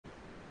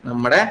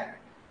നമ്മുടെ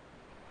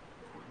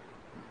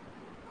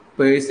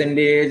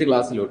പെർസെൻറ്റേജ്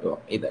ക്ലാസ്സിലോട്ട്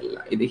പോകാം. ഇതല്ല,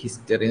 ഇത്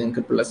ഹിസ്റ്ററി.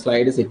 നിങ്ങൾക്ക് ഇപ്പോൾ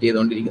സ്ലൈഡ് സെറ്റ്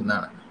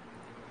ചെയ്തുകൊണ്ടിരിക്കുന്നതാണ്.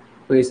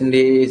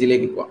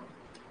 പെർസെൻറ്റേജിലേക്ക് പോവാം.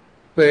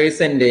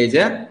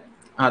 പെർസെൻറ്റേജ്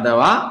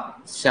അഥവാ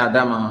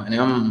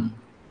ശതമാനം.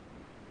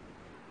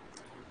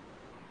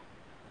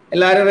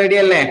 എല്ലാവരും റെഡി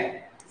അല്ലേ?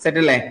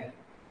 സെറ്റ് അല്ലേ?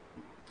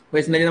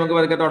 പെർസെൻറ്റേജ് നമുക്ക്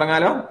പതുക്കെ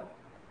തുടങ്ങാലോ.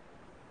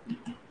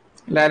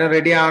 എല്ലാവരും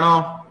റെഡി ആണോ?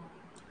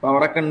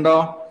 പവറൊക്കെ ഉണ്ടോ?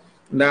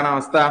 എന്താണ്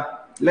അവസ്ഥ?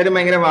 എല്ലാവരും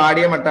ഭയങ്കര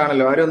വാടിയ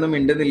മട്ടാണല്ലോ, ആരും ഒന്നും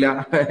മിണ്ടുന്നില്ല.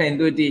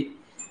 എന്ത് പറ്റി?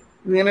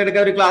 ഇങ്ങനെ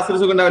എടുക്കാൻ ഒരു ക്ലാസ്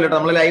സുഖം ഉണ്ടാവില്ല.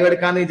 നമ്മൾ ലൈവ്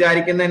എടുക്കാന്ന്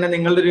വിചാരിക്കുന്ന തന്നെ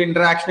നിങ്ങളുടെ ഒരു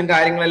ഇന്ററാക്ഷനും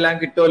കാര്യങ്ങളെല്ലാം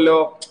കിട്ടുമല്ലോ.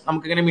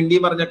 നമുക്കിങ്ങനെ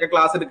മിണ്ടിയും പറഞ്ഞൊക്കെ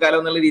ക്ലാസ് എടുക്കാലോ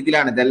എന്നുള്ള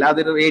രീതിയിലാണ്.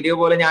 ഇതല്ലാതെ ഒരു റേഡിയോ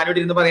പോലെ ഞാനിവിടെ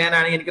ഇരുന്ന്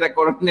പറയാനാണെങ്കിൽ എനിക്ക്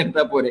റെക്കോർഡിന്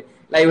എടുത്താൽ പോലെ,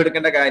 ലൈവ്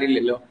എടുക്കേണ്ട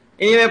കാര്യമില്ലല്ലോ.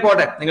 ഇനിവേ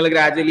പോട്ടെ, നിങ്ങൾ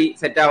ഗ്രാജുവലി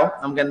സെറ്റ് ആവും.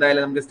 നമുക്ക്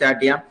എന്തായാലും നമുക്ക്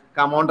സ്റ്റാർട്ട് ചെയ്യാം.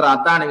 കമോണ്ടർ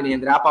അതാണ്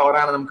വിനയേന്ദ്ര, ആ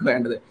പവറാണ് നമുക്ക്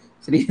വേണ്ടത്.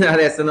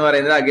 ശ്രീനാഥ് എസ് എന്ന്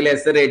പറയുന്നത്, അഖിൽ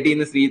എസ്, റെഡ്ഡി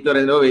എന്ന് ശ്രീത്ത്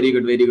പറയുന്നത്. വെരി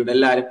ഗുഡ്, വെരി ഗുഡ്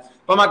എല്ലാവരും.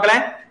 അപ്പൊ മക്കളെ,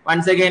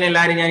 വൺസ് അഗൈൻ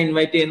എല്ലാവരും ഞാൻ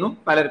ഇൻവൈറ്റ് ചെയ്യുന്നു.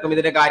 പലർക്കും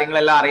ഇതിന്റെ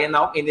കാര്യങ്ങളെല്ലാം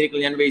അറിയുന്നാവും.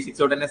 എന്നിരിക്കും ഞാൻ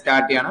ബേസിക്സോട് തന്നെ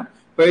സ്റ്റാർട്ട് ചെയ്യണം.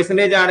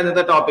 പെർസെന്റേജ് ആണ്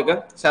ഇന്നത്തെ ടോപ്പിക്.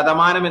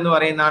 ശതമാനം എന്ന്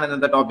പറയുന്നതാണ്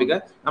ഇന്നത്തെ ടോപ്പിക്.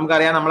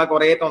 നമുക്കറിയാം, നമ്മളെ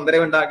കുറെ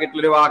തൊന്തരവ്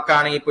ഉണ്ടാക്കിയിട്ടുള്ള ഒരു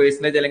വാക്കാണ് ഈ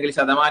പെർസെന്റേജ് അല്ലെങ്കിൽ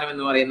ശതമാനം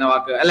എന്ന് പറയുന്ന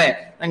വാക്ക്, അല്ലെ?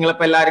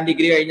 നിങ്ങളിപ്പോ എല്ലാവരും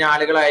ഡിഗ്രി കഴിഞ്ഞ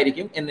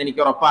ആളുകളായിരിക്കും എന്ന്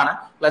എനിക്ക് ഉറപ്പാണ്.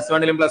 പ്ലസ്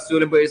വണ്ണിലും പ്ലസ്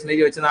ടുവിലും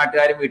പെർസെന്റേജ് വെച്ച്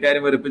നാട്ടുകാരും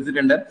വീട്ടുകാരും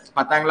വെറുപ്പിച്ചിട്ടുണ്ട്.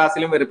 10ാം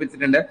ക്ലാസ്സിലും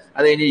വെറുപ്പിച്ചിട്ടുണ്ട്.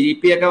 അത് കഴിഞ്ഞ്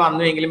GP ഒക്കെ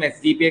വന്നുവെങ്കിലും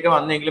SGP ഒക്കെ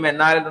വന്നുവെങ്കിലും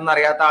എന്നാലും ഇതൊന്നും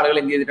അറിയാത്ത ആളുകൾ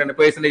എന്ത് ചെയ്തിട്ടുണ്ട്?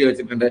 പെർസെന്റേജ്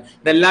വെച്ചിട്ടുണ്ട്.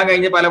 ഇതെല്ലാം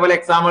കഴിഞ്ഞ് പല പല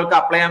എക്സാമുകൾക്ക്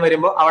അപ്ലൈ ചെയ്യാൻ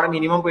വരുമ്പോൾ അവിടെ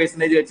മിനിമം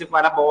പെർസെന്റേജ് വെച്ച്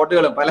പല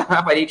ബോർഡുകളും പല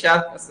പരീക്ഷാ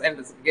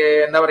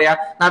എന്താ പറയാ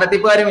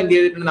നടത്തിപ്പുകാരും എന്ത്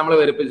ചെയ്തിട്ടുണ്ട്? നമ്മൾ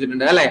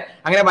വെറുപ്പിച്ചിട്ടുണ്ട്, അല്ലെ?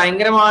 അങ്ങനെ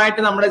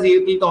ഭയങ്കരമായിട്ട് നമ്മുടെ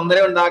ജീവിതത്തിൽ തൊന്തര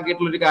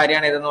ഉണ്ടാക്കിയിട്ടുള്ള ഒരു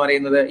കാര്യമാണ് ഇതെന്ന്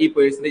പറയുന്നത്, ഈ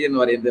പെർസെന്റേജ് എന്ന്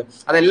പറയുന്നത്.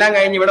 അതെല്ലാം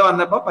കഴിഞ്ഞ് ഇവിടെ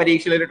വന്നപ്പോൾ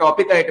പരീക്ഷയിൽ ഒരു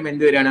ടോപ്പിക് ആയിട്ടും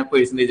എന്ത് വരികയാണ്?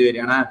 പെർസെന്റേജ്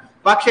വരികയാണ്.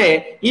 പക്ഷേ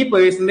ഈ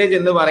പെർസെന്റേജ്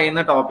എന്ന്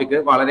പറയുന്ന ടോപ്പിക്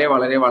വളരെ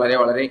വളരെ വളരെ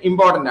വളരെ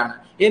ഇമ്പോർട്ടന്റ് ആണ്.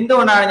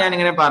 എന്തുകൊണ്ടാണ് ഞാൻ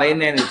ഇങ്ങനെ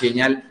പറയുന്നതെന്ന് വെച്ച്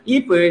കഴിഞ്ഞാൽ, ഈ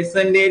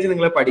പെർസെന്റേജ്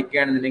നിങ്ങൾ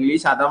പഠിക്കുകയാണെന്നുണ്ടെങ്കിൽ, ഈ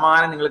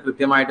ശതമാനം നിങ്ങൾ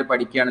കൃത്യമായിട്ട്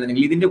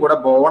പഠിക്കുകയാണെന്നുണ്ടെങ്കിൽ, ഇതിന്റെ കൂടെ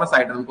ബോണസ്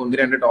ആയിട്ട് നമുക്ക്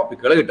 1-2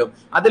 ടോപ്പിക്കുകൾ കിട്ടും.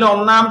 അതിൽ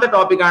ഒന്നാമത്തെ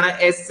ടോപ്പിക്കാണ്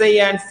SI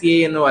ആൻഡ് CI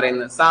എന്ന്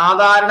പറയുന്നത്.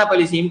 സാധാരണ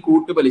പലിശയും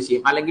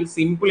കൂട്ടുപലിശയും, അല്ലെങ്കിൽ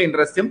സിമ്പിൾ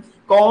ഇൻട്രസ്റ്റും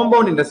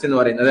കോമ്പൗണ്ട് ഇൻട്രസ്റ്റ് എന്ന്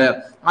പറയുന്നത്.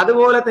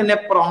 അതുപോലെ തന്നെ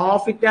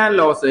പ്രോഫിറ്റ് ആൻഡ്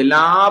ലോസ്,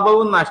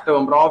 ലാഭവും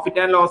നഷ്ടവും. പ്രോഫിറ്റ്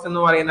ആൻഡ് ലോസ്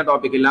എന്ന് പറയുന്ന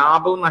ടോപ്പിക്,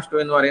 ലാഭവും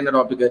നഷ്ടവും എന്ന് പറയുന്ന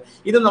ടോപ്പിക്,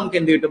 ഇത് നമുക്ക്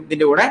എന്ത് കിട്ടും?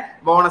 ഇതിന്റെ കൂടെ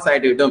ബോണസ്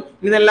ആയിട്ട് കിട്ടും.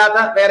 ഇതല്ലാത്ത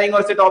വേറെയും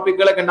കുറച്ച്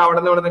ടോപ്പിക്കുകളൊക്കെ ഉണ്ട്.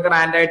 അവിടെ നിന്നൊക്കെ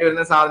റാൻഡ് ആയിട്ട്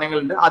വരുന്ന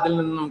സാധനങ്ങളുണ്ട്. അതിൽ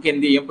നിന്ന് നമുക്ക്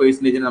എന്ത് ചെയ്യും?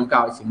 പെർസെന്റേജിന് നമുക്ക്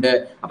ആവശ്യമുണ്ട്.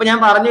 അപ്പൊ ഞാൻ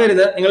പറഞ്ഞു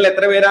വരുന്നത്, നിങ്ങൾ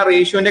എത്ര പേര് ആ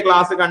റേഷ്യോന്റെ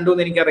ക്ലാസ് കണ്ടു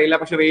എന്ന് എനിക്കറിയില്ല.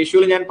 പക്ഷെ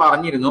റേഷ്യോയിൽ ഞാൻ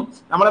പറഞ്ഞിരുന്നു,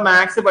 നമ്മൾ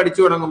മാത്സ്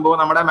പഠിച്ചു തുടങ്ങുമ്പോൾ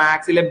നമ്മുടെ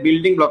മാത്സിലെ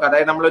ബിൽഡിംഗ് ബ്ലോക്ക്,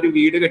 അതായത് നമ്മളൊരു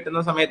വീട്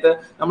കെട്ടുന്ന സമയത്ത്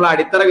നമ്മൾ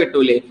അടിത്തറ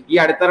കെട്ടൂലേ, ഈ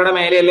അടിത്തറയുടെ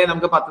മേലെയല്ലേ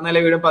നമുക്ക് 10 നില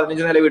വീടും 15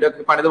 നില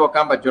വീടൊക്കെ പണിത്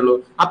വെക്കാൻ പറ്റുള്ളൂ.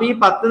 അപ്പൊ ഈ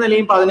 10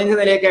 നിലയും 15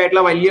 നിലയൊക്കെ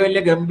ആയിട്ടുള്ള വലിയ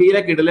വലിയ ഗംഭീര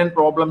കിടിലൻ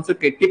പ്രോബ്ലംസ്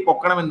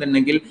കെട്ടിപ്പൊക്കണം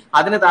എന്നുണ്ടെങ്കിൽ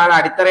അതിന് താഴെ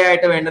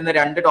അടിത്തറയായിട്ട് വേണ്ടുന്ന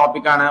 2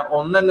 ടോപ്പിക്കാണ്.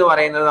 ഒന്നെന്ന്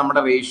പറയുന്നത്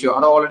നമ്മുടെ റേഷ്യോ.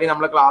 അത് ഓൾറെഡി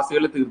നമ്മൾ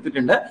ക്ലാസ്സുകളിൽ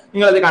തീർത്തിട്ടുണ്ട്,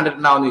 നിങ്ങൾ അത്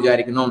കണ്ടിട്ടുണ്ടാവും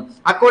വിചാരിക്കുന്നു.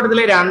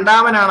 അക്കൂട്ടത്തിലെ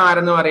രണ്ടാമനാണ്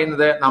ആരെന്ന്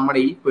പറയുന്നത്? നമ്മുടെ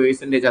ഈ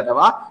പെർസെന്റേജ്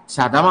അഥവാ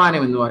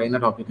ശതമാനം എന്ന് പറയുന്ന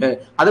ടോപ്പിക്.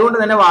 അതുകൊണ്ട്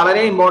തന്നെ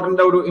വളരെ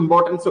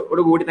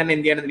ഇമ്പോർട്ടൻസോട് കൂടി തന്നെ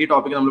എന്ത് ചെയ്യണം? ഈ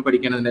ടോപ്പിക് നമ്മൾ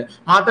പഠിക്കേണ്ടതുണ്ട്.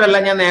 മാത്രമല്ല,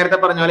 ഞാൻ നേരത്തെ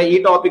പറഞ്ഞ പോലെ ഈ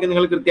ടോപ്പിക്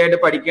നിങ്ങൾ കൃത്യമായിട്ട്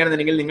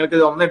പഠിക്കുകയാണെന്നുണ്ടെങ്കിൽ നിങ്ങൾക്ക്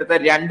ഇത് ഒന്നെടുത്ത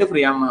 2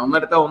 ഫ്രീ ആണ്.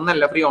 ഒന്നെടുത്ത 1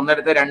 ഫ്രീ,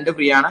 ഒന്നെടുത്ത 2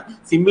 ഫ്രീ ആണ്.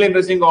 സിമ്പിൾ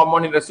ഇൻട്രസ്റ്റും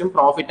കോമ്പൗണ്ട് ഇൻട്രസ്റ്റും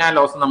പ്രോഫിറ്റ് ആൻഡ്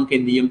ലോസും നമുക്ക്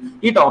എന്ത് ചെയ്യും?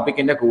 ഈ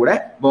ടോപ്പിക്കിന്റെ കൂടെ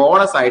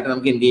ബോണസ് ആയിട്ട്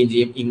നമുക്ക് എന്ത്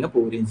ചെയ്യും? ഇങ്ങ്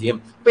പോരുകയും ചെയ്യും.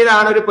 അപ്പൊ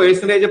ഇതാണ് ഒരു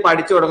പെർസെന്റേജ്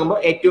പഠിച്ചു തുടങ്ങുമ്പോൾ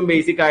ഏറ്റവും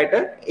ബേസിക് ആയിട്ട്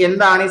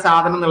എന്താണ് ഈ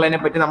സാധനം എന്നുള്ളതിനെ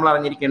പറ്റി നമ്മൾ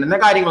അറിഞ്ഞിരിക്കേണ്ടുന്ന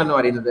കാര്യങ്ങൾ എന്ന്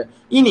പറയുന്നത്.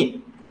 ഇനി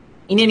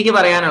എനിക്ക്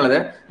പറയാനുള്ളത്,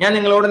 ഞാൻ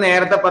നിങ്ങളോട്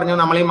നേരത്തെ പറഞ്ഞു,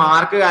 നമ്മൾ ഈ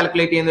മാർക്ക്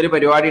കാൽക്കുലേറ്റ് ചെയ്യുന്ന ഒരു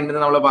പരിപാടി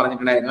ഉണ്ടെന്ന് നമ്മൾ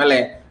പറഞ്ഞിട്ടുണ്ടായിരുന്നു,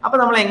 അല്ലെ? അപ്പൊ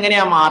നമ്മൾ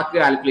എങ്ങനെയാ മാർക്ക്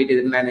കാൽക്കുലേറ്റ്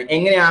ചെയ്തിട്ടുണ്ടായിരുന്നത്?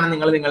 എങ്ങനെയാണ്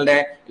നിങ്ങൾ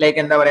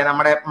എന്താ പറയാ,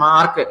 നമ്മുടെ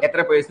മാർക്ക് എത്ര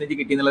പെർസെന്റേജ്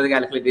കിട്ടി എന്നുള്ളത്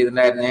കാൽക്കുലേറ്റ്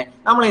ചെയ്തിട്ടുണ്ടായിരുന്നേ?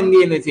 നമ്മൾ എന്ത്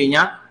ചെയ്യുന്ന വെച്ച്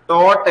കഴിഞ്ഞാൽ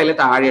ടോട്ടൽ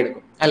താഴെ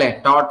എടുക്കും, അല്ലെ?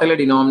 ടോട്ടൽ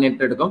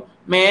ഡിനോമിനേറ്റർ എടുക്കും.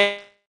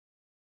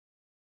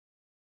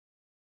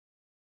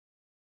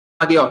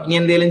 മതിയോ? ഇനി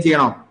എന്തെങ്കിലും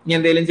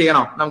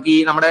ചെയ്യണോ? നമുക്ക് ഈ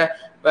നമ്മുടെ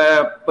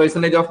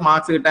പെർസെന്റേജ് ഓഫ്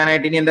മാർക്സ്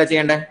കിട്ടാനായിട്ട് ഇനി എന്താ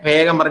ചെയ്യേണ്ടത്?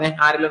 വേഗം പറഞ്ഞേ,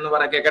 ആരെങ്കിലും ഒന്ന്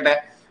പറ കേൾക്കട്ടെ.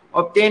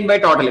 ഒബ്റ്റെയിൻ ബൈ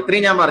ടോട്ടൽ,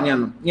 ഇത്രയും ഞാൻ പറഞ്ഞു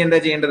തന്നു. ഇനി എന്താ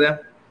ചെയ്യേണ്ടത്?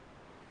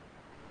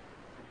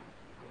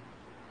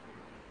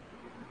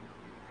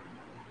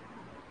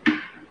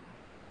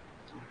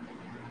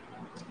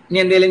 ഇനി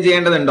എന്തെങ്കിലും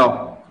ചെയ്യേണ്ടതുണ്ടോ?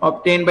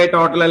 ഒബ്റ്റെയിൻ ബൈ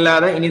ടോട്ടൽ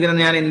അല്ലാതെ ഇനി ഇതിനെ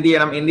ഞാൻ എന്ത്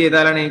ചെയ്യണം? എന്ത്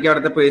ചെയ്താലാണ് എനിക്ക്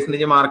അവിടുത്തെ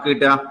പെർസെന്റേജ് മാർക്ക്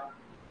കിട്ടുക?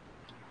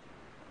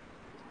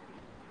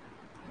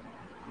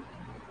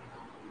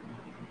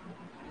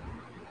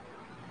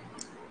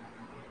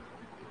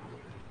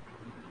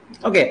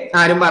 ഓക്കെ,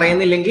 ആരും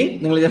പറയുന്നില്ലെങ്കിൽ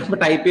നിങ്ങൾ ചിലപ്പോൾ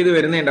ടൈപ്പ് ചെയ്ത്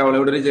വരുന്നേ ഉണ്ടാവുള്ളൂ.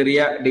 ഇവിടെ ഒരു ചെറിയ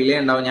ഡിലേ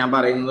ഉണ്ടാവും, ഞാൻ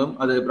പറയുന്നതും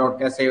അത്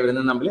ബ്രോഡ്കാസ്റ്റ് ആയി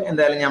വരുന്നതും തമ്മിൽ.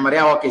 എന്തായാലും ഞാൻ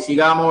പറയാം. ഓക്കെ,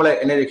 ശിഖാമോള്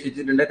എന്നെ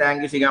രക്ഷിച്ചിട്ടുണ്ട്.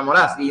 Thank you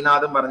ശിഖാമോള്.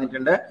 ശ്രീനാഥും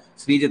പറഞ്ഞിട്ടുണ്ട്,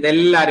 ശ്രീജിത്ത്,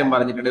 എല്ലാവരും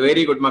പറഞ്ഞിട്ടുണ്ട്.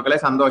 വെരി ഗുഡ് മക്കളെ,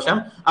 സന്തോഷം.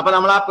 അപ്പൊ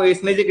നമ്മൾ ആ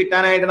പെർസെന്റേജ്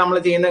കിട്ടാനായിട്ട് നമ്മൾ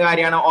ചെയ്യുന്ന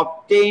കാര്യമാണ്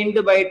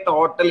ഒബ്റ്റെയിൻഡ് ബൈ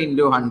ടോട്ടൽ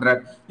ഇൻറ്റു 100.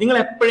 നിങ്ങൾ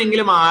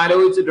എപ്പോഴെങ്കിലും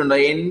ആലോചിച്ചിട്ടുണ്ടോ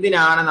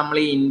എന്തിനാണ് നമ്മൾ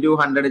ഈ ഇൻറ്റു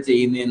 100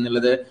 ചെയ്യുന്നത്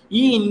എന്നുള്ളത്?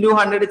 ഈ ഇൻറ്റു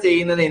 100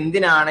 ചെയ്യുന്നത്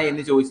എന്തിനാണ്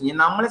എന്ന് ചോദിച്ചു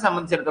കഴിഞ്ഞാൽ, നമ്മളെ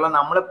സംബന്ധിച്ചിടത്തോളം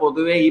നമ്മൾ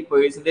പൊതുവെ ഈ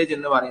പെർസെന്റേജ്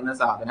എന്ന് പറയുന്ന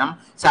സാധനം,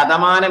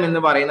 ശതമാനം എന്ന്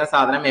പറയുന്ന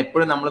സാധനം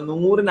എപ്പോഴും നമ്മൾ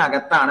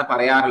 100-നകത്താണ്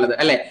പറയാറുള്ളത്,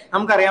 അല്ലെ?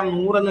 നമുക്കറിയാം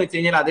 100 എന്ന് വെച്ച്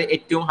കഴിഞ്ഞാൽ അത്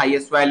ഏറ്റവും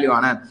ഹയസ്റ്റ് വാല്യൂ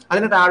ആണ്.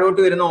 അതിന് താഴോട്ട്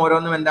വരുന്ന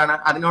ഓരോന്നും എന്താണ്?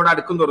 അതിനോട്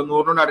അടുക്കും തോറും,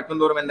 100-നോട് അടുക്കും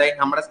തോറും എന്തായി?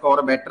 നമ്മുടെ സ്കോർ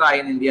സ്കോർ ബെറ്റർ ആയി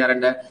എന്ന് എന്ത്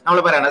ചെയ്യാറുണ്ട് നമ്മൾ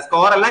പറയാറുണ്ട്.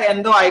 സ്കോർ അല്ല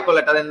എന്തോ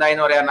ആയിക്കൊള്ളട്ടെ, അത്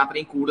എന്തായെന്ന് പറയാറുണ്ട്,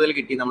 അത്രയും കൂടുതൽ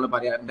കിട്ടി നമ്മൾ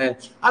പറയാറുണ്ട്.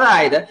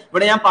 അതായത്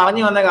ഇവിടെ ഞാൻ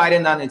പറഞ്ഞു വന്ന കാര്യം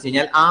എന്താണെന്ന് വെച്ച്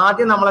കഴിഞ്ഞാൽ,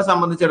 ആദ്യം നമ്മളെ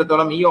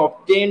സംബന്ധിച്ചിടത്തോളം ഈ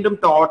ഒബ്റ്റെയിൻഡും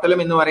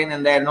ടോട്ടലും എന്ന് പറയുന്നത്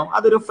എന്തായിരുന്നു,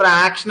 അതൊരു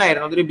ഫ്രാക്ഷൻ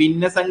ആയിരുന്നു, അതൊരു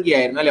ഭിന്നസംഖ്യ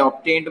ആയിരുന്നു അല്ലെ.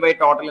 ഒബ്റ്റെയിൻഡ് ബൈ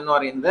ടോട്ടൽ എന്ന്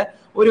പറയുന്നത്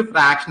ഒരു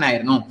ഫ്രാക്ഷൻ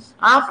ആയിരുന്നു.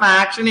 ആ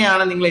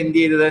ഫ്രാക്ഷനെയാണ് നിങ്ങൾ എന്ത്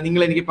ചെയ്തത്,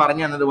 നിങ്ങൾ എനിക്ക്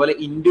പറഞ്ഞു തന്നതുപോലെ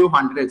ഇൻറ്റു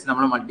 100 വെച്ച്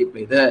നമ്മൾ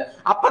മൾട്ടിപ്ലൈ ചെയ്ത്.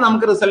 അപ്പൊ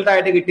നമുക്ക് റിസൾട്ട്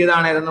ആയിട്ട്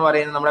കിട്ടിയതാണ് ഏതെന്ന്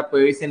പറയുന്നത് നമ്മുടെ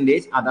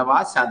പെർസെന്റേജ് അഥവാ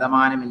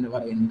ശതമാനം എന്ന്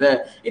പറയുന്നത്.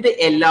 ഇത്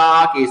എല്ലാ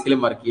കേസിലും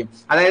വർക്ക് ചെയ്യും.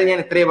 അതായത് ഞാൻ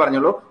ഇത്രയേ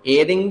പറഞ്ഞുള്ളൂ,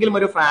 ഏതെങ്കിലും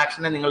ഒരു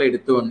ഫ്രാക്ഷനെ നിങ്ങൾ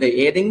എടുത്തുകൊണ്ട്,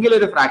 ഏതെങ്കിലും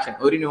ഒരു ഫ്രാക്ഷൻ,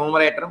 ഒരു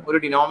ന്യൂമറേറ്ററും ഒരു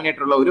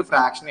ഡിനോമിനേറ്ററും ഉള്ള ഒരു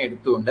ഫ്രാക്ഷനെ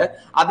എടുത്തുകൊണ്ട്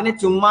അതിനെ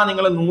ചുമ്മാ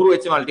നിങ്ങൾ 100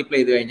 വെച്ച് മൾട്ടിപ്ലൈ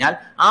ചെയ്ത് കഴിഞ്ഞാൽ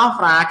ആ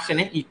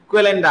ഫ്രാക്ഷന്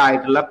ഇക്വലന്റ്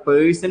ആയിട്ടുള്ള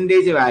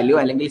പെർസെന്റേജ് വാല്യൂ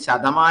അല്ലെങ്കിൽ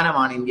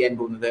ശതമാനമാണ് എന്ത് ചെയ്യാൻ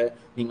പോകുന്നത്,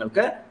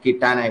 നിങ്ങൾക്ക്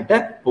കിട്ടാനായിട്ട്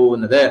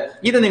പോകുന്നത്.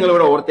 ഇത് നിങ്ങൾ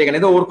ഇവിടെ ഓർത്തേക്കണം.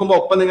 ഇത് ഓർക്കുമ്പോൾ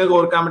ഒപ്പം നിങ്ങൾക്ക്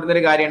ഓർക്കാൻ പറ്റുന്ന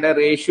ഒരു കാര്യമുണ്ട്.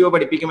 റേഷ്യോ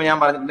പഠിപ്പിക്കുമ്പോൾ ഞാൻ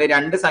പറഞ്ഞിട്ടുണ്ട്,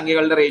 രണ്ട്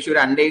സംഖ്യകളുടെ റേഷ്യോ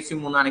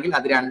 2:3 ആണെങ്കിൽ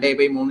അത്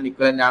 2/3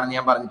 ഇക്വലന്റ് ആണെന്ന്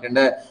ഞാൻ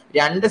പറഞ്ഞിട്ടുണ്ട്.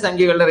 രണ്ട്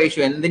സംഖ്യകളുടെ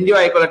റേഷ്യോ എന്തിന്റെയോ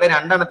ആയിക്കൊള്ളട്ടെ,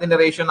 രണ്ടെണ്ണത്തിന്റെ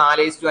റേഷ്യോ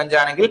 4:5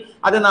 ആണെങ്കിൽ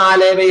അത്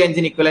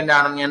 4/5 ഇക്വലന്റ്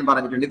ആണെന്ന് ഞാൻ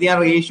പറഞ്ഞിട്ടുണ്ട്. ഇത് ഞാൻ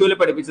റേഷ്യോയിൽ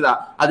പഠിപ്പിച്ചതാ.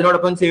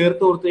 അതിനോടൊപ്പം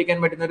ചേർത്ത് ഓർത്ത്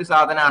വയ്ക്കാൻ പറ്റുന്ന ഒരു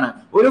സാധനമാണ്.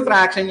 ഒരു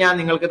ഫ്രാക്ഷൻ ഞാൻ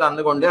നിങ്ങൾക്ക്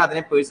തന്നുകൊണ്ട്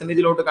അതിനെ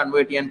പെർസെന്റേജിലോട്ട്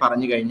കൺവേർട്ട് ചെയ്യാൻ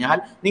പറഞ്ഞു കഴിഞ്ഞാൽ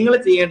നിങ്ങൾ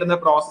ചെയ്യേണ്ടുന്ന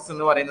പ്രോസസ്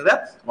എന്ന് പറയുന്നത്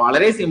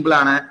വളരെ സിമ്പിൾ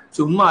ആണ്.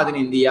 ചുമ്മാ അതിന്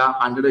എന്ത് ചെയ്യുക,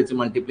 100 വെച്ച്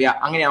മൾട്ടിപ്ലൈ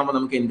ചെയ്യുക. അങ്ങനെയാകുമ്പോൾ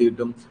നമുക്ക് എന്ത്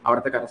കിട്ടും,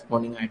 അവിടുത്തെ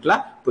കറസ്പോണ്ടിങ് ആയിട്ടുള്ള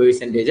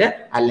പെർസെന്റേജ്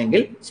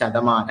അല്ലെങ്കിൽ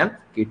ശതമാനം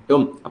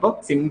കിട്ടും. അപ്പൊ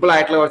സിമ്പിൾ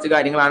ആയിട്ടുള്ള കുറച്ച്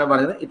കാര്യങ്ങളാണ്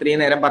പറഞ്ഞത്.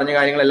 ഇത്രയും നേരം പറഞ്ഞ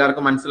കാര്യങ്ങൾ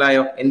എല്ലാവർക്കും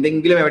മനസ്സിലായോ?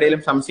 എന്തെങ്കിലും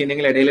എവിടെയെങ്കിലും സംശയം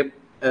ഉണ്ടെങ്കിൽ ഇടയിൽ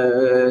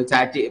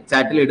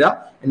ചാറ്റിൽ ഇടുക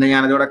എന്ന്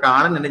ഞാനതിവിടെ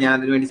കാണുന്നുണ്ട്. ഞാൻ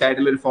അതിന് വേണ്ടി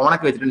സൈഡിൽ ഒരു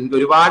ഫോണൊക്കെ വെച്ചിട്ടുണ്ട്. എനിക്ക്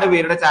ഒരുപാട്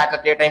പേരുടെ ചാറ്റ്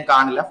അറ്റ് എ ടൈം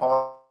കാണില്ല.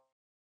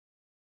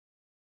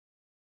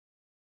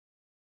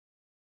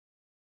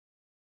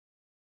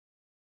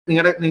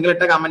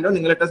 നിങ്ങളിട്ട കമന്റോ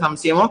നിങ്ങളിട്ട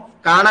സംശയമോ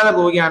കാണാതെ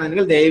പോവുകയാണെങ്കിൽ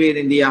ദയവ് ചെയ്ത്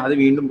എന്ത് ചെയ്യുക, അത്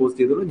വീണ്ടും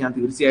പോസ്റ്റ് ചെയ്തോളൂ. ഞാൻ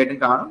തീർച്ചയായിട്ടും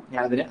കാണും.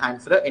 ഞാൻ അതിന്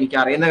ആൻസർ എനിക്ക്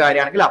അറിയുന്ന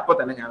കാര്യമാണെങ്കിൽ അപ്പോൾ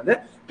തന്നെ ഞാനത്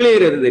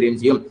ക്ലിയർ ചെയ്ത് തരികയും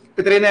ചെയ്യും.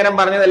 ഇത്രയും നേരം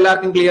പറഞ്ഞത്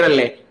എല്ലാവർക്കും ക്ലിയർ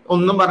അല്ലേ?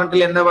 ഒന്നും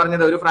പറഞ്ഞിട്ടില്ല. എന്താ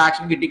പറഞ്ഞത്, ഒരു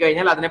ഫ്രാക്ഷൻ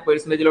കിട്ടിക്കഴിഞ്ഞാൽ അതിനെ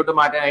പെർസെന്റേജിലോട്ട്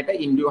മാറ്റാനായിട്ട്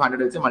ഇൻറ്റു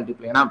 100 വെച്ച്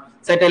മൾട്ടിപ്ലൈ ചെയ്യണം.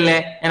 സെറ്റ് അല്ലേ?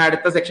 ഞാൻ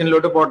അടുത്ത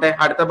സെക്ഷനിലോട്ട് പോട്ടെ,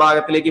 അടുത്ത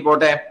ഭാഗത്തിലേക്ക്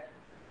പോട്ടെ.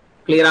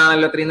 ക്ലിയർ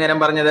ആണല്ലോ ഇത്രയും നേരം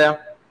പറഞ്ഞത്?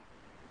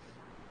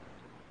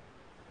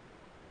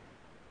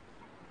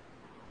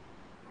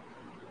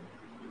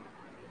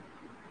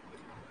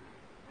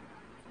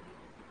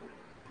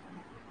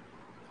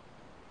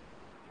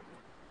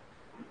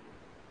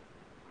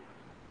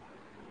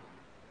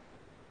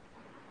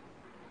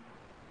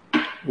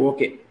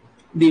 ഓക്കെ,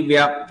 ദിവ്യ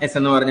എസ്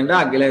എന്ന് പറഞ്ഞിട്ടുണ്ട്,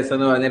 അഖില എസ്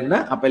എന്ന് പറഞ്ഞിട്ടുണ്ട്.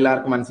 അപ്പൊ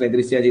എല്ലാവർക്കും മനസ്സിലായി.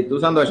 ദൃശ്യ, ജിത്തു,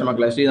 സന്തോഷം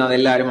മക്കളെ, ശ്രീനാഥ്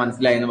എല്ലാവരും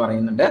മനസ്സിലായി എന്ന്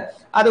പറയുന്നുണ്ട്.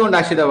 അതുകൊണ്ട്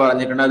അക്ഷിത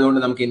പറഞ്ഞിട്ടുണ്ട്. അതുകൊണ്ട്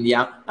നമുക്ക് എന്ത്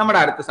ചെയ്യാം, നമ്മുടെ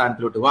അടുത്ത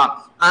സ്ഥാനത്തിലോട്ട് പോവാം.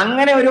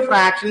 അങ്ങനെ ഒരു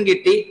ഫ്രാക്ഷൻ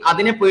കിട്ടി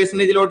അതിനെ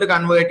പെർസെന്റേജിലോട്ട്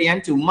കൺവേർട്ട് ചെയ്യാൻ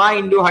ചുമ്മാ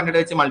ഇൻറ്റു 100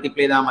 വെച്ച്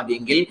മൾട്ടിപ്ലൈ ചെയ്താൽ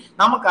മതിയെങ്കിൽ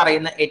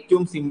നമുക്കറിയുന്ന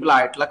ഏറ്റവും സിമ്പിൾ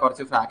ആയിട്ടുള്ള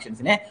കുറച്ച്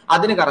ഫ്രാക്ഷൻസിനെ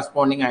അതിന്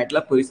കറസ്പോണ്ടിങ്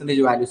ആയിട്ടുള്ള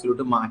പെർസെന്റേജ്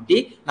വാല്യൂസിലോട്ട് മാറ്റി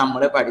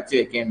നമ്മൾ പഠിച്ചു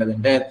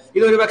വെക്കേണ്ടതുണ്ട്.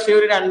 ഇതൊരു പക്ഷേ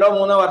ഒരു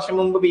 2-3 വർഷം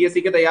മുമ്പ്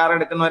PSC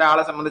തയ്യാറെടുക്കുന്ന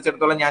ഒരാളെ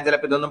സംബന്ധിച്ചിടത്തോളം ഞാൻ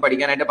ചിലപ്പോൾ ഇതൊന്നും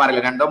പഠിക്കാനായിട്ട്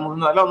പറയില്ല.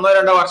 2-3 അല്ല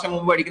 1-2 വർഷം മുമ്പ്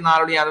പഠിക്കുന്ന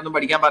ആളോട് ഞാനൊന്നും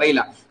പഠിക്കാൻ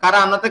പറയില്ല.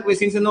 കാരണം അന്നത്തെ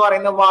ക്വസ്റ്റ്യൻസ് എന്ന്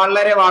പറയുന്നത്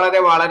വളരെ വളരെ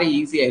വളരെ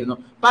ഈസി ആയിരുന്നു.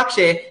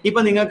 പക്ഷേ ഇപ്പൊ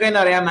നിങ്ങൾക്ക് തന്നെ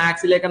അറിയാം,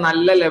 മാത്സിലേക്ക്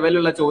നല്ല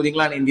ലെവലുള്ള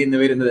ചോദ്യങ്ങളാണ് ഇന്ത്യയിൽ നിന്ന്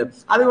വരുന്നത്.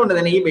 അതുകൊണ്ട്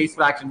തന്നെ ഈ ബേസ്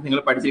ഫ്രാക്ഷൻസ് നിങ്ങൾ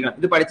പഠിച്ചിരിക്കണം.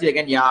 ഇത് പഠിച്ചു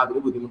വെക്കാൻ യാതൊരു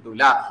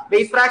ബുദ്ധിമുട്ടില്ല.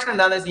 ബേസ് ഫ്രാക്ഷൻ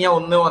എന്താണെന്ന് വെച്ച് കഴിഞ്ഞാൽ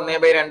 1,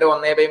 1/2,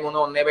 1/3,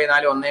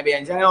 1/4,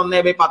 1/5, അങ്ങനെ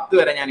 1/10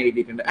 വരെ ഞാൻ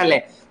എഴുതിയിട്ടുണ്ട് അല്ലെ.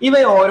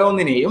 ഇവ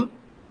ഓരോന്നിനെയും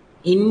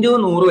ഇൻറ്റു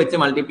 100 വെച്ച്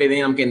മൾട്ടിപ്ലൈ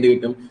ചെയ്ത് നമുക്ക് എന്ത്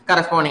കിട്ടും,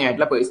 കറസ്പോണ്ടിങ്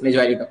ആയിട്ടുള്ള പെർസെന്റേജ്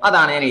വാല്യൂ കിട്ടും.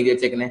 അതാണ് ഞാൻ എഴുതി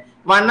വെച്ചേക്കുന്നത്.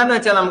 1 എന്ന്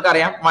വെച്ചാൽ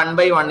നമുക്കറിയാം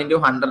 1/1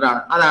 × 100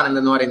 ആണ്. അതാണ്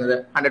എന്തെന്ന് പറയുന്നത്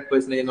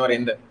 100% എന്ന്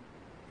പറയുന്നത്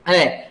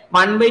അല്ലെ.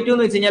 1/2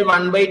 എന്ന് വെച്ച് കഴിഞ്ഞാൽ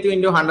 1/2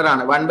 × 100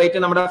 ആണ്. 1/2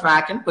 നമ്മുടെ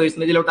ഫ്രാക്ഷൻ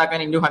പെർസെന്റേജിലോട്ടാക്കാൻ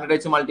ഇൻറ്റു 100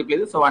 വെച്ച് മൾട്ടിപ്ലൈ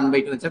ചെയ്ത്. സോ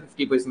 1/2 എന്ന് വെച്ചാൽ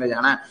 50%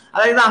 ആണ്.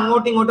 അതായത്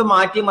അങ്ങോട്ടും ഇങ്ങോട്ടും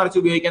മാറ്റി മറിച്ച്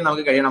ഉപയോഗിക്കാൻ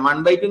നമുക്ക് കഴിയണം.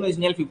 1/2 എന്ന് വെച്ച്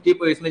കഴിഞ്ഞാൽ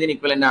 50%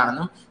 ഇക്വലന്റ്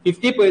ആണെന്നും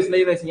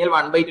 50% എന്ന് വെച്ച് കഴിഞ്ഞാൽ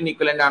 1/2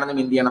 ഇക്വലന്റ് ആണെന്നും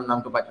എന്ത് ചെയ്യണം,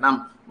 നമുക്ക് പറ്റണം.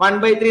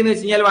 1/3 എന്ന്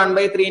വെച്ച് കഴിഞ്ഞാൽ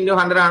 1/3 ×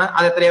 100 ആണ്.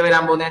 അത് എത്രയാണ്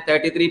വരാൻ പോകുന്നത്,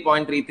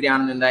 33.33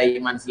 ആണെന്ന് എന്തായി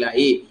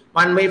മനസ്സിലായി.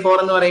 1/4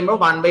 എന്ന് പറയുമ്പോൾ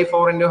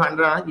 1/4 ×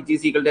 100 ആണ്, വിച്ച്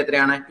ഈസ് ഈക്വൽ ടു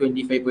എത്രയാണ്,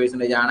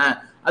 25% ആണ്.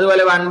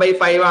 അതുപോലെ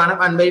 1/5 ആണ്,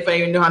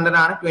 1/5 × 100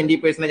 ആണ്,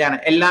 20% ആണ്.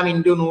 എല്ലാം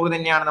ഇൻറ്റു 100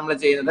 തന്നെയാണ് നമ്മൾ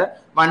ചെയ്യുന്നത്.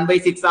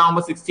 1/6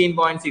 ആകുമ്പോൾ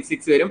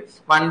 16.66 വരും.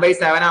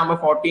 1/7 ആകുമ്പോൾ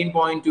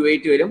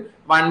 14.28 വരും.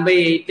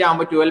 1/8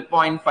 ആകുമ്പോൾ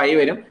 12.5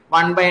 വരും.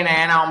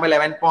 1/9 ആകുമ്പോൾ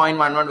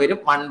 11.11 വരും.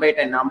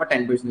 1/10 ആകുമ്പോൾ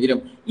 10%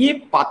 വരും. ഈ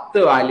 10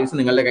 വാല്യൂസ്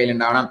നിങ്ങളുടെ കയ്യിൽ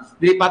ഉണ്ടാവണം.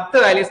 ഇതിൽ 10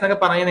 വാല്യൂസ് എന്നൊക്കെ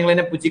പറഞ്ഞാൽ നിങ്ങൾ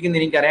എന്നെ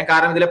പുച്ഛിക്കുന്ന എനിക്കറിയാം.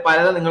 കാരണം ഇതിലെ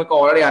പലതും നിങ്ങൾക്ക്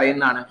ഓൾറെഡി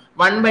അറിയുന്നതാണ്.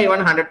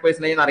 1/1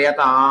 100%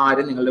 അറിയാത്ത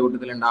ആരും നിങ്ങളുടെ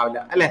കൂട്ടത്തിൽ ഉണ്ടാവില്ല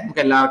അല്ലെ.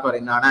 നമുക്ക് എല്ലാവർക്കും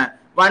അറിയുന്നതാണ്.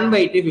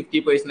 1/2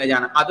 50%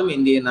 ആണ്. അതും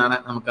എന്ത് ചെയ്യുന്നതാണ്,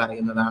 നമുക്ക്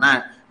അറിയുന്നതാണ്.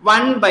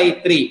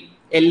 1/3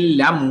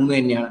 എല്ലാം 3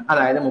 തന്നെയാണ്.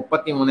 അതായത്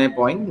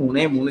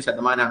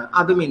 33.33% ആണ്.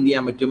 അതും എന്ത്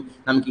ചെയ്യാൻ പറ്റും,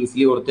 നമുക്ക്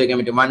ഈസിലി ഓർത്ത് വെക്കാൻ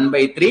പറ്റും.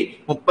 1/3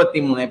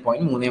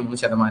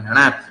 33.33%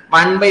 ആണ്.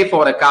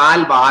 1/4 കാൽ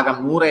ഭാഗം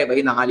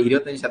 100/4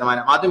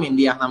 25%. അതും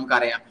എന്ത് ചെയ്യാം,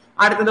 നമുക്കറിയാം.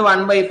 അടുത്തത്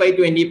 1/5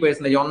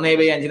 20%.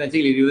 1/5 എന്ന്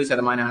വെച്ചാൽ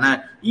 20% ആണ്.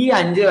 ഈ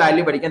 5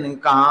 വാല്യൂ പഠിക്കാൻ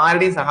നിങ്ങൾക്ക്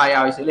ആരുടെയും സഹായം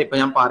ആവശ്യമില്ല. ഇപ്പൊ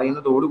ഞാൻ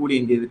പറയുന്നതോടുകൂടി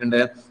എന്ത് ചെയ്തിട്ടുണ്ട്,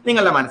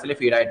 നിങ്ങളുടെ മനസ്സിൽ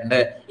ഫീഡ് ആയിട്ടുണ്ട്.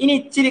 ഇനി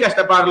ഇച്ചിരി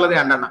കഷ്ടപ്പാടുള്ളത്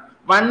 2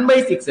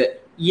 1/6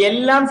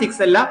 എല്ലാം 6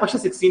 അല്ല, പക്ഷെ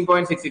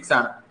 16.66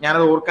 ആണ്.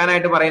 ഞാനത്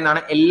ഓർക്കാനായിട്ട്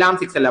പറയുന്നതാണ്. എല്ലാം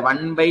 6 അല്ല,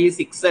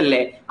 1/6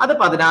 അല്ലേ, അത്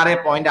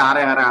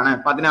 16.66 ആണ്.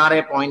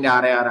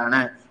 16.66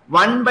 ആണ്.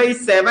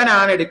 1/7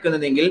 ആണ്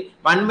എടുക്കുന്നതെങ്കിൽ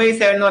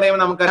 1/7 എന്ന്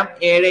പറയുമ്പോൾ നമുക്കറിയാം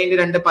 7 ×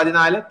 2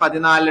 14,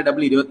 14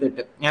 ഡബിൾ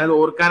 28. ഞാനത്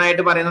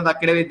ഓർക്കാനായിട്ട് പറയുന്ന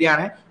തക്കിട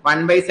വിദ്യയാണ്.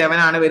 1/7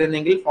 ആണ്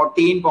വരുന്നെങ്കിൽ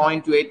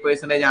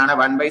 14.28% ആണ്.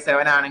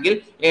 1/7 ആണെങ്കിൽ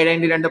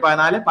 7 × 2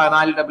 14,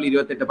 14 ഡബിൾ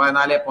 28,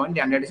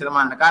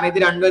 14.28%. കാരണം ഇത്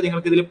രണ്ടും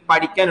നിങ്ങൾക്ക് ഇതിൽ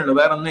പഠിക്കാനുള്ളൂ,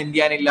 വേറെ ഒന്നും എന്ത്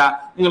ചെയ്യാനില്ല,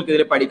 നിങ്ങൾക്ക്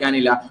ഇതിൽ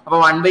പഠിക്കാനില്ല. അപ്പൊ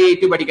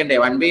 1/8 പഠിക്കണ്ടേ?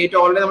 1/8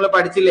 ഓൾറെഡി നമ്മൾ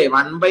പഠിച്ചില്ലേ.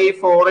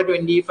 1/4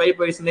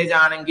 25%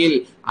 ആണെങ്കിൽ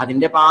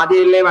അതിന്റെ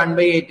പാതിയല്ലേ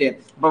 1/8.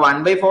 അപ്പൊ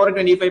 1/4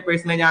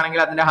 25% ആണെങ്കിൽ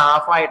അതിന്റെ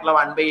ഹാഫ് ആയിട്ടുള്ള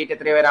 1/8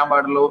 എത്രയേ വരാൻ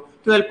പാടുള്ളൂ?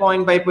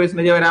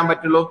 12.5% വരാൻ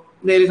പറ്റുള്ളൂ.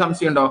 എന്തെങ്കിലും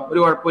സംശയം ഉണ്ടോ? ഒരു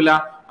കുഴപ്പമില്ല.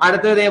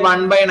 അടുത്തത്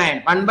 1/9.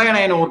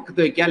 1/9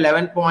 ഓർക്കത്ത് വെക്കുക,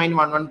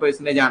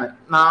 11.11% ആണ്.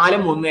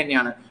 4ഉം 1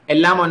 തന്നെയാണ്.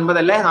 എല്ലാം 9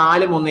 അല്ലേ,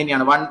 4ഉം 1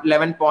 തന്നെയാണ്.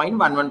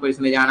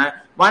 11.11% ആണ്.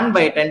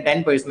 1/10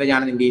 10%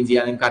 ആണ് എന്തെങ്കിലും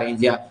ചെയ്യുക, നിങ്ങൾക്ക്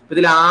അറേഞ്ച് ചെയ്യുക.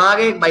 ഇതിൽ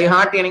ആകെ ബൈ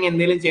ഹാർട്ട് ചെയ്യണമെങ്കിൽ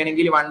എന്തെങ്കിലും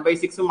ചെയ്യണമെങ്കിൽ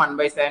 1/6ഉം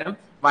 1/7ഉം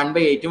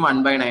 1/8ഉം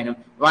 1/9ഉം.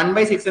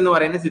 1/6 എന്ന്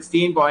പറയുന്നത്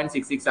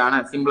 16.66 ആണ്.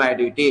 സിമ്പിൾ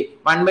ആയിട്ട് കിട്ടി.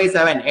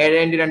 1/7 7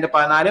 × 2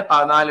 14,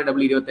 14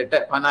 ഡബിൾ 28,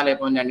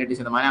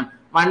 14.28%.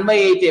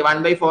 1/8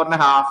 1/4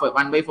 ഹാഫ്,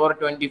 1/4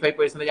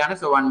 25% ആണ്.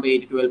 സോ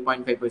 1/8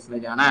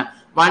 12.5% ആണ്.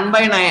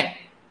 1/9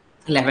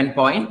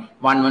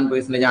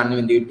 11.11%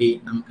 ആണെന്ന് എന്ത് കിട്ടി,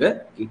 നമുക്ക്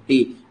കിട്ടി.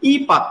 ഈ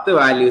 10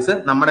 വാല്യൂസ്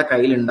നമ്മുടെ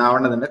കയ്യിൽ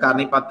ഉണ്ടാവേണ്ടതുണ്ട്.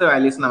 കാരണം ഈ 10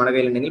 വാല്യൂസ് നമ്മുടെ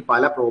കയ്യിൽ ഉണ്ടെങ്കിൽ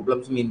പല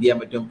പ്രോബ്ലംസും എന്ത് ചെയ്യാൻ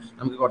പറ്റും,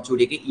 നമുക്ക്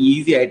കുറച്ചുകൂടിയൊക്കെ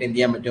ഈസി ആയിട്ട് എന്ത്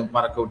ചെയ്യാൻ പറ്റും,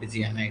 വർക്ക്ഔട്ട്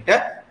ചെയ്യാനായിട്ട്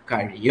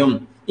കഴിയും.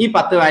 ഈ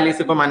 10 വാല്യൂസ്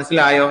ഇപ്പൊ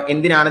മനസ്സിലായോ?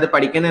 എന്തിനാണ് ഇത്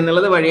പഠിക്കുന്നത്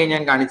എന്നുള്ളത് വഴിയെ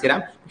ഞാൻ കാണിച്ചു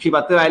തരാം. പക്ഷെ ഈ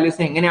 10 വാല്യൂസ്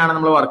എങ്ങനെയാണ്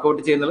നമ്മൾ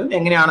വർക്ക്ഔട്ട് ചെയ്യുന്നത്,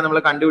 എങ്ങനെയാണ് നമ്മൾ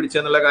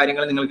കണ്ടുപിടിച്ചെന്നുള്ള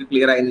കാര്യങ്ങൾ നിങ്ങൾക്ക്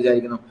ക്ലിയർ ആയി എന്ന്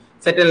വിചാരിക്കുന്നു.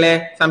 സെറ്റ് അല്ലേ?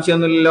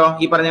 സംശയമൊന്നുമില്ലല്ലോ?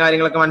 ഈ പറഞ്ഞ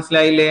കാര്യങ്ങളൊക്കെ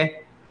മനസ്സിലായില്ലേ?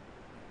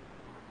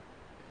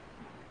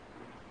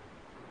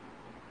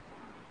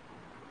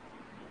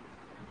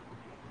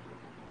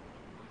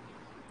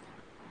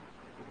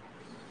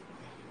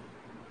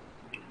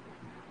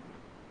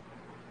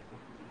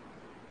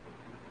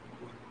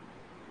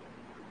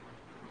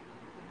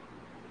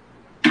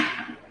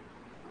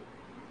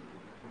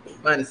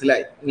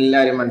 മനസ്സിലായി,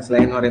 എല്ലാവരും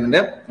മനസ്സിലായി എന്ന് പറയുന്നുണ്ട്.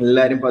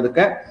 എല്ലാവരും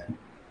പതുക്കെ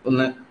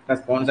ഒന്ന്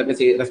റെസ്പോണ്ട് ഒക്കെ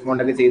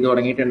ചെയ്തു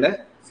തുടങ്ങിയിട്ടുണ്ട്.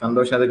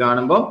 സന്തോഷം അത്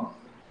കാണുമ്പോൾ.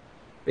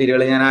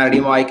 പേരുകൾ ഞാൻ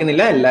ആരുടെയും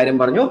വായിക്കുന്നില്ല, എല്ലാവരും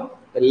പറഞ്ഞു.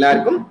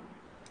 എല്ലാവർക്കും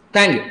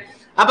താങ്ക് യു.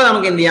 അപ്പൊ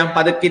നമുക്ക് എന്ത് ചെയ്യാം,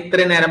 പതുക്കെ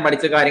ഇത്രയും നേരം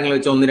പഠിച്ച കാര്യങ്ങൾ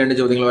വെച്ച് 1-2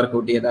 ചോദ്യങ്ങൾ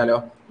വർക്ക്ഔട്ട് ചെയ്താലോ?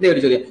 ഇതേ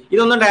ഒരു ചോദ്യം.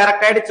 ഇതൊന്നും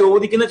ഡയറക്റ്റ് ആയിട്ട്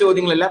ചോദിക്കുന്ന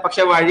ചോദ്യങ്ങളല്ല,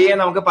 പക്ഷെ വഴിയെ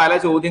നമുക്ക് പല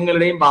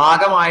ചോദ്യങ്ങളുടെയും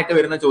ഭാഗമായിട്ട്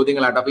വരുന്ന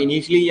ചോദ്യങ്ങളാട്ടോ. അപ്പൊ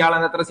ഇനീഷ്യലി ഇയാൾ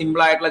അത്ര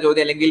സിമ്പിൾ ആയിട്ടുള്ള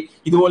ചോദ്യം അല്ലെങ്കിൽ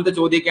ഇതുപോലത്തെ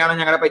ചോദ്യമൊക്കെയാണ്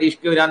ഞങ്ങളുടെ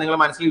പരീക്ഷയ്ക്ക് വരാൻ നിങ്ങൾ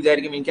മനസ്സിൽ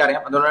വിചാരിക്കും,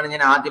 എനിക്കറിയാം. അതുകൊണ്ടാണ്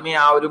ഞാൻ ആദ്യമേ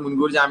ആ ഒരു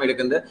മുൻകൂർ ജാമ്യം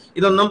എടുക്കുന്നത്.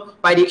 ഇതൊന്നും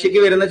പരീക്ഷയ്ക്ക്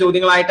വരുന്ന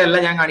ചോദ്യങ്ങളായിട്ടല്ല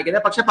ഞാൻ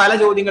കാണിക്കുന്നത്, പക്ഷെ പല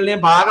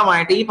ചോദ്യങ്ങളുടെയും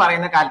ഭാഗമായിട്ട് ഈ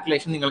പറയുന്ന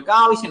കാൽക്കുലേഷൻ നിങ്ങൾക്ക്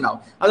ആവശ്യമുണ്ടാവും.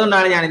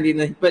 അതുകൊണ്ടാണ് ഞാൻ എന്ത്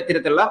ചെയ്യുന്നത്, ഇപ്പൊ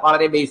ഇത്തരത്തിലുള്ള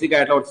വളരെ ബേസിക്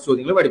ആയിട്ടുള്ള കുറച്ച്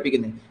ചോദ്യങ്ങൾ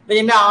പഠിപ്പിക്കുന്നത്.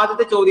 എന്റെ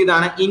ആദ്യത്തെ ചോദ്യം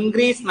ഇതാണ്.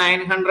 ഇൻക്രീസ്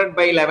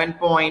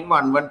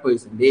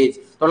 900/11.11%.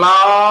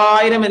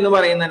 900 എന്ന്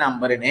പറയുന്ന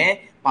നമ്പറിനെ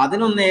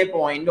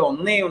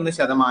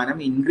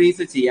 11.11%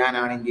 ഇൻക്രീസ്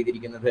ചെയ്യാനാണ് എന്ത്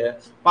ചെയ്തിരിക്കുന്നത്,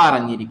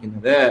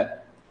 പറഞ്ഞിരിക്കുന്നത്.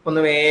 ഒന്ന്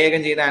വേഗം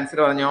ചെയ്ത് ആൻസർ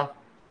പറഞ്ഞോ.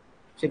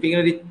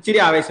 ക്ഷമിക്കുന്ന ഒരു ഇച്ചിരി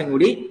ആവേശം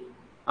കൂടി.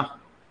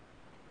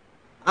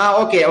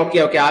 ഓക്കെ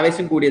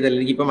ആവേശം കൂടിയതല്ല,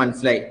 എനിക്കിപ്പോ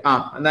മനസ്സിലായി.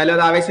 എന്നാലും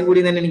അത് ആവേശം കൂടി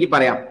തന്നെ എനിക്ക്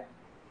പറയാം.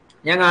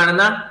 ഞാൻ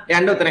കാണുന്ന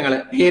 2 ഉത്തരങ്ങൾ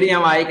പേര്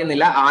ഞാൻ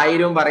വായിക്കുന്നില്ല.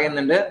 1000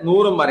 പറയുന്നുണ്ട്,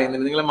 100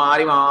 പറയുന്നുണ്ട്. നിങ്ങൾ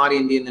മാറി മാറി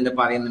എന്ത് ചെയ്യുന്നുണ്ട്,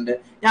 പറയുന്നുണ്ട്.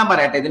 ഞാൻ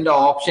പറയട്ടെ, ഇതിന്റെ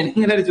ഓപ്ഷൻ,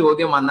 ഇങ്ങനെ ഒരു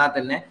ചോദ്യം വന്നാൽ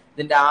തന്നെ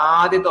ഇതിന്റെ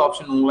ആദ്യത്തെ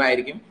ഓപ്ഷൻ 100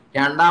 ആയിരിക്കും,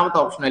 രണ്ടാമത്തെ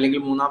ഓപ്ഷൻ അല്ലെങ്കിൽ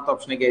മൂന്നാമത്തെ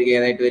ഓപ്ഷനൊക്കെ ആയിരിക്കും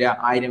ഏതായിട്ട് വരിക,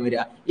 1000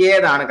 വരിക.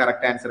 ഏതാണ്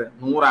കറക്റ്റ് ആൻസർ?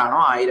 100 ആണോ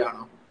 1000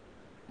 ആണോ?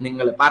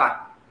 നിങ്ങൾ പറ.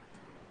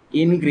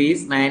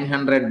 ഇൻക്രീസ്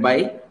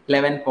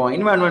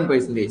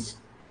 900/11.11%.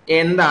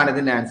 എന്താണ്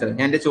ഇതിന്റെ ആൻസർ?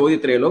 ഞാൻ എന്റെ ചോദ്യം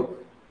ഇത്രയേ ഉള്ളൂ.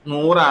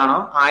 100 ആണോ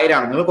 1000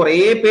 ആണോ? നിങ്ങൾ കുറെ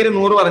പേര്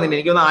 100 പറഞ്ഞിട്ടുണ്ട്.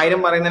 എനിക്കൊന്ന്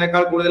 1000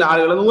 പറയുന്നതിനേക്കാൾ കൂടുതൽ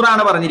ആളുകൾ 100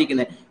 ആണ്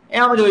പറഞ്ഞിരിക്കുന്നത്.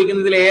 ഞാൻ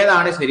ചോദിക്കുന്നത് ഇതിൽ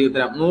ഏതാണ് ശരി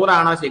ഉത്തരം? 100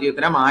 ആണോ ശരി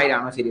ഉത്തരം, 1000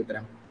 ആണോ ശരി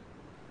ഉത്തരം?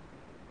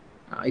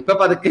 ഇപ്പൊ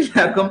പതുക്കെ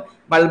എല്ലാവർക്കും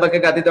ബൾബൊക്കെ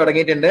കത്തി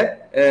തുടങ്ങിയിട്ടുണ്ട്.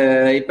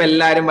 ഇപ്പൊ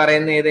എല്ലാരും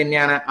പറയുന്നത് ഏത്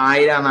തന്നെയാണ്?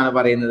 1000 എന്നാണ്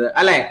പറയുന്നത്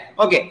അല്ലെ?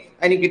 ഓക്കെ,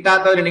 അതിന്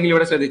കിട്ടാത്തവരുണ്ടെങ്കിൽ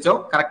ഇവിടെ ശ്രദ്ധിച്ചോ.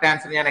 കറക്റ്റ്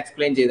ആൻസർ ഞാൻ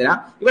എക്സ്പ്ലെയിൻ ചെയ്തുതരാം.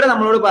 ഇവിടെ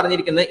നമ്മളോട്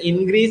പറഞ്ഞിരിക്കുന്നത്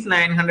ഇൻക്രീസ്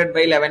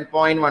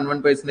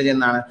 900/11.11%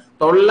 എന്നാണ്.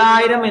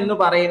 900 എന്ന്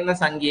പറയുന്ന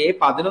സംഖ്യയെ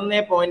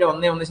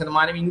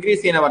 11.11%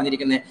 ഇൻക്രീസ് ചെയ്യാനാണ്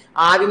പറഞ്ഞിരിക്കുന്നത്.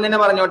 ആദ്യം തന്നെ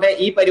പറഞ്ഞോട്ടെ,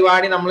 ഈ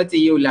പരിപാടി നമ്മൾ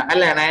ചെയ്യൂല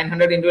അല്ലെ.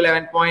 900 ×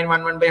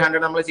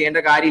 11.11/100 നമ്മൾ ചെയ്യേണ്ട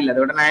കാര്യമില്ല.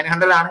 അതുകൊണ്ട്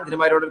 900 ആണ്. ഇതിന്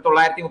പകരം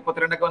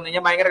 932 ഒക്കെ വന്നു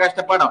കഴിഞ്ഞാൽ ഭയങ്കര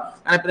കഷ്ടപ്പാടോ.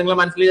 കാരണം ഇപ്പൊ നിങ്ങൾ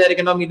മനസ്സിൽ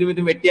വിചാരിക്കണ്ടാവും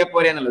ഇതും വെട്ടിയാ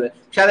പോരെ എന്നുള്ളത്.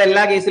 പക്ഷെ അത്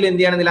എല്ലാ കേസിലും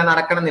എന്ത് ചെയ്യണമെന്നില്ല,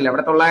 നടക്കണമെന്നില്ല.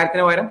 ഇവിടെ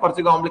 900 പകരം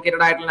കുറച്ച്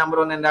കോംപ്ലിക്കേറ്റഡ് ആയിട്ടുള്ള നമ്പർ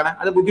വന്ന് എന്താണ്,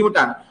 അത്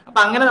ബുദ്ധിമുട്ടാണ്. അപ്പൊ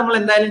അങ്ങനെ നമ്മൾ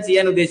എന്തായാലും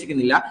ചെയ്യാൻ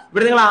ഉദ്ദേശിക്കുന്നില്ല.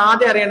 ഇവിടെ നിങ്ങൾ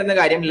ആദ്യം അറിയേണ്ടുന്ന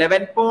കാര്യം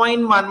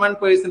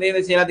 11.11% എന്ന്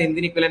വെച്ചാൽ അത്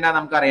എന്തിന് ഇക്വലന്റ് ആണ്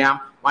നമുക്കറിയാം,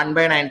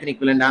 1/9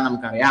 ഇക്വലന്റ് ആണ്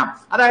നമുക്കറിയാം.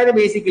 അതായത്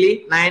ബേസിക്കലി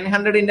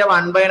 900ന്റെ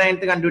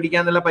 1/9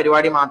 കണ്ടുപിടിക്കാന്നുള്ള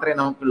പരിപാടി മാത്രമേ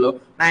നമുക്കുള്ളൂ.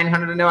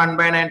 900ന്റെ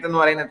 1/9 എന്ന്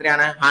പറയുന്നത്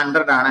എത്രയാണ്?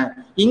 100 ആണ്.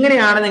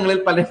 ഇങ്ങനെയാണ് നിങ്ങൾ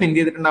പലരും എന്ത്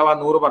ചെയ്തിട്ടുണ്ടാവുക,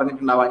 100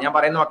 പറഞ്ഞിട്ടുണ്ടാവുക. ഞാൻ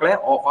പറയുന്ന മക്കളെ,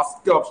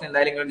 ഫസ്റ്റ് ഓപ്ഷൻ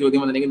എന്തായാലും നിങ്ങൾ ചോദ്യം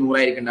വന്നിട്ടുണ്ടെങ്കിൽ 100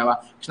 ആയിരിക്കും ഉണ്ടാവുക.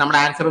 പക്ഷെ നമ്മുടെ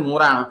ആൻസർ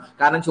 100 ആണ്.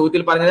 കാരണം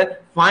ചോദ്യത്തിൽ പറഞ്ഞത്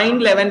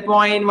ഫൈൻഡ്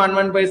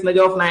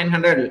 11.11% ഓഫ്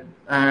 900.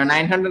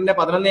 900ന്റെ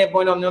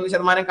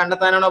 11.11%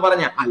 കണ്ടെത്താനാണോ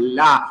പറഞ്ഞ? അല്ല,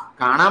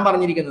 കാണാൻ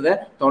പറഞ്ഞിരിക്കുന്നത്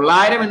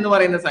 900 എന്ന്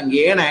പറയുന്ന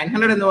സംഖ്യയെ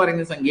 900 എന്ന്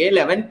പറയുന്ന സംഖ്യയെ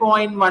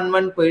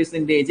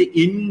 11.11%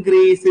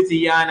 ഇൻക്രീസ്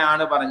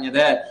ചെയ്യാനാണ്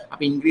പറഞ്ഞത്.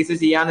 അപ്പൊ ഇൻക്രീസ്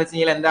ചെയ്യാന്ന് വെച്ച്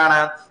കഴിഞ്ഞാൽ എന്താണ്?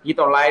 ഈ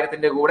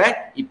 900ന്റെ കൂടെ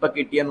ഇപ്പൊ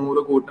കിട്ടിയ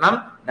 100 കൂട്ടണം.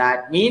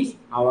 That means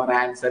our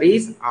answer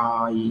is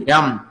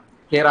 1000.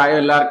 Clear ആയോ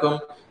എല്ലാവർക്കും?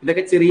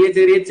 ഇതൊക്കെ ചെറിയ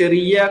ചെറിയ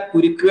ചെറിയ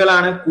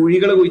കുരുക്കുകളാണ്,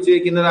 കുഴികൾ കുഴിച്ചു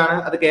വെക്കുന്നതാണ്.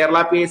 അത് കേരള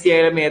PSC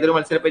ആയാലും ഏതൊരു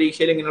മത്സര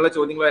പരീക്ഷയിലും ഇങ്ങനെയുള്ള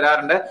ചോദ്യങ്ങൾ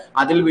വരാറുണ്ട്.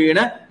 അതിൽ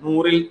വീണ്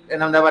 100ൽ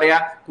എന്താ പറയാ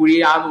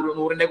ആ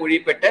 100ന്റെ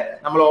കുഴിപ്പെട്ട്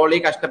നമ്മൾ ഓൾറെഡി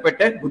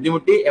കഷ്ടപ്പെട്ട്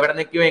ബുദ്ധിമുട്ടി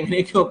എവിടെന്നൊക്കെയോ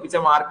എങ്ങനെയൊക്കെയോ ഒപ്പിച്ച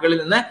മാർക്കുകളിൽ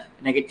നിന്ന്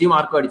നെഗറ്റീവ്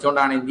മാർക്ക്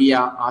അടിച്ചുകൊണ്ടാണ് എന്ത്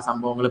ചെയ്യുക ആ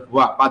സംഭവങ്ങൾ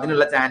പോവുക. അപ്പൊ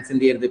അതിനുള്ള ചാൻസ്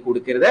എന്ത് ചെയ്യരുത്,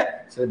 കൊടുക്കരുത്.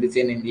 ശ്രദ്ധിച്ച്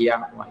തന്നെ എന്ത്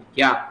ചെയ്യുക,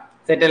 വായിക്കുക.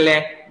 സെറ്റ് അല്ലേ?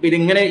 അപ്പൊ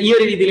ഇതിങ്ങനെ ഈ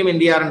ഒരു രീതിയിലും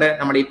എന്ത് ചെയ്യാറുണ്ട്,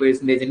 നമ്മുടെ ഈ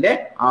പെർസെന്റേജിന്റെ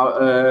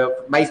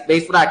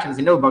ബേസ്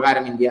ഫ്രാക്ഷൻസിന്റെ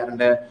ഉപകാരം എന്ത്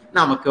ചെയ്യാറുണ്ട്,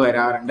 നമുക്ക്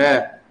വരാറുണ്ട്.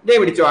 ഇതേ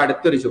പിടിച്ചോ,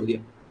 അടുത്തൊരു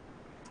ചോദ്യം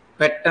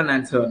പെട്ടെന്ന്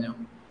ആൻസർ പറഞ്ഞു.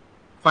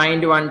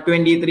 Find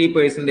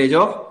 123%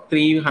 of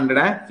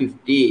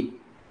 350.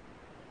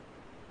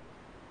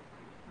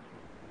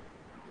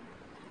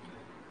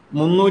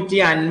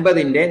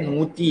 350ന്റെ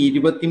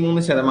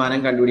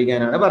 123%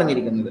 കണ്ടുപിടിക്കാനാണ്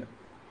പറഞ്ഞിരിക്കുന്നത്.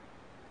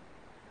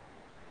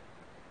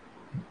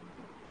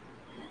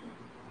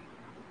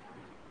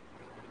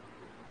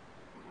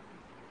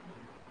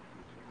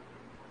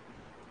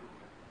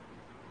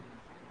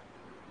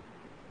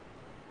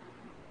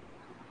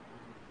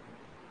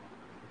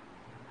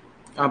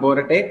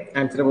 പോരട്ടെ,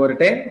 ആൻസർ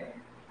പോരട്ടെ.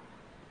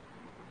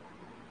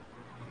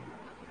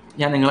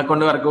 ഞാൻ നിങ്ങളെ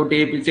കൊണ്ട് വർക്കൗട്ട്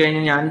ചെയ്യിപ്പിച്ചു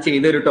കഴിഞ്ഞാൽ ഞാൻ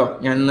ചെയ്തു തരും കേട്ടോ.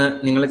 ഞാൻ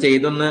നിങ്ങൾ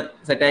ചെയ്തൊന്ന്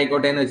സെറ്റ്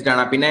ആയിക്കോട്ടെ എന്ന്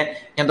വെച്ചിട്ടാണ്. പിന്നെ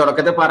ഞാൻ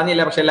തുടക്കത്തിൽ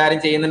പറഞ്ഞില്ല, പക്ഷെ എല്ലാവരും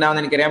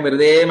ചെയ്യുന്നുണ്ടാവുന്ന എനിക്കറിയാം.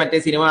 വെറുതെ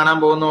മറ്റേ സിനിമ കാണാൻ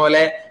പോകുന്ന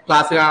പോലെ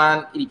ക്ലാസ് കാണാൻ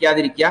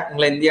ഇരിക്കാതിരിക്കുക.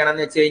 നിങ്ങൾ എന്ത്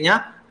ചെയ്യണമെന്ന് വെച്ച് കഴിഞ്ഞാൽ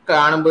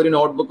കാണുമ്പോൾ ഒരു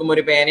നോട്ട്ബുക്കും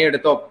ഒരു പേനയും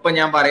എടുത്ത് ഒപ്പം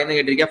ഞാൻ പറയുന്നത്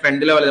കേട്ടിരിക്കുക.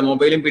 ഫ്രണ്ടിലോ അല്ല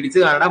മൊബൈലും പിടിച്ച്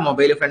കാണാം.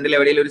 മൊബൈൽ ഫ്രണ്ടിൽ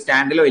എവിടെയെങ്കിലും ഒരു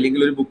സ്റ്റാൻഡിലോ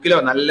ഇല്ലെങ്കിൽ ഒരു ബുക്കിലോ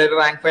നല്ലൊരു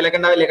റാങ്ക് ഫയലൊക്കെ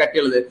ഉണ്ടാവില്ലേ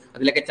കട്ടിയുള്ളത്,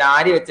 അതിലൊക്കെ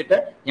ചാരി വെച്ചിട്ട്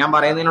ഞാൻ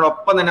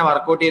പറയുന്നതിനോടൊപ്പം തന്നെ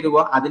വർക്കൗട്ട് ചെയ്ത്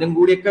പോവുക. അതിനും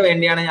കൂടിയൊക്കെ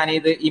വേണ്ടിയാണ് ഞാൻ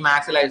ഈ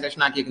മാത്സ് ലൈവ്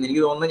സെഷൻ ആക്കിയിരിക്കുന്നത്.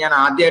 എനിക്ക് തോന്നുന്നു ഞാൻ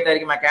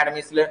ആദ്യമായിട്ടായിരിക്കും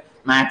അക്കാഡമീസിൽ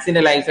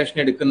മാത്സിന്റെ ലൈവ് സെഷൻ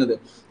എടുക്കുന്നത്.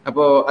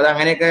 അപ്പോ അത്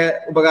അങ്ങനെയൊക്കെ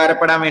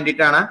ഉപകാരപ്പെടാൻ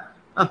വേണ്ടിയിട്ടാണ്.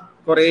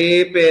 കുറെ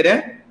പേര്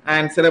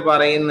ആൻസർ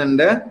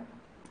പറയുന്നുണ്ട്,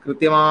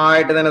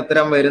 കൃത്യമായിട്ട് തന്നെ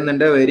ഉത്തരം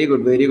വരുന്നുണ്ട്. Very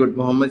good, very good.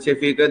 Muhammad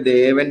Shafeeq,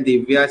 ദേവൻ,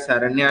 ദിവ്യ,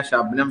 ശരണ്യ,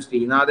 ശബ്നം,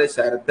 ശ്രീനാഥ്,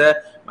 ശരത്,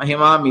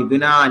 മഹിമ,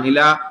 മിഥുന,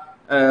 അനില,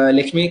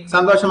 ലക്ഷ്മി.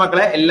 സന്തോഷം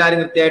മക്കളെ, എല്ലാവരും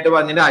കൃത്യമായിട്ട്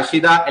പറഞ്ഞിട്ടുണ്ട്.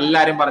 അഷിത,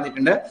 എല്ലാവരും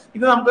പറഞ്ഞിട്ടുണ്ട്.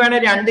 ഇത് നമുക്ക്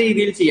വേണമെങ്കിൽ രണ്ട്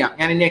രീതിയിൽ ചെയ്യാം.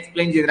 ഞാൻ ഇനി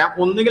എക്സ്പ്ലെയിൻ ചെയ്തുതരാം.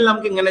 ഒന്നുകിൽ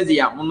നമുക്ക് ഇങ്ങനെ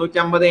ചെയ്യാം,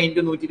 350 ×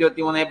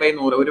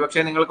 123/100. ഒരു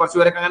പക്ഷേ നിങ്ങൾ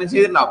കുറച്ചുപേരൊക്കെ അങ്ങനെ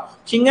ചെയ്തിട്ടുണ്ടാവും.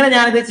 പക്ഷെ ഇങ്ങനെ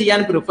ഞാനിത് ചെയ്യാൻ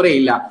പ്രിഫർ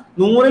ചെയ്യില്ല.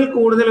 100ൽ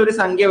കൂടുതൽ ഒരു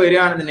സംഖ്യ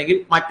വരികയാണെന്നുണ്ടെങ്കിൽ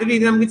മറ്റൊരു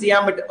രീതി നമുക്ക്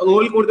ചെയ്യാൻ പറ്റും.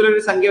 100ൽ കൂടുതൽ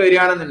ഒരു സംഖ്യ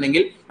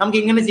വരികയാണെന്നുണ്ടെങ്കിൽ നമുക്ക്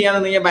ഇങ്ങനെ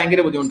ചെയ്യാന്ന് കഴിഞ്ഞാൽ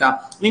ഭയങ്കര ബുദ്ധിമുട്ടാണ്.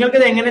 നിങ്ങൾക്ക്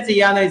ഇത് എങ്ങനെ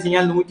ചെയ്യാന്ന് വെച്ച്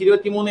കഴിഞ്ഞാൽ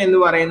 123 എന്ന്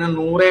പറയുന്നത്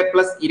 100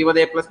 +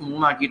 20 +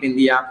 3 ആക്കിയിട്ട്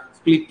എന്ത് ചെയ്യാം,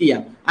 സ്പ്ലിറ്റ്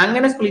ചെയ്യാം.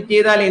 അങ്ങനെ സ്പ്ലിറ്റ്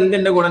ചെയ്താൽ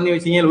എന്തിന്റെ ഗുണം എന്ന്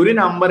വെച്ച് കഴിഞ്ഞാൽ ഒരു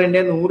നമ്പറിന്റെ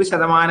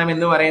 100%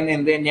 എന്ന് പറയുന്നത്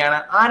എന്ത് തന്നെയാണ്,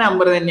 ആ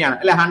നമ്പർ തന്നെയാണ്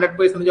അല്ലെ.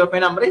 100% of A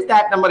number is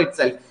that number it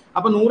self.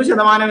 അപ്പൊ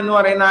 100% എന്ന്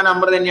പറയുന്ന ആ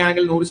നമ്പർ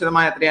തന്നെയാണെങ്കിൽ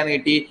 100% എത്രയാന്ന്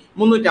കിട്ടി,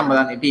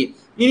 350 കിട്ടി.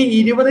 ഇനി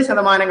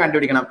 20%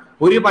 കണ്ടുപിടിക്കണം.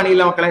 ഒരു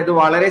പണിയില്ല മക്കളെ, ഇത്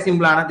വളരെ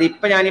സിമ്പിൾ ആണ്. ഇത്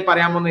ഇപ്പൊ ഞാൻ ഈ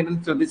പറയാൻ പോകുന്നത്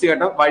ശ്രദ്ധിച്ചു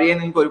കേട്ടോ, വഴിയെ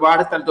നിങ്ങൾക്ക്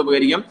ഒരുപാട് സ്ഥലത്ത്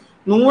ഉപകരിക്കും.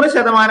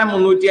 100%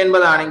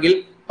 350 ആണെങ്കിൽ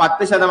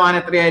 10%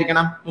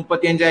 എത്രയായിരിക്കണം,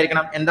 35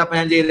 ആയിരിക്കണം. എന്താ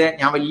ഞാൻ ചെയ്തത്,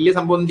 ഞാൻ വലിയ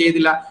സംഭവം ഒന്നും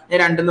ചെയ്തില്ല. ഞാൻ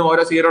 2ന്ന്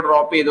ഓരോ 0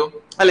 ഡ്രോപ്പ് ചെയ്തു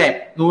അല്ലെ.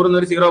 100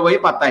 ഒരു 0 പോയി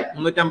 10 ആയി,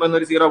 350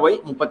 ഒരു 0 പോയി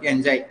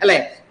 35 ആയി അല്ലെ.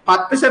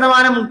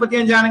 10%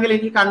 35 ആണെങ്കിൽ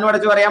എനിക്ക്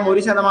കണ്ണുടച്ച് പറയാം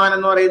 1%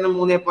 എന്ന് പറയുന്നത്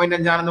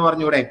 3.5 ആണെന്ന്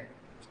പറഞ്ഞൂടെ.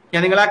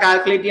 ഞാൻ നിങ്ങളെ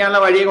കാൽക്കുലേറ്റ്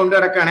ചെയ്യാനുള്ള വഴിയെ കൊണ്ടു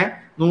കിടക്കാണ്.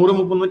 100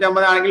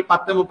 350 ആണെങ്കിൽ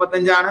 10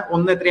 35 ആണ്,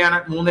 1 എത്രയാണ്,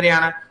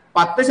 3.5.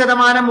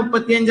 10%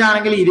 35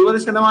 ആണെങ്കിൽ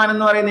 20%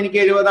 എന്ന് പറയുന്നത്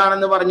എനിക്ക് 70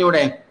 ആണെന്ന്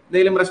പറഞ്ഞൂടെ.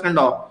 എന്തെങ്കിലും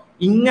പ്രശ്നമുണ്ടോ?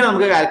 ഇങ്ങനെ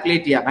നമുക്ക്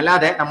കാൽക്കുലേറ്റ് ചെയ്യാം.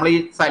 അല്ലാതെ നമ്മൾ ഈ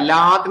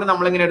എല്ലാത്തിനും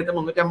നമ്മളിങ്ങനെ എടുത്ത്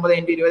 350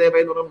 ×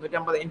 20/100,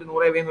 350 ×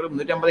 100/100,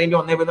 350 ×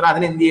 1/100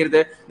 അതിന് എന്ത്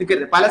ചെയ്യരുത്,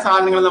 നിൽക്കരുത്. പല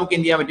സാധനങ്ങളും നമുക്ക്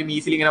എന്ത് ചെയ്യാൻ പറ്റും,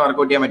 ഈസിലി ഇങ്ങനെ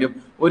വർക്ക്ഔട്ട് ചെയ്യാൻ പറ്റും.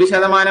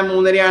 1%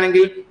 3.5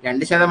 ആണെങ്കിൽ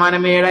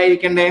 2% 7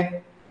 ആയിരിക്കണ്ടേ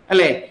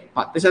അല്ലെ.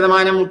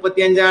 10%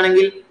 35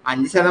 ആണെങ്കിൽ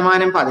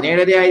 5%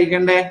 17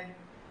 ആയിരിക്കണ്ടേ.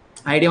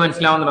 ഐഡിയ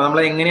മനസ്സിലാവുന്നുണ്ടോ? നമ്മൾ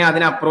എങ്ങനെയാ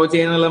അതിനെ അപ്രോച്ച്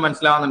ചെയ്യുന്നുള്ളത്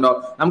മനസ്സിലാവുന്നുണ്ടോ?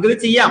 നമുക്കിത്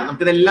ചെയ്യാം.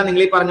 നമുക്കിതെല്ലാം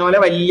നിങ്ങൾ ഈ പറഞ്ഞ പോലെ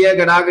വലിയ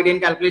ഗഡാഗഡിയൻ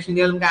കാൽക്കുലേഷൻ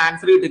ചെയ്താൽ നമുക്ക്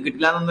ആൻസർ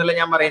കിട്ടില്ല എന്നല്ല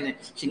ഞാൻ പറയുന്നത്.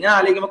 പക്ഷെ ഇങ്ങനെ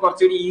ആലോചിക്കുമ്പോൾ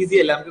കുറച്ചുകൂടി ഈസി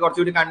അല്ല, നമുക്ക്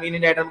കുറച്ചുകൂടി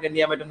കൺവീനിയന്റ് ആയിട്ട് നമുക്ക് എന്ത്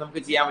ചെയ്യാൻ പറ്റും,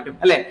 നമുക്ക് ചെയ്യാൻ പറ്റും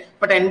അല്ലെ.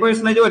 ഇപ്പൊ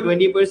 10%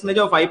 20%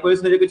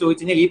 5% ഒക്കെ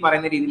ചോദിച്ചു കഴിഞ്ഞാൽ ഈ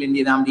പറയുന്ന രീതിയിൽ എന്ത്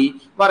ചെയ്താൽ മതി,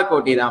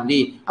 വർക്ക്ഔട്ട് ചെയ്താൽ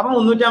മതി. അപ്പൊ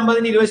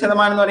 350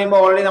 20% എന്ന് പറയുമ്പോൾ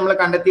ഓൾറെഡി നമ്മൾ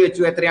കണ്ടെത്തി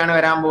വെച്ചു എത്രയാണ്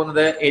വരാൻ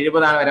പോകുന്നത്,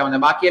 70 ആണ് വരാൻ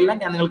പോകുന്നത്. ബാക്കിയെല്ലാം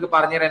ഞാൻ നിങ്ങൾക്ക്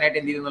പറഞ്ഞു തരാനായിട്ട്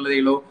എന്ത് ചെയ്തെന്നുള്ളതേ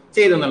ഉള്ളൂ,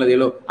 ചെയ്തെന്നുള്ളതേ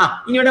ഉള്ളൂ.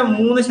 ഇനി ഇവിടെ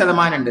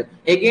 3% ഉണ്ട്.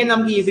 എഗെയിൻ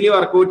നമുക്ക് ഈസിലി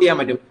വർക്ക്ഔട്ട് ചെയ്യാൻ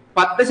പറ്റും.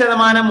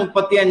 10%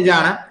 35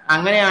 ആണ്.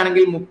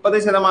 അങ്ങനെയാണെങ്കിൽ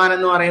 30%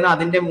 എന്ന് പറയുന്നത്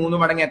അതിന്റെ 3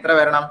 മടങ്ങ് എത്ര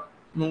വരണം,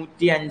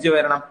 105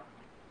 വരണം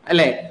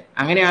അല്ലെ.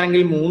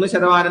 അങ്ങനെയാണെങ്കിൽ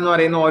 3% എന്ന്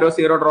പറയുന്ന ഓരോ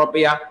 0 ഡ്രോപ്പ്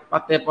ചെയ്യാം,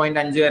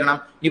 10.5 വരണം.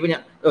 ഇപ്പൊ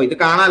ഞാൻ ഇത്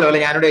കാണാലോ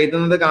അല്ലെ, ഞാനിവിടെ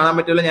എഴുതുന്നത് കാണാൻ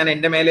പറ്റുമല്ലോ, ഞാൻ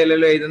എന്റെ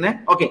മേലെയല്ലല്ലോ എഴുതുന്നത്.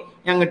 ഓക്കെ,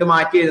 ഞാൻ ഇങ്ങോട്ട്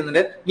മാറ്റി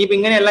എഴുതുന്നുണ്ട്. ഇനിയിപ്പോ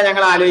ഇങ്ങനെയല്ല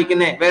ഞങ്ങൾ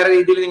ആലോചിക്കുന്നത്, വേറെ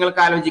രീതിയിൽ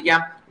നിങ്ങൾക്ക്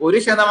ആലോചിക്കാം.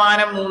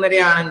 1%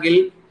 3.5 ആണെങ്കിൽ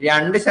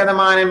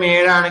 2%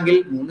 7 ആണെങ്കിൽ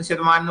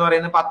 3% എന്ന്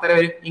പറയുന്നത് 10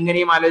 വരും.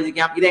 ഇങ്ങനെയും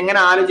ആലോചിക്കാം. ഇത് എങ്ങനെ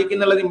ആലോചിക്കും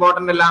എന്നുള്ളത്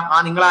ഇമ്പോർട്ടന്റ് അല്ല.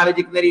 നിങ്ങൾ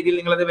ആലോചിക്കുന്ന രീതിയിൽ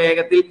നിങ്ങളത്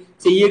വേഗത്തിൽ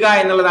ചെയ്യുക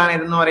എന്നുള്ളതാണ്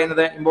ഇതെന്ന്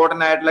പറയുന്നത്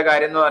ഇമ്പോർട്ടന്റ് ആയിട്ടുള്ള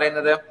കാര്യം എന്ന്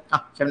പറയുന്നത്.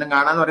 ശബ്ദം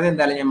കാണാന്ന് പറയുന്നത്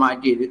എന്തായാലും ഞാൻ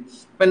മാറ്റി ചെയ്ത്.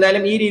 അപ്പൊ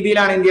എന്തായാലും ഈ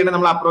രീതിയിലാണ് എന്ത് ചെയ്യേണ്ടത്,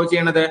 നമ്മൾ അപ്രോച്ച്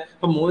ചെയ്യേണ്ടത്.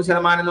 ഇപ്പൊ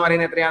 3% എന്ന്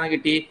പറയുന്നത് എത്രയാണെന്ന്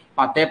കിട്ടി,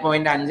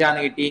 10.5 ആണ്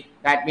കിട്ടി.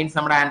 ദാറ്റ് മീൻസ്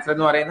നമ്മുടെ ആൻസർ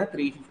എന്ന് പറയുന്നത്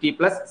 350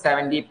 +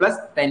 70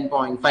 +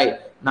 10.5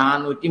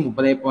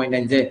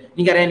 430.5.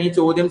 എനിക്കറിയാം ഈ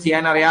ചോദ്യം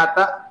ചെയ്യാൻ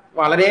അറിയാത്ത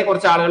വളരെ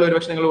കുറച്ച് ആളുകൾ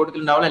ഒരുപക്ഷെ നിങ്ങൾ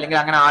കൊടുത്തിട്ടുണ്ടാവില്ല, അല്ലെങ്കിൽ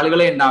അങ്ങനെ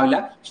ആളുകളെ ഉണ്ടാവില്ല.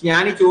 പക്ഷെ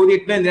ഞാൻ ഈ ചോദ്യം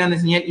ഇട്ട് എന്തിനാന്ന്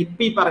വെച്ച് കഴിഞ്ഞാൽ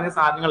ഇപ്പൊ ഈ പറഞ്ഞ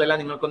സാധനങ്ങളെല്ലാം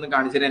നിങ്ങൾക്കൊന്ന്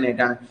കാണിച്ചു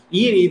തരാനായിട്ടാണ്.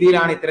 ഈ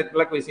രീതിയിലാണ്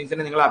ഇത്തരത്തിലുള്ള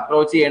ക്വസ്റ്റ്യൻസിനെ നിങ്ങൾ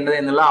അപ്രോച്ച് ചെയ്യേണ്ടത്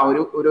എന്നുള്ള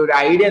ഒരു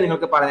ഐഡിയ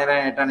നിങ്ങൾക്ക് പറഞ്ഞു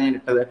തരാനായിട്ടാണ് ഞാൻ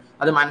ഇട്ടത്.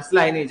 അത്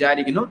മനസ്സിലായി എന്ന്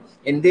വിചാരിക്കുന്നു.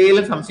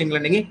 എന്തെങ്കിലും സംശയങ്ങൾ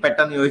ഉണ്ടെങ്കിൽ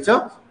പെട്ടെന്ന് ചോദിച്ചോ,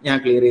 ഞാൻ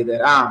ക്ലിയർ ചെയ്ത്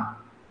തരാം.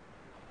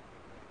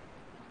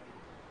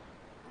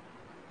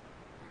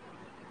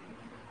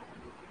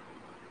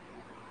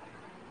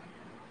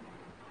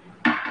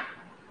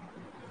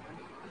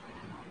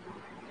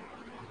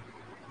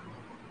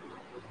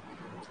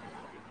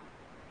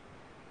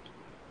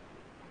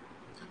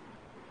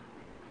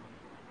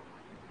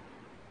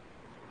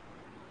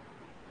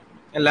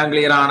 എല്ലാം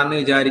ക്ലിയർ ആണെന്ന്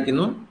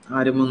വിചാരിക്കുന്നു.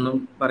 ആരും ഒന്നും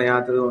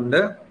പറയാത്തത് കൊണ്ട്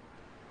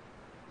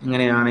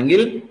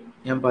ഇങ്ങനെയാണെങ്കിൽ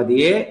ഞാൻ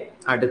പതിയെ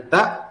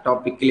അടുത്ത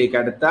ടോപ്പിക്കിലേക്ക്,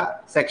 അടുത്ത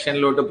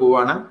സെക്ഷനിലോട്ട്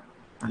പോവാണ്.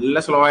 നല്ല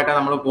സ്ലോ ആയിട്ടാണ്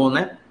നമ്മൾ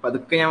പോകുന്നത്.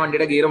 പതുക്കെ ഞാൻ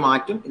വണ്ടിയുടെ ഗിയർ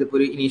മാറ്റും. ഇതിപ്പോ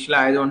ഒരു ഇനീഷ്യൽ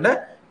ആയതുകൊണ്ട്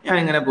ഞാൻ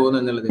എങ്ങനെ പോകുന്നു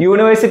എന്നുള്ളത്.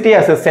 യൂണിവേഴ്സിറ്റി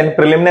അസിസ്റ്റന്റ്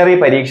പ്രിലിമിനറി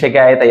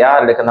പരീക്ഷയ്ക്കായി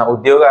തയ്യാറെടുക്കുന്ന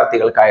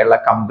ഉദ്യോഗാർത്ഥികൾക്കായുള്ള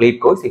കംപ്ലീറ്റ്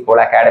കോഴ്സ് ഇപ്പോൾ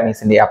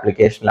അക്കാഡമീസിന്റെ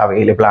ആപ്ലിക്കേഷനിൽ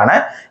അവൈലബിൾ ആണ്.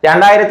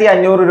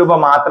 2500 രൂപ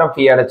മാത്രം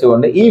ഫീ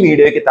അടച്ചുകൊണ്ട് ഈ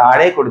വീഡിയോയ്ക്ക്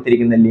താഴെ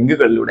കൊടുത്തിരിക്കുന്ന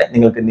ലിങ്കുകളിലൂടെ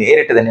നിങ്ങൾക്ക്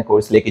നേരിട്ട് തന്നെ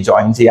കോഴ്സിലേക്ക്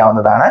ജോയിൻ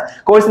ചെയ്യാവുന്നതാണ്.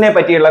 കോഴ്സിനെ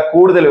പറ്റിയുള്ള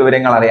കൂടുതൽ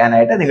വിവരങ്ങൾ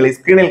അറിയാനായിട്ട് നിങ്ങൾ ഈ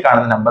സ്ക്രീനിൽ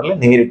കാണുന്ന നമ്പറിൽ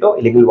നേരിട്ടോ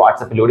അല്ലെങ്കിൽ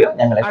വാട്സപ്പിലൂടെയോ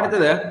ഞങ്ങളെ.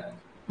 അടുത്തത്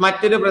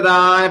മറ്റൊരു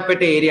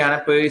പ്രധാനപ്പെട്ട ഏരിയ ആണ്.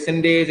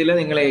 പെർസെന്റേജിൽ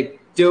നിങ്ങൾ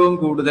ഏറ്റവും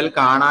കൂടുതൽ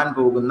കാണാൻ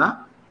പോകുന്ന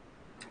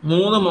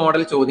 3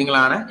 മോഡൽ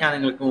ചോദ്യങ്ങളാണ് ഞാൻ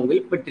നിങ്ങൾക്ക് മുമ്പിൽ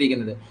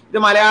പെട്ടിരിക്കുന്നത്. ഇത്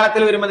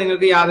മലയാളത്തിൽ വരുമ്പോൾ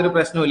നിങ്ങൾക്ക് യാതൊരു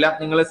പ്രശ്നവുമില്ല.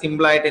 നിങ്ങൾ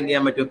സിമ്പിൾ ആയിട്ട് എന്ത്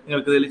ചെയ്യാൻ പറ്റും,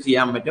 നിങ്ങൾക്ക് ഇതിൽ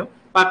ചെയ്യാൻ പറ്റും.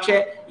 പക്ഷെ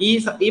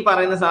ഈ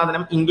പറയുന്ന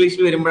സാധനം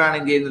ഇംഗ്ലീഷിൽ വരുമ്പോഴാണ്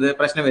എന്ത് ചെയ്യുന്നത്,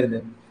 പ്രശ്നം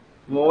വരുന്നത്.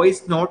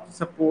 Voice note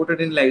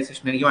supported in live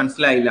session. എനിക്ക്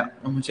മനസ്സിലായില്ല,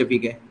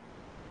 ക്ഷമിക്കേ.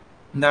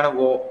 എന്താണ്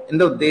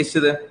എന്താ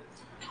ഉദ്ദേശിച്ചത്?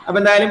 അപ്പൊ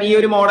എന്തായാലും ഈ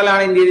ഒരു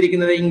മോഡലാണ് എന്ത്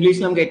ചെയ്തിരിക്കുന്നത്,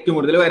 ഇംഗ്ലീഷിൽ നമുക്ക് ഏറ്റവും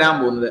കൂടുതൽ വരാൻ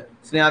പോകുന്നത്.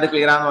 അത്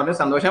ക്ലിയർ ആണെന്ന് പറഞ്ഞു,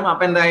 സന്തോഷം.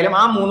 അപ്പൊ എന്തായാലും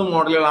ആ 3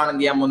 മോഡലുകളാണ്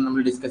എന്ത് ചെയ്യാൻ പോകുന്നത്,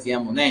 നമ്മൾ ഡിസ്കസ്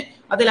ചെയ്യാൻ പോകുന്നത്.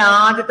 അതിൽ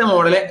ആദ്യത്തെ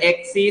model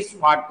X is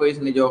what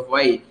percentage of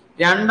Y.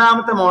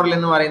 രണ്ടാമത്തെ മോഡൽ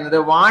എന്ന് പറയുന്നത്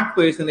what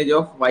percentage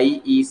of Y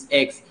is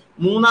X.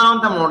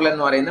 മൂന്നാമത്തെ മോഡൽ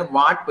എന്ന് പറയുന്നത്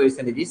what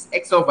percentage is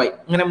X of Y.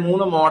 ഇങ്ങനെ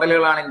 3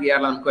 മോഡലുകളാണ് എന്ത്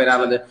ചെയ്യാറുള്ളത്, നമുക്ക്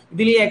വരാറുള്ളത്.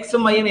 ഇതിൽ ഈ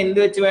എക്സും വൈയും എന്ത്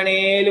വെച്ച്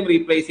വേണേലും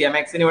റീപ്ലേസ് ചെയ്യാം.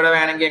 എക്സിന് ഇവിടെ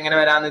വേണമെങ്കിൽ എങ്ങനെ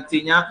വരാന്ന് വെച്ച്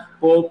കഴിഞ്ഞാൽ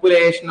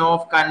population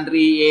of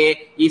country A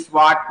is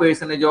what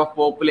percentage of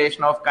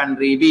population of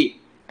country B.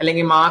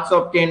 അല്ലെങ്കിൽ marks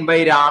obtained by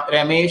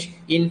Ramesh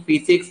in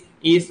physics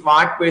is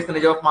what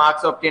percentage of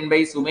marks obtained by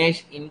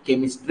Sumesh in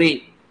chemistry.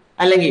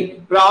 അല്ലെങ്കിൽ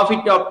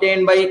profit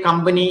obtained by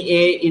company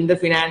A in the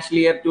financial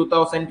year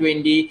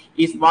 2020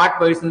 is what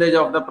percentage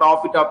of the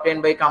profit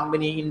obtained by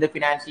company in the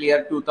financial year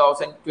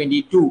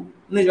 2022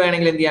 എന്ന്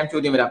വേണമെങ്കിൽ എന്ത് ചെയ്യാം,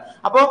 ചോദ്യം വരാം.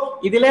 അപ്പോ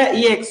ഇതില്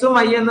ഈ എക്സും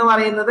വൈ എന്ന്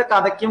പറയുന്നത്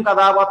കഥയ്ക്കും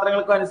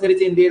കഥാപാത്രങ്ങൾക്കും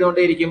അനുസരിച്ച് എന്ത്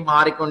ചെയ്തുകൊണ്ടേയിരിക്കും,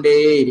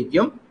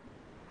 മാറിക്കൊണ്ടേയിരിക്കും.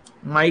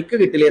 മൈക്ക്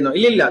കിട്ടില്ലെന്നോ?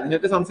 ഇല്ല,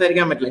 നിങ്ങൾക്ക്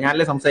സംസാരിക്കാൻ പറ്റില്ല,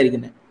 ഞാനല്ലേ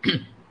സംസാരിക്കുന്നത്.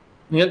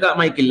 നിങ്ങൾക്ക്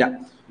മൈക്കില്ല.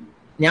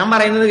 ഞാൻ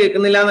പറയുന്നത്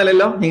കേൾക്കുന്നില്ല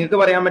എന്നല്ലല്ലോ, നിങ്ങൾക്ക്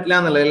പറയാൻ പറ്റില്ല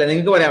എന്നുള്ളതല്ലേ,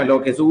 നിങ്ങൾക്ക് പറയാൻ പറ്റില്ല.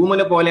 ഓക്കെ,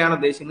 സൂമിനെ പോലെയാണ്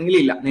ഉദ്ദേശിക്കുന്നെങ്കിൽ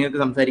ഇല്ല, നിങ്ങൾക്ക്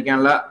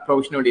സംസാരിക്കാനുള്ള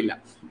പ്രൊവിഷൻ ഇവിടെ ഇല്ല.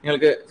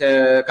 നിങ്ങൾക്ക്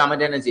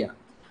കമന്റ് തന്നെ ചെയ്യാം.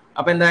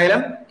 അപ്പൊ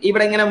എന്തായാലും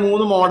ഇവിടെ ഇങ്ങനെ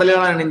 3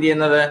 മോഡലുകളാണ് എന്ത്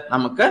ചെയ്യുന്നത്,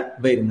 നമുക്ക്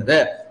വരുന്നത്.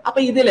 അപ്പൊ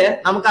ഇതില്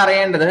നമുക്ക്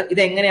അറിയേണ്ടത്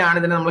ഇത് എങ്ങനെയാണ്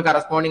ഇതിന് നമ്മൾ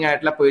കറസ്പോണ്ടിങ്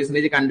ആയിട്ടുള്ള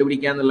പെർസെന്റേജ്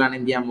കണ്ടുപിടിക്കുക എന്നുള്ളതാണ്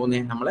എന്ത് ചെയ്യാൻ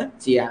പോകുന്നത്, നമ്മൾ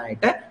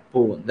ചെയ്യാനായിട്ട്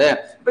പോകുന്നത്.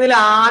 അപ്പൊ ഇതിൽ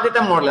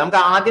ആദ്യത്തെ മോഡൽ,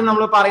 നമുക്ക് ആദ്യം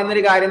നമ്മൾ പറയുന്ന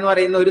ഒരു കാര്യം എന്ന്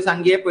പറയുന്ന ഒരു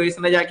സംഖ്യയെ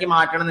പെർസെന്റേജ് ആക്കി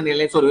മാറ്റണം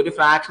എന്നുണ്ടെങ്കിൽ, ഒരു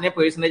ഫ്രാക്ഷനെ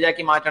പെർസെന്റേജ്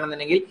ആക്കി മാറ്റണം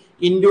എന്നുണ്ടെങ്കിൽ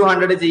ഇൻറ്റു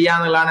 100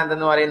 ചെയ്യാന്നുള്ളതാണ്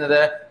എന്തെന്ന്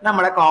പറയുന്നത്,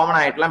 നമ്മുടെ കോമൺ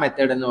ആയിട്ടുള്ള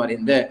മെത്തേഡ് എന്ന്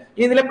പറയുന്നത്.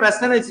 ഇതിലെ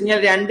പ്രശ്നം എന്ന് വെച്ച് കഴിഞ്ഞാൽ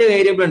 2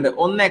 വേരിയബിൾ ഉണ്ട്,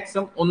 ഒന്ന്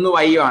എക്സും ഒന്ന്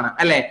വൈയും ആണ്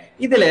അല്ലെ.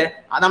 ഇതില്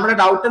നമ്മുടെ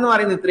ഡൗട്ട് എന്ന്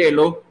പറയുന്നത് ഇത്രയേ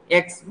ഉള്ളൂ,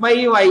 എക്സ് ബൈ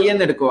വൈ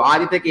എന്ന് എടുക്കോ.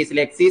 ആദ്യത്തെ കേസിൽ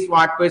X is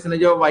what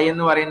percentage of Y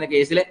എന്ന് പറയുന്ന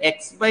കേസിൽ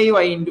X by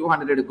Y into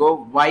 100 എടുക്കോ,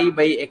 Y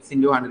by X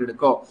into 100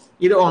 എടുക്കോ.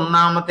 ഇത്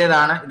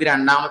ഒന്നാമത്തേതാണ്, ഇത്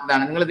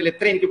രണ്ടാമത്തേതാണ്. നിങ്ങൾ ഇതിൽ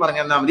എത്ര എനിക്ക്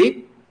പറഞ്ഞു തന്നാൽ മതി.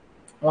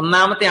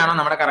 ഒന്നാമത്തെയാണോ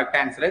നമ്മുടെ കറക്റ്റ്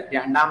ആൻസർ,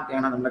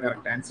 രണ്ടാമത്തെയാണോ നമ്മുടെ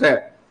കറക്റ്റ് ആൻസർ,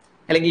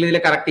 അല്ലെങ്കിൽ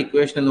ഇതിലെ കറക്റ്റ്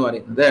ഇക്വേഷൻ എന്ന്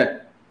പറയുന്നത്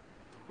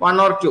 1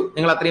 or 2,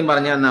 നിങ്ങൾ അത്രയും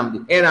പറഞ്ഞു തന്നാൽ മതി.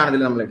 ഏതാണ്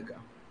ഇതിൽ നമ്മൾ എടുക്കുക?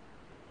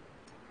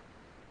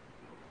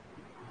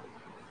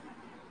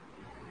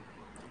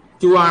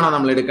 2 ആണോ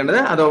നമ്മൾ എടുക്കേണ്ടത്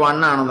അതോ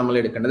 1 ആണോ നമ്മൾ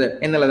എടുക്കേണ്ടത്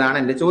എന്നുള്ളതാണ്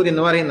എന്റെ ചോദ്യം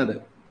എന്ന് പറയുന്നത്.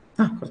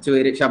 കുറച്ച്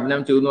പേര് ശബ്ദം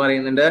 2 എന്ന്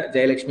പറയുന്നുണ്ട്,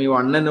 ജയലക്ഷ്മി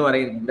 1 എന്ന്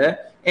പറയുന്നുണ്ട്.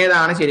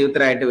 ഏതാണ് ശരി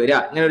ഉത്തരമായിട്ട് വരിക?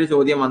 ഇങ്ങനെ ഒരു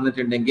ചോദ്യം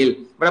വന്നിട്ടുണ്ടെങ്കിൽ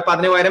ഇവിടെ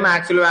 10 ന് പകരം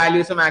ആക്ച്വൽ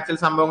വാല്യൂസും ആക്ച്വൽ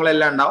സംഭവങ്ങളും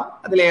എല്ലാം ഉണ്ടാവും.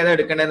 അതിൽ ഏതാ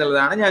എടുക്കേണ്ടത്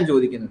എന്നുള്ളതാണ് ഞാൻ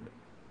ചോദിക്കുന്നത്.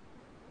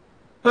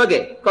 ഓക്കെ,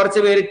 കുറച്ച്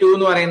പേര് 2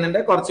 എന്ന് പറയുന്നുണ്ട്,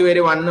 കുറച്ച് പേര്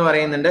 1 എന്ന്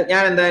പറയുന്നുണ്ട്.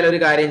 ഞാൻ എന്തായാലും ഒരു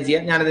കാര്യം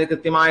ചെയ്യാം, ഞാനതിന്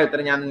കൃത്യമായ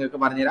ഉത്തരം ഞാൻ നിങ്ങൾക്ക്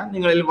പറഞ്ഞുതരാം.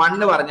 നിങ്ങളിൽ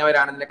 1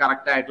 പറഞ്ഞവരാണ് ഇതിന്റെ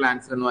കറക്റ്റ് ആയിട്ടുള്ള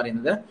ആൻസർ എന്ന്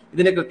പറയുന്നത്.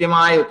 ഇതിന്റെ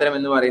കൃത്യമായ ഉത്തരം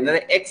എന്ന് പറയുന്നത്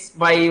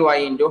x/y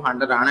into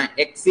 100 ആണ്.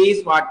 x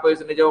is what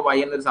percentage of y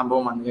എന്നൊരു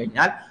സംഭവം വന്നു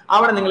കഴിഞ്ഞാൽ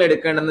അവിടെ നിങ്ങൾ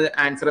എടുക്കേണ്ടത്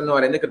ആൻസർ എന്ന്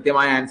പറയുന്നത്,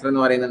 കൃത്യമായ ആൻസർ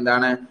എന്ന് പറയുന്നത്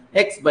എന്താണ്?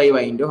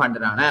 x/y into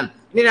 100 ആണ്.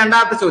 ഇനി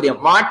രണ്ടാമത്തെ ചോദ്യം,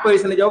 what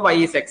percentage of y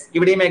is x.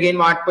 ഇവിടെയും again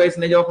what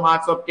percentage of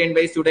marks obtained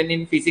by student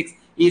in physics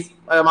is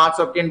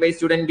marks obtained by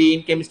student be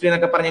in chemistry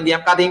എന്നൊക്കെ പറഞ്ഞ് എന്ത്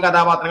ചെയ്യാം, കഥയും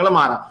കഥാപാത്രങ്ങളും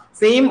മാറാം.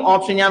 സെയിം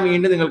ഓപ്ഷൻ ഞാൻ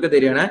വീണ്ടും നിങ്ങൾക്ക്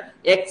തരികയാണ്.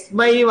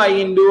 x/y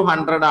into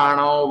 100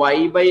 ആണോ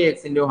y/x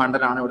into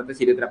 100 ആണോ ഇവിടുത്തെ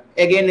ശരി ഉത്തരം?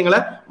 അഗൈൻ നിങ്ങൾ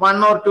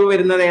 1 or 2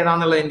 വരുന്നത്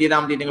ഏതാണെന്നുള്ളത് എന്ത്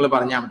ചെയ്താൽ മതി, നിങ്ങൾ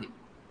പറഞ്ഞാൽ മതി.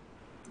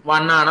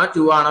 1 ആണോ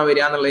 2 ആണോ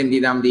വരിക എന്നുള്ളത് എന്ത്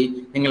ചെയ്താൽ മതി,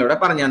 നിങ്ങളിവിടെ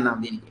പറഞ്ഞു തന്നാൽ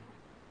മതി. എനിക്ക്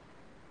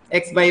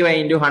x/y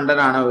into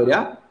 100 ആണോ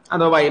വരിക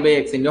അതോ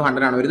y/x into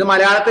 100 ആണ് വരുന്നത്?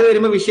 മലയാളത്തിൽ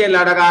വരുമ്പോൾ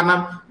വിഷയമല്ലാട്ടോ, കാരണം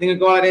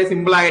നിങ്ങൾക്ക് വളരെ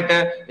സിമ്പിൾ ആയിട്ട്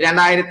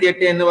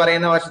 2008 എന്ന്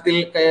പറയുന്ന വർഷത്തിൽ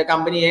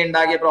കമ്പനി എ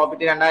ഉണ്ടാക്കിയ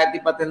പ്രോഫിറ്റ്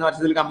 2010 എന്ന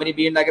വർഷത്തിൽ കമ്പനി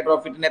ബി ഉണ്ടാക്കിയ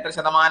പ്രോഫിറ്റിന് എത്ര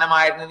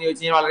ശതമാനമായിരുന്നു എന്ന്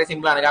ചോദിച്ചു കഴിഞ്ഞാൽ വളരെ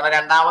സിമ്പിൾ ആണ്. കാരണം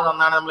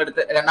രണ്ടാമതൊന്നാണ് നമ്മൾ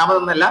എടുത്ത്,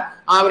 രണ്ടാമതൊന്നല്ല,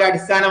 ആ ഒരു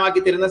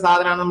അടിസ്ഥാനമാക്കി തരുന്ന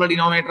സാധനമാണ് നമ്മൾ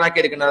ഡിനോമിനേറ്റർ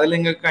ആക്കി എടുക്കുന്നത്. അതിൽ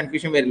നിങ്ങൾക്ക്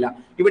കൺഫ്യൂഷൻ വരില്ല.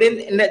 ഇവിടെ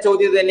എന്റെ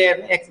ചോദ്യം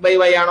തന്നെയായിരുന്നു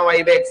x/y ആണോ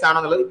y/x ആണോ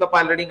എന്നുള്ളത്. ഇപ്പൊ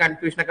പലരുടെയും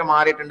കൺഫ്യൂഷൻ ഒക്കെ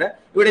മാറിയിട്ടുണ്ട്.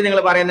 ഇവിടെ നിങ്ങൾ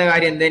പറയുന്ന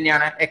കാര്യം എന്ത്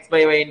തന്നെയാണ്,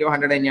 x/y into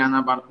 100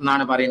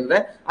 തന്നെയാണെന്നാണ് പറയുന്നത്.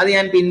 അത്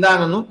ഞാൻ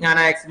പിന്താങ്ങുന്നു. ഞാൻ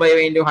ആ x/y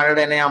into 100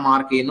 തന്നെ ഞാൻ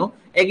മാർക്ക് ചെയ്യുന്നു.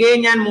 എഗെയിൻ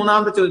ഞാൻ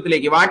മൂന്നാമത്തെ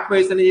ചോദ്യത്തിലേക്ക്, what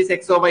percentage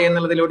x of y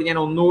എന്നുള്ളതിലൂടെ ഞാൻ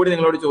ഒന്നുകൂടി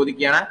നിങ്ങളോട്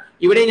ചോദിക്കുകയാണ്.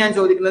 ഇവിടെ ഞാൻ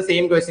ചോദിക്കുന്ന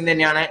സെയിം ക്വസ്റ്റ്യൻ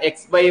തന്നെയാണ്.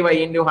 x/y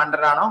into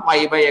 100 ആണോ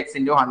y/x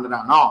into 100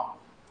 ആണോ?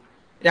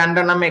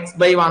 രണ്ടെണ്ണം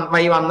x/y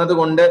വന്നത്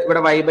കൊണ്ട്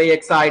ഇവിടെ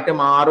y/x ആയിട്ട്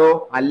മാറോ?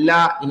 അല്ല,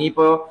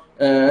 ഇനിയിപ്പോ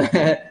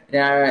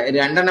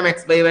രണ്ടെണ്ണം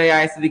x/y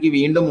ആയ സ്ഥിതിക്ക്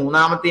വീണ്ടും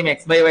മൂന്നാമത്തെയും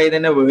x/y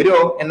തന്നെ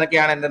വരുമോ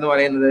എന്നൊക്കെയാണ് എന്തെന്ന്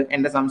പറയുന്നത്,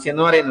 എന്റെ സംശയം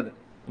എന്ന് പറയുന്നത്.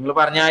 നിങ്ങൾ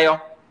പറഞ്ഞായോ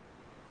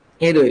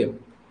ഏത് വരും?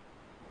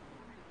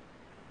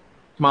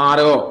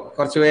 മാറോ?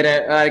 കുറച്ച് പേര്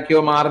ആരൊക്കെയോ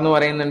മാറുന്നു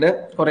പറയുന്നുണ്ട്,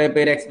 കുറെ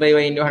പേര് x/y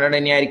into 100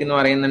 തന്നെയായിരിക്കും എന്ന്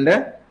പറയുന്നുണ്ട്.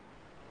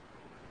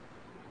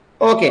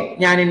 ഓക്കെ,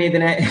 ഞാൻ ഇനി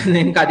ഇതിനെ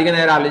നിങ്ങൾക്ക് അധിക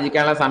നേരം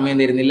ആലോചിക്കാനുള്ള സമയം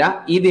തരുന്നില്ല.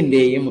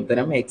 ഇതിന്റെയും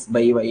ഉത്തരം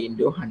x/y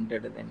into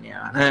 100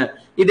 തന്നെയാണ്.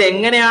 ഇത്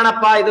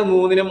എങ്ങനെയാണപ്പാ ഇത്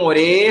മൂന്നിനും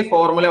ഒരേ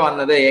ഫോർമുല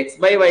വന്നത്,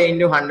 x/y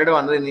into 100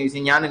 വന്നത് എന്ന്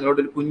ചോദിച്ചാൽ ഞാൻ നിങ്ങളോട്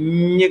ഒരു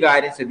കുഞ്ഞു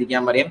കാര്യം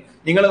ശ്രദ്ധിക്കാൻ പറയും.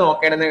 നിങ്ങൾ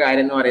നോക്കേണ്ടുന്ന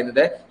കാര്യം എന്ന്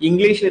പറയുന്നത്,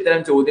 ഇംഗ്ലീഷിൽ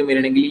ഇത്തരം ചോദ്യം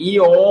വരണമെങ്കിൽ ഈ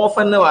ഓഫ്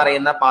എന്ന്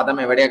പറയുന്ന പദം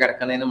എവിടെയാണ്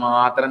കിടക്കുന്നതെന്ന്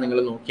മാത്രം നിങ്ങൾ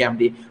നോക്കിയാൽ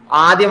മതി.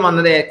 ആദ്യം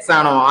വന്നത് x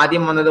ആണോ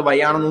ആദ്യം വന്നത് y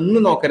ആണോ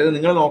ഒന്നും നോക്കരുത്.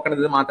 നിങ്ങൾ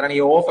നോക്കേണ്ടത് മാത്രമാണ്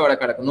ഈ ഓഫ് എവിടെ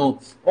കിടക്കുന്നു.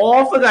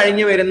 ഓഫ്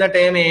കഴിഞ്ഞ് വരുന്ന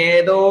ടേം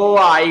ഏതോ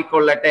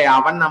ആയിക്കൊള്ളട്ടെ,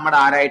 അവൻ നമ്മുടെ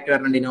ആരായിട്ട്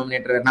വരണം,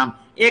 ഡിനോമിനേറ്റർ വരണം.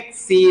 x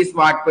is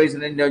what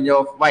percentage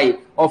of y.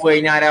 Of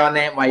കഴിഞ്ഞ ആരാ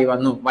വന്നേ, y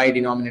വന്നു, y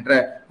denominator.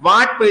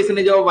 What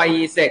percentage of y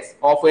is x.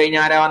 Of കഴിഞ്ഞ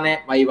ആരാ വന്നേ,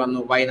 y വന്നു,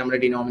 y നമ്മുടെ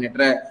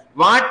denominator.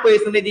 What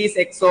percentage is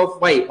x of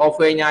y. Of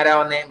കഴിഞ്ഞ ആരാ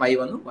വന്നേ, y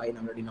വന്നു, y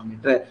നമ്മുടെ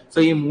ഡിനോമിനേറ്റർ. സോ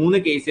ഈ മൂന്ന്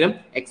കേസിലും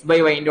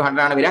x/y into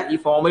 100 ആണ് വരിക. ഈ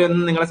ഫോമുല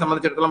ഒന്നും നിങ്ങളെ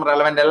സംബന്ധിച്ചിടത്തോളം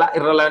റെലവെന്റ് അല്ല,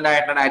 ഇറലവെന്റ്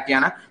ആയിട്ടുള്ള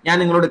ഡാറ്റയാണ്. ഞാൻ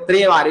നിങ്ങളോട്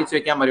ഇത്രയും ആലോചിച്ച്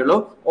വെക്കാൻ പറയുള്ളൂ.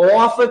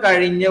 ഓഫ്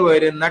കഴിഞ്ഞ്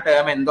വരുന്ന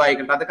ടേം എന്തോ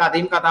ആയിക്കട്ടെ, അത്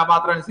കഥയും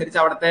കഥാപാത്രം അനുസരിച്ച്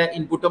അവിടുത്തെ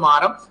ഇൻപുട്ട്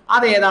മാറും.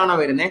 അത് ഏതാണോ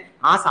വരുന്നത്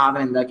ആ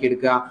സാധനം എന്താക്കി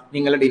എടുക്കുക,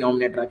 നിങ്ങൾ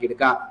ഡിനോമിനേറ്റർ ആക്കി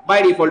എടുക്കുക. ബൈ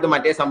ഡിഫോൾട്ട്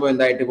മറ്റേ സംഭവം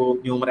എന്തായിട്ട് പോകും,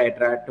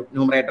 ന്യൂമറേറ്റർ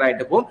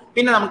ആയിട്ട് പോകും.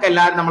 പിന്നെ നമുക്ക്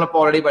എല്ലാവരും നമ്മളിപ്പോൾ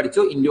ഓൾറെഡി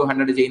പഠിച്ചു, into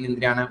 100 ചെയ്യുന്ന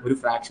എന്തിനാണ്, ഒരു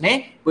ഫ്രാക്ഷനെ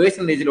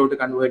പെർസെന്റേജിലോട്ട്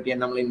കൺവേർട്ട്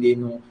ചെയ്യാൻ നമ്മൾ എന്ത്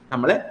ചെയ്യുന്നു,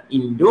 നമ്മൾ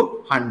into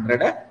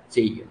 100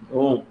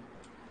 ചെയ്യുന്നു.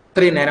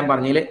 ഇത്രയും നേരം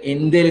പറഞ്ഞതിൽ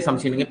എന്തേലും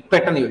സംശയം ഉണ്ടെങ്കിൽ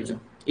പെട്ടെന്ന് ചോദിച്ചു,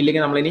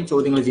 ഇല്ലെങ്കിൽ നമ്മൾ ഇനി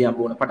ചോദ്യങ്ങൾ ചെയ്യാൻ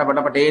പോകുന്നു.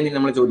 പട്ടേ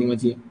നമ്മൾ ചോദ്യങ്ങൾ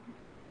ചെയ്യും.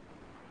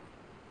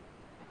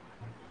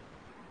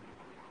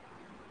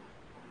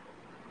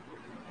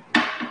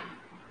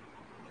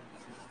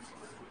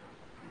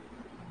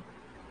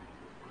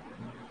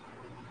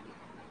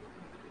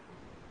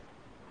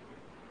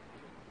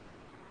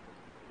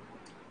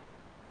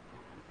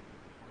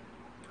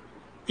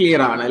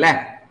 ക്ലിയർ ആണ് അല്ലെ?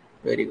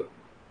 Very good.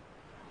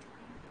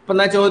 അപ്പൊ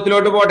എന്നാ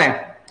ചോദ്യത്തിലോട്ട് പോട്ടെ.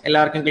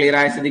 എല്ലാവർക്കും ക്ലിയർ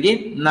ആയ സ്ഥിതിക്ക്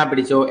എന്നാ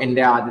പിടിച്ചോ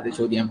എന്റെ ആദ്യത്തെ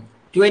ചോദ്യം.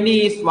 20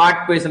 ഈസ്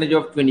വാട്ട് പെർസെന്റേജ്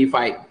ഓഫ്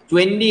 25.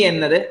 20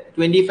 എന്നത്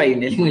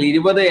 25ന്റെ അല്ലെങ്കിൽ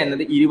 20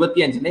 എന്നത്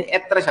 25ന്റെ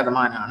എത്ര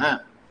ശതമാനമാണ്?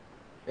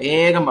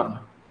 വേഗം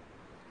പറഞ്ഞു.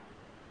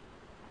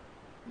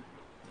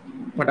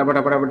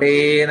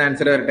 പട്ടേന്ന്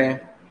ആൻസർ വരട്ടെ.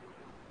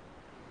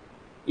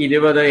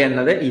 20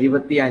 എന്നത്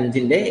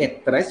 25ന്റെ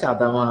എത്ര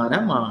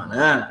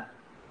ശതമാനമാണ്?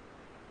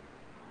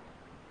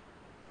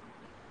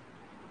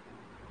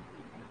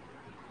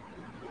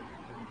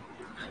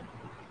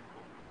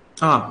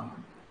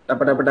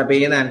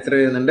 ടപ്പേന്ന് ആൻസർ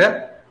ചെയ്യുന്നുണ്ട്.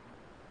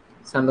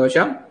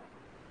 സന്തോഷം.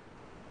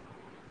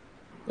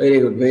 Very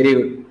good, very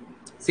good.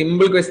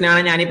 Simple question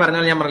ആണ്. ഞാൻ ഈ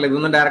പറഞ്ഞാൽ ഞാൻ പറഞ്ഞില്ല,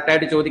 ഇതൊന്നും ഡയറക്റ്റ്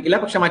ആയിട്ട് ചോദിക്കില്ല.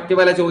 പക്ഷെ മറ്റു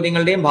പല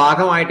ചോദ്യങ്ങളുടെയും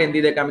ഭാഗമായിട്ട് എന്ത്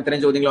ചെയ്തേക്കാം,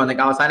 ഇത്തരം ചോദ്യങ്ങൾ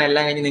വന്നേക്കാം. അവസാനം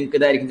എല്ലാം കഴിഞ്ഞ്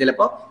നിങ്ങൾക്ക് ഇതായിരിക്കും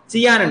ചിലപ്പോൾ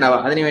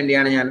ചെയ്യാനുണ്ടാവുക.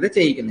 അതിനുവേണ്ടിയാണ് ഞാനിത്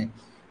ചെയ്യിക്കുന്നത്.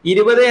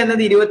 20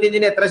 എന്നത്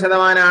 25ന്റെ എത്ര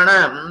ശതമാനമാണ്?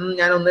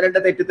 ഞാൻ 1-2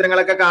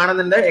 തെറ്റുത്തരങ്ങളൊക്കെ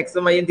കാണുന്നുണ്ട്.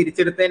 എക്സും വൈയും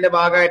തിരിച്ചെടുത്തതിന്റെ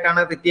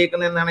ഭാഗമായിട്ടാണ്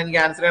തെറ്റിയേക്കുന്നത് എന്നാണ് എനിക്ക്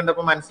ആൻസർ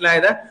കണ്ടപ്പോൾ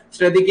മനസ്സിലായത്.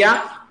 ശ്രദ്ധിക്കുക,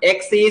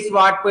 X is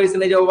what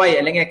percentage of Y,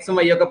 അല്ലെങ്കിൽ എക്സും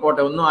വൈ ഒക്കെ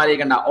പോട്ടെ, ഒന്നും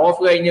ആലോചിക്കണ്ട. ഓഫ്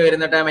കഴിഞ്ഞ്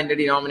വരുന്ന ടേം എന്റെ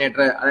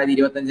ഡിനോമിനേറ്റർ, അതായത്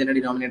 25ന്റെ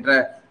ഡിനോമിനേറ്റർ.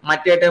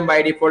 മറ്റേ ടേം ബൈ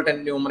ഡിഫോൾട്ട്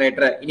എന്റെ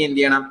ന്യൂമറേറ്റർ. ഇനി എന്ത്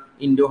ചെയ്യണം,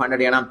 into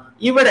 100 ചെയ്യണം.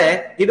 ഇവിടെ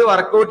ഇത്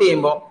വർക്ക്ഔട്ട്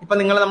ചെയ്യുമ്പോൾ ഇപ്പൊ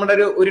നിങ്ങൾ നമ്മുടെ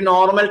ഒരു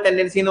നോർമൽ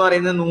ടെൻഡൻസി എന്ന്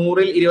പറയുന്നത്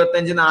 100ൽ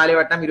 25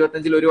 4 വട്ടം,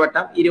 25ൽ 1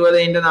 വട്ടം, 20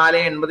 ×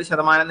 4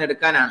 80%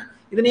 എടുക്കാനാണ്.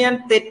 ഇതിന് ഞാൻ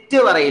തെറ്റ്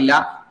പറയില്ല.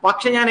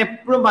 പക്ഷെ ഞാൻ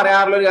എപ്പോഴും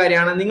പറയാറുള്ള ഒരു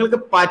കാര്യമാണ്, നിങ്ങൾക്ക്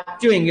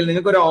പറ്റുമെങ്കിൽ,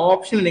 നിങ്ങൾക്ക് ഒരു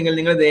ഓപ്ഷൻ ഉണ്ടെങ്കിൽ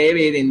നിങ്ങൾ ദയവ്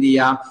ചെയ്ത് എന്ത്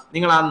ചെയ്യുക,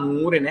 നിങ്ങൾ ആ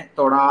 100-നെ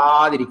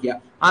തൊടാതിരിക്കുക.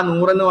 ആ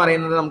 100 എന്ന്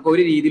പറയുന്നത് നമുക്ക്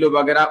ഒരു രീതിയിൽ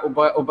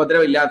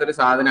ഉപദ്രവം ഇല്ലാത്തൊരു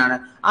സാധനമാണ്.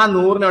 ആ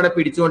 100-നെ അവിടെ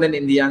പിടിച്ചുകൊണ്ട് തന്നെ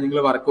എന്ത് ചെയ്യുക, നിങ്ങൾ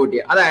വർക്ക്ഔട്ട്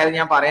ചെയ്യുക. അതായത്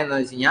ഞാൻ പറയുന്നത്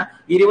വെച്ച് കഴിഞ്ഞാൽ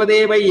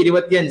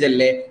 20/25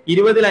 അല്ലേ,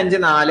 20-5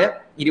 4,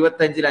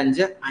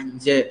 25-5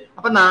 5.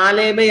 അപ്പൊ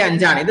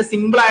 4/5 ആണ്. ഇത്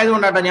സിമ്പിൾ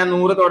ആയതുകൊണ്ടാട്ടോ ഞാൻ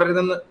 100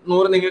 തുടരുന്ന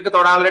 100 നിങ്ങൾക്ക്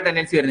തൊടാനുള്ള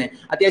ടെൻഡൻസി വരുന്നത്.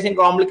 അത്യാവശ്യം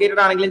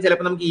കോംപ്ലിക്കേറ്റഡ് ആണെങ്കിലും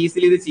ചിലപ്പോൾ നമുക്ക്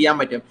ഈസിലി ഇത് ചെയ്യാൻ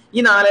പറ്റും.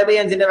 ഈ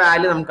 4/5-ന്റെ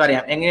വാല്യൂ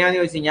നമുക്കറിയാം. എങ്ങനെയാന്ന്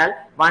ചോദിച്ചു കഴിഞ്ഞാൽ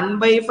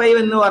 1/5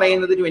 എന്ന്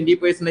പറയുന്നത്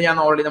 20% ആണ്.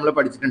 ഓൾറെഡി നമ്മൾ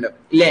പഠിച്ചിട്ടുണ്ട്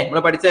ഇല്ലേ,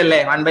 നമ്മൾ പഠിച്ചതല്ലേ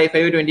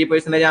 1/5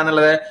 20%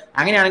 ആണെന്നുള്ളത്.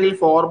 അങ്ങനെയാണെങ്കിൽ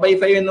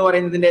 4/5 എന്ന്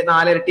പറയുന്നതിന്റെ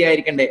 4 ഇരട്ടി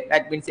ആയിരിക്കണ്ടേ,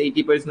 ദാറ്റ് മീൻസ്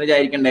 80%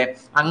 ആയിരിക്കണ്ടേ.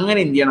 അങ്ങനെ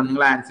എന്ത് ചെയ്യണം,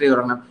 നിങ്ങൾ ആൻസർ ചെയ്ത്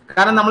തുടങ്ങണം.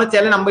 കാരണം നമ്മൾ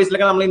ചില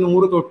നമ്പേഴ്സിലൊക്കെ നമ്മൾ ഈ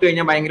 100 തൊട്ട്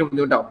കഴിഞ്ഞാൽ ഭയങ്കര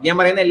ബുദ്ധിമുട്ടാവും. ഞാൻ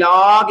പറയുന്ന എല്ലാ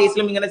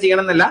കേസിലും ഇങ്ങനെ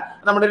ചെയ്യണം എന്നല്ല,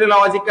 നമ്മുടെ ഒരു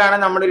ലോജിക്കാണ്,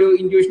 നമ്മുടെ ഒരു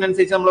ഇൻറ്റ്യൂഷൻ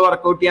അനുസരിച്ച് നമ്മൾ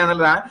വർക്ക്ഔട്ട്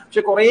ചെയ്യാന്നുള്ളതാണ്.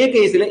 പക്ഷെ കുറെ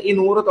കേസിൽ ഈ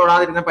 100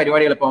 തൊടാതിരുന്ന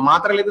പരിപാടി എളുപ്പമാവും.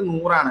 മാത്രമല്ല ഇത്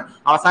 100 ആണ്.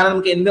 അവസാനം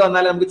നമുക്ക് എന്ത്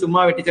വന്നാലും നമുക്ക്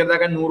ചുമ്മാ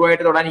വെട്ടിച്ചെറുതാക്കാൻ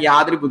 100 തൊടാൻ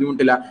യാതൊരു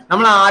ബുദ്ധിമുട്ടില്ല.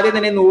 നമ്മൾ ആദ്യം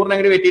തന്നെ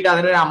 100 വെട്ടിയിട്ട്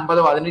അതിനൊരു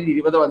 50, അതിനൊരു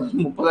 20,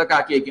 30 ഒക്കെ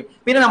ആക്കി വെക്കും.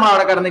 പിന്നെ നമ്മൾ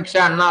അവിടെ കിടന്ന് ഇക്ഷ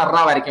അണ്ണ അറ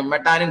വരയ്ക്കും,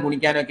 വെട്ടാനും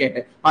കുണിക്കാനും ഒക്കെ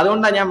ആയിട്ട്.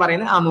 അതുകൊണ്ടാണ് ഞാൻ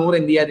പറയുന്നത് ആ 100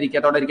 എന്ത്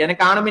ചെയ്യാതിരിക്കുക, തൊടരിക്കുക.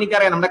 കാണുമ്പോൾ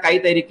എനിക്കറിയാം നമ്മുടെ കൈ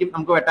തരിക്കും,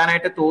 നമുക്ക്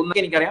വെട്ടാനായിട്ട്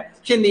തോന്നുന്നത് എനിക്കറിയാം.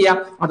 പക്ഷെ എന്ത് ചെയ്യാം,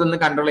 അതൊന്ന്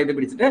കൺട്രോൾ ചെയ്ത്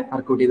പിടിച്ചിട്ട്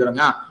വർക്ക്ഔട്ട് ചെയ്ത്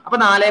തുടങ്ങാം. അപ്പൊ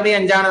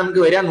 4/5 ആണ്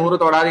നമുക്ക് വരിക. 100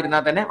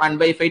 തൊടാതിരുന്നാൽ തന്നെ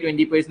 1/5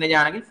 20%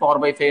 ആണെങ്കിൽ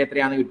 4/5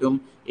 എത്രയാണ് കിട്ടും,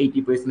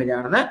 80%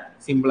 ആണെന്ന്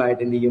സിമ്പിൾ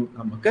ആയിട്ട് എന്ത് ചെയ്യും,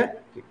 നമുക്ക്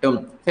കിട്ടും.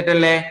 സെറ്റ്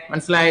അല്ലേ,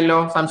 മനസ്സിലായല്ലോ,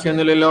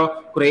 സംശയമൊന്നുമില്ലല്ലോ.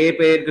 കുറെ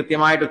പേര്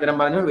കൃത്യമായിട്ട് ഉത്തരം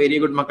പറഞ്ഞു. വെരി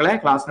ഗുഡ് മക്കളെ.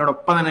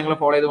 ക്ലാസ്സിനോടൊപ്പം തന്നെ നിങ്ങൾ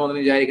ഫോളോ ചെയ്ത്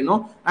പോകുമെന്ന് വിചാരിക്കുന്നു.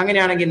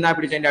 അങ്ങനെയാണെങ്കിൽ ഇന്നാ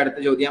പിടിച്ചതിന്റെ അടുത്ത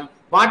ചോദ്യം,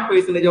 വാട്ട്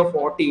പെർസെന്റേജ് ഓഫ്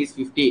 40 ഈസ്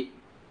 50?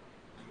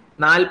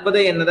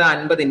 40 എന്നത്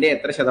 50-ന്റെ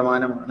എത്ര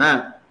ശതമാനമാണ്?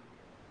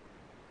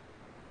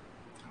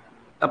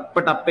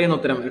 ടപ്പേന്ന്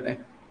ഉത്തരം വരട്ടെ.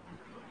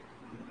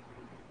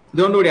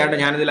 ഇതുകൊണ്ടുകൂടിയാട്ടോ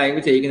ഞാനിത് ലൈവ്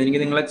ചെയ്യിക്കുന്നത്.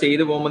 എനിക്ക് നിങ്ങളെ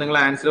ചെയ്തു പോകുമ്പോൾ നിങ്ങൾ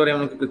ആൻസർ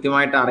പറയുമ്പോൾ നമുക്ക്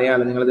കൃത്യമായിട്ട്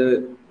അറിയാമല്ലോ നിങ്ങളിത്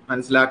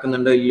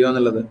മനസ്സിലാക്കുന്നുണ്ടോ ഇല്ലയോ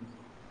എന്നുള്ളത്.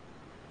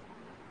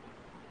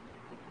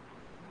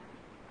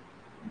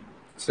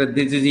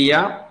 ശ്രദ്ധിച്ച്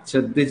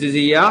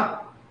ചെയ്യുക.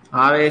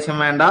 ആവേശം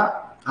വേണ്ട,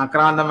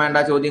 ആക്രാന്തം വേണ്ട.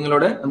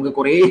 ചോദ്യങ്ങളോട് നമുക്ക്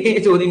കുറേ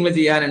ചോദ്യങ്ങൾ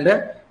ചെയ്യാനുണ്ട്.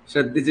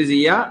 ശ്രദ്ധിച്ച്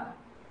ചെയ്യുക.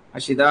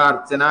 അഷിത,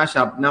 അർച്ചന,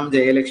 ശബ്നം,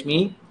 ജയലക്ഷ്മി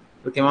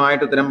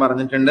കൃത്യമായിട്ട് ഉത്തരം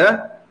പറഞ്ഞിട്ടുണ്ട്.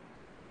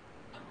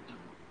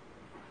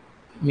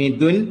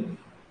 മിഥുൻ,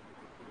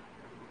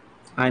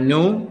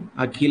 അനു,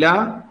 അഖില,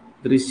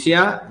 ദൃശ്യ,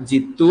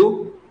 ജിത്തു,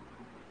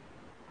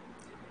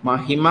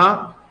 മഹിമ.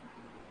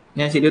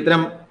 ഞാൻ ശരി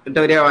ഉത്തരം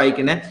ഇട്ടവരെയാ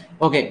വായിക്കുന്നത്.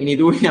 ഓക്കെ, ഇനി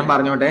ഇതുകൂടി ഞാൻ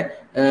പറഞ്ഞോട്ടെ.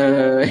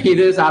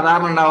 ഇത്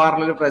സാധാരണ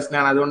ഉണ്ടാവാറുള്ള ഒരു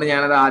പ്രശ്നമാണ്. അതുകൊണ്ട്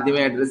ഞാനത്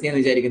ആദ്യമേ അഡ്രസ്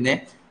ചെയ്യാന്ന് വിചാരിക്കുന്നത്.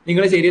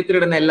 നിങ്ങൾ ശരി ഉത്തരം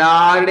ഇടുന്ന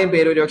എല്ലാവരുടെയും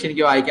പേര് ഒരുപക്ഷെ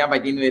എനിക്ക് വായിക്കാൻ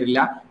പറ്റിയെന്ന് വരില്ല.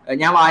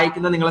 ഞാൻ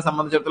വായിക്കുന്നത് നിങ്ങളെ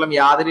സംബന്ധിച്ചിടത്തോളം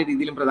യാതൊരു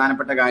രീതിയിലും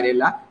പ്രധാനപ്പെട്ട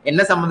കാര്യമല്ല.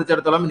 എന്നെ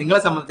സംബന്ധിച്ചിടത്തോളം, നിങ്ങളെ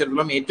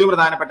സംബന്ധിച്ചിടത്തോളം ഏറ്റവും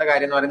പ്രധാനപ്പെട്ട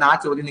കാര്യം എന്ന് പറയുന്നത് ആ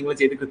ചോദ്യം നിങ്ങൾ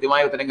ചെയ്ത്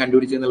കൃത്യമായ ഉത്തരം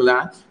കണ്ടുപിടിച്ചു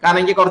എന്നുള്ളതാണ്. കാരണം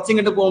എനിക്ക്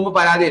കുറച്ചിങ്ങോട്ട് പോകുമ്പോൾ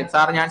പരാതി വരും,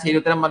 സാർ ഞാൻ ശരി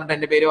ഉത്തരം പറഞ്ഞിട്ട്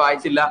എന്റെ പേര്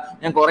വായിച്ചില്ല,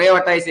 ഞാൻ കുറെ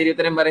വട്ടമായി ശരി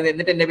ഉത്തരം പറയുന്നത്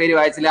എന്നിട്ട് എന്റെ പേര്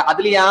വായിച്ചില്ല.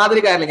 അതിൽ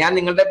യാതൊരു കാര്യമില്ല. ഞാൻ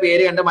നിങ്ങളുടെ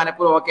പേര് കണ്ട്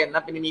മനഃപൂർവ്വം ഓക്കെ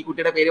എന്നാ പിന്നെ ഈ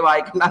കുട്ടിയുടെ പേര്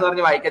വായിക്കണ്ടെന്ന്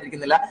പറഞ്ഞ്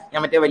വായിക്കാതിരിക്കുന്നില്ല. ഞാൻ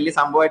മറ്റേ വലിയ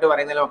സംഭവമായിട്ട്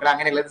പറയുന്നില്ല മക്കളെ.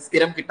 അങ്ങനെയുള്ള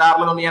സ്ഥിരം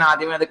കിട്ടാറുള്ളതുകൊണ്ട് ഞാൻ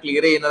ആദ്യമേ അത്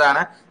ക്ലിയർ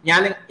ചെയ്യുന്നതാണ്.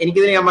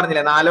 എനിക്കിതിന് ഞാൻ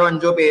പറഞ്ഞില്ല 4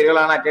 5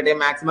 പേരുകളാണ് അറ്റ് എ ടൈം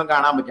മാക്സിമം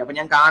കാണാൻ പറ്റും. അപ്പൊ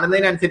ഞാൻ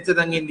കാണുന്നതിനനുസരിച്ച്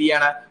തന്നെ എന്ത്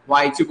ചെയ്യാണ്,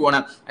 വായിച്ചു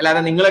പോകണം.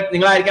 അല്ലാതെ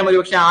നിങ്ങളായിരിക്കാം ഒരു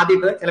പക്ഷെ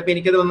ആദ്യത്തെ, ചിലപ്പോൾ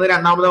എനിക്കത് വന്നത്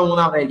 2ാമതോ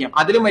 3ാമതായിരിക്കാം.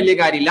 അതിലും വലിയ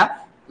കാര്യമില്ല.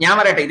 ഞാൻ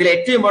പറയട്ടെ, ഇതിൽ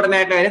ഏറ്റവും ഇമ്പോർട്ടന്റ്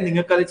ആയിട്ട് കാര്യം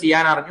നിങ്ങൾക്ക് അത്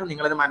ചെയ്യാൻ അറിഞ്ഞു,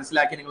 നിങ്ങളത്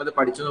മനസ്സിലാക്കി, നിങ്ങളത്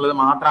പഠിച്ചു എന്നുള്ളത്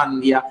മാത്രമാണ്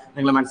എന്ത് ചെയ്യുക,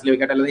 നിങ്ങൾ മനസ്സിൽ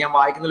വെക്കട്ടെ. അല്ലാതെ ഞാൻ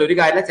വായിക്കുന്നതിൽ ഒരു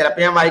കാര്യമില്ല.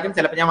 ചിലപ്പോൾ ഞാൻ വായിക്കും,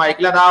 ചിലപ്പോൾ ഞാൻ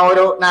വായിക്കില്ല. അത് ആ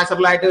ഒരു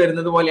നാച്ചുറൽ ആയിട്ട്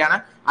വരുന്നത് പോലെയാണ്.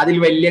 അതിൽ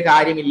വലിയ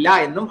കാര്യമില്ല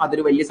എന്നും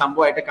അതൊരു വലിയ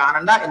സംഭവമായിട്ട്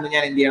കാണണ്ട എന്നും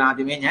ഞാൻ എന്ത് ചെയ്യണം,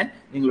 ആദ്യമേ ഞാൻ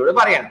നിങ്ങളോട്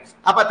പറയണം.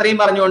 അപ്പൊ അത്രയും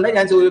പറഞ്ഞുകൊണ്ട്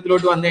ഞാൻ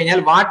ചോദ്യത്തിലോട്ട് വന്നു കഴിഞ്ഞാൽ,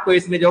 വാട്ട്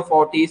പെർസെന്റേജ് ഓഫ്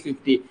 40 ഈസ്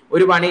 50?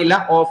 ഒരു പണിയില്ല,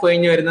 ഓഫ്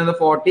കഴിഞ്ഞ് വരുന്നത്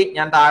 40,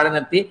 ഞാൻ താഴെ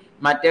നിർത്തി,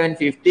 മറ്റവൻ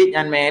 50,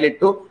 ഞാൻ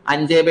മേലിട്ടു.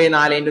 5/4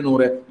 ×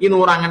 100. ഈ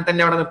 100 അങ്ങനെ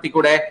തന്നെ അവിടെ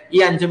നിർത്തിക്കൂടെ? ഈ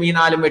 5ഉം ഈ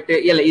 4ഉം വെട്ട്,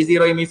 അല്ല ഈ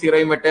 0യും ഈ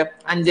 0യും വെട്ട്.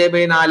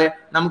 5/4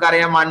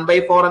 നമുക്കറിയാം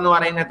 1/4 എന്ന്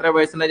പറയുന്നത് എത്ര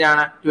പെർസെന്റേജ്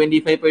ആണ്?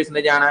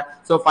 25% ആണ്.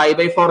 സോ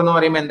 5/4 എന്ന്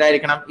പറയുമ്പോൾ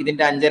എന്തായിരിക്കണം?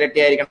 ഇതിന്റെ 5 ഇരട്ടി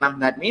ആയിരിക്കണം.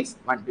 ദാറ്റ് മീൻസ്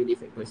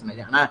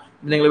 125% ആണ്.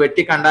 ഇത് നിങ്ങൾ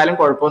വെട്ടി കണ്ടാലും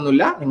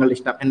കുഴപ്പമൊന്നുമില്ല, നിങ്ങളുടെ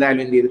ഇഷ്ടം.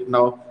 എന്തായാലും എന്ത്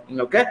ചെയ്തിട്ടുണ്ടാവും,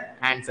 നിങ്ങൾക്ക്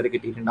ആൻസർ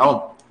കിട്ടിയിട്ടുണ്ടാവും.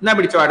 എന്നാ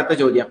പിടിച്ചോ അടുത്ത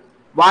ചോദ്യം.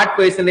 What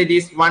percentage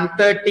is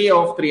 130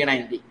 of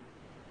 390?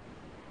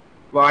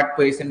 What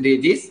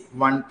percentage is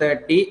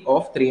 130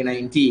 of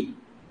 390?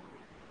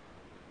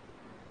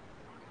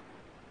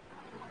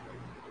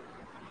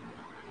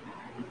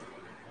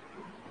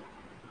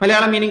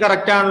 Malayalam meaning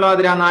correct ആണല്ലോ.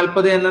 അതിൽ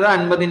 40 എന്നത്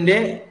 50-ന്റെ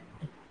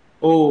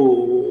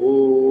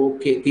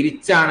ഓക്കെ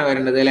തിരിച്ചാണ്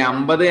വരേണ്ടത് അല്ലെ.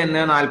 50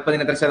 എന്നത്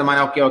 40-ന് എത്ര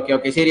ശതമാനം?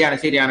 ഓക്കെ ശരിയാണ്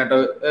കേട്ടോ.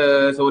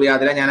 സോറി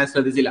അതില ഞാൻ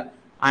ശ്രദ്ധിച്ചില്ല.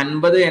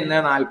 50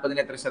 എന്നത്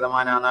 40-ന് എത്ര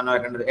ശതമാനമാണ്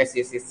വരേണ്ടത്? Yes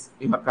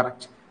you are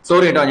correct.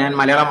 Sorry കേട്ടോ, ഞാൻ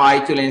മലയാളം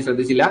വായിച്ചില്ല, ഞാൻ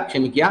ശ്രദ്ധിച്ചില്ല,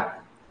 ക്ഷമിക്കുക.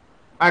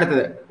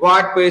 അടുത്തത്,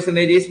 വാട്ട്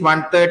പെർസെന്റേജ് ഈസ്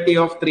 130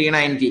 ഓഫ്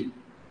 390?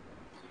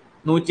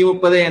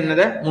 130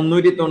 എന്നത്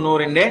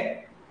 390-ന്റെ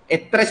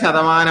എത്ര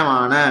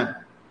ശതമാനമാണ്?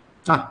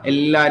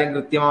 എല്ലാരും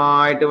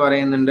കൃത്യമായിട്ട്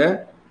പറയുന്നുണ്ട്,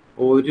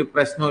 ഒരു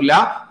പ്രശ്നമില്ല.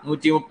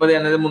 130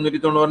 എന്നത്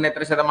 390-ന്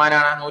എത്ര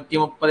ശതമാനമാണ്?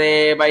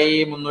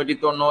 130/390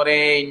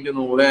 ×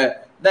 100.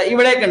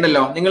 ഇവിടേക്ക്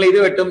ഉണ്ടല്ലോ, നിങ്ങൾ ഇത്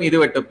വെട്ടും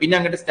പിന്നെ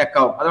അങ്ങോട്ട് സ്റ്റക്ക്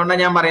ആവും.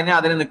 അതുകൊണ്ടാണ് ഞാൻ പറയുന്നത്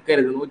അതിന്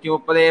നിൽക്കരുത്.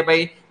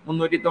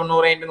 130/390 ×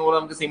 100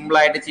 നമുക്ക് സിമ്പിൾ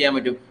ആയിട്ട് ചെയ്യാൻ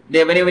പറ്റും.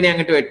 ഇവനെ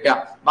അങ്ങോട്ട് വെട്ടുക.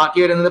 ബാക്കി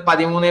വരുന്നത്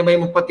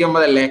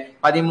 13/39 അല്ലേ.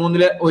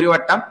 13 ഒരു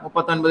വട്ടം,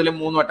 39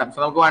 3 വട്ടം. സോ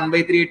നമുക്ക്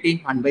 1/3 കിട്ടി.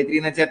 1/3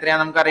 എന്ന് വെച്ചാൽ എത്രയാ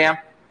നമുക്കറിയാം,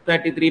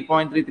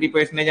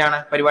 33.33% ആണ്.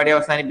 പരിപാടി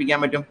അവസാനിപ്പിക്കാൻ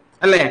പറ്റും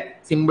അല്ലേ.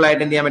 സിമ്പിൾ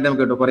ആയിട്ട് എന്ത് ചെയ്യാൻ പറ്റും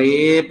നമുക്ക് കിട്ടും. കുറെ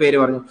പേര്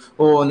പറഞ്ഞു,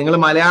 ഓ നിങ്ങൾ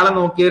മലയാളം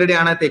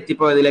നോക്കിയവരുടെയാണ്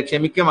തെറ്റിപ്പോയതില്ല.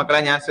 ക്ഷമിക്കുക മക്കളെ,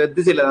 ഞാൻ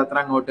ശ്രദ്ധിച്ചില്ല അത്ര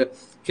അങ്ങോട്ട്.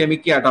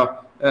 ക്ഷമിക്കുക കേട്ടോ,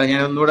 ഞാൻ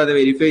ഒന്നുകൂടെ അത്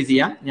വെരിഫൈ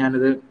ചെയ്യാം.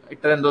 ഞാനത്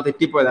ഇട്ടതെന്തോ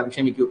തെറ്റിപ്പോയതാണ്,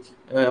 ക്ഷമിക്കൂ.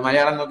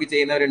 മലയാളം നോക്കി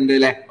ചെയ്യുന്നവരുണ്ട്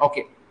അല്ലെ.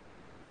 ഓക്കെ,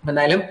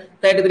 എന്തായാലും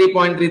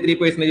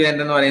 33.33%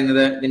 എന്തെന്ന്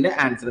പറയുന്നത് ഇതിന്റെ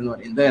ആൻസർ എന്ന്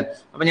പറയുന്നത്.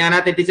 അപ്പൊ ഞാൻ ആ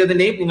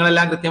തെറ്റിച്ചതിന്റെയും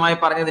നിങ്ങളെല്ലാം കൃത്യമായി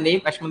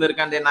പറഞ്ഞതിന്റെയും വിഷമം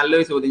തീർക്കാൻ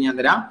നല്ലൊരു ചോദ്യം ഞാൻ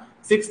തരാം.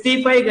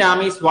 65 gram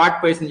is what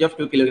percentage of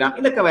 2 kilogram?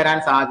 ഇതൊക്കെ വരാൻ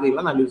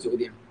സാധ്യതയുള്ള നല്ലൊരു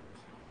ചോദ്യമാണ്.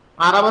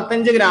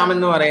 65 gram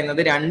എന്ന്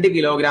പറയുന്നത് 2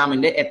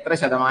 കിലോഗ്രാമിന്റെ എത്ര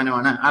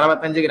ശതമാനമാണ്?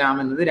 65 gram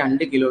എന്നത്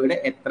 2 കിലോയുടെ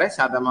എത്ര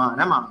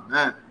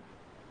ശതമാനമാണ്?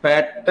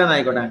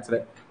 പെട്ടെന്നായിക്കോട്ടെ ആൻസർ.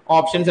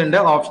 ഓപ്ഷൻസ് ഉണ്ട്,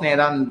 ഓപ്ഷൻ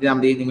ഏതാണെന്ന്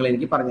മതി നിങ്ങൾ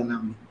എനിക്ക് പറഞ്ഞു തന്നാൽ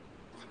മതി.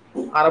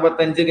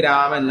 65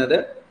 gram എന്നത്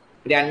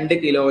 2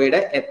 കിലോയുടെ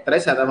എത്ര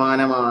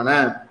ശതമാനമാണ്?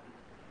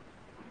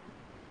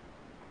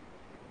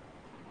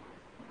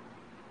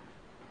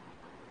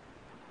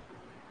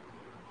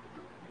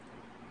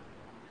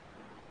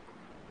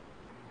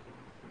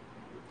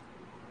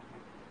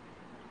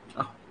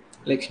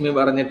 ലക്ഷ്മി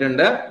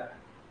പറഞ്ഞിട്ടുണ്ട്,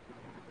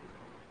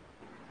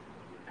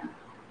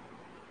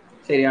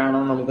 ശരിയാണോ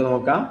നമുക്ക്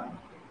നോക്കാം.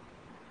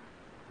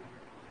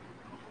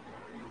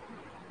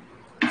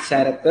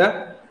 ശരത്ത്,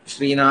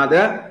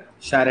 ശ്രീനാഥ്,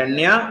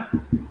 ശരണ്യ,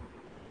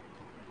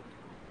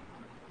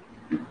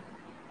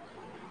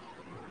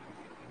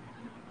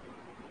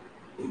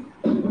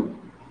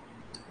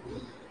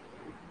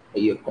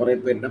 അയ്യോ കുറെ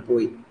പേരുടെ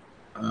പോയി,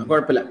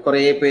 കുഴപ്പമില്ല,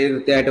 കുറെ പേര്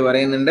കൃത്യമായിട്ട്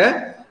പറയുന്നുണ്ട്.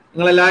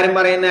 നിങ്ങൾ എല്ലാവരും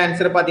പറയുന്ന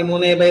ആൻസർ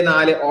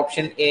 13/4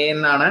 ഓപ്ഷൻ എ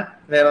എന്നാണ്.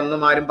 വേറെ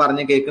ഒന്നും ആരും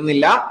പറഞ്ഞു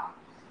കേൾക്കുന്നില്ല.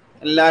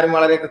 എല്ലാവരും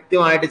വളരെ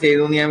കൃത്യമായിട്ട്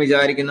ചെയ്തു എന്ന് ഞാൻ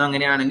വിചാരിക്കുന്നു.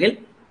 അങ്ങനെയാണെങ്കിൽ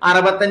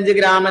 65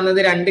 gram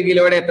എന്നത് 2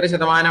 കിലോയുടെ എത്ര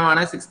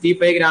ശതമാനമാണ്?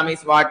 65 gram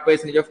is what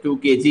percentage of 2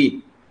 kg?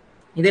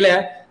 ഇതില്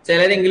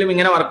ചിലരെങ്കിലും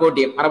ഇങ്ങനെ വർക്ക്ഔട്ട്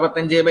ചെയ്യും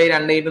 65/2 ×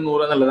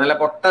 100 എന്നുള്ളത്. നല്ല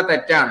പൊട്ട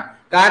തെറ്റാണ്.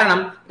 കാരണം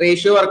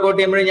റേഷ്യോ വർക്ക്ഔട്ട്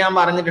ചെയ്യുമ്പോഴും ഞാൻ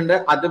പറഞ്ഞിട്ടുണ്ട്,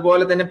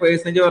 അതുപോലെ തന്നെ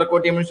പേഴ്സൻറ്റേജ്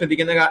വർക്ക്ഔട്ട് ചെയ്യുമ്പോൾ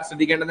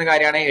ശ്രദ്ധിക്കേണ്ടുന്ന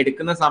കാര്യമാണ്,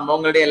 എടുക്കുന്ന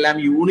സംഭവങ്ങളുടെ എല്ലാം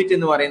യൂണിറ്റ്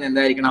എന്ന് പറയുന്നത്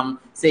എന്തായിരിക്കണം?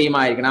 സെയിം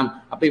ആയിരിക്കണം.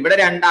 അപ്പൊ ഇവിടെ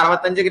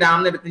 65 gram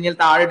എടുത്തു കഴിഞ്ഞാൽ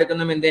താഴെ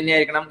എടുക്കുന്നതും എന്ത്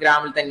തന്നെയായിരിക്കണം?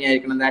 ഗ്രാമിൽ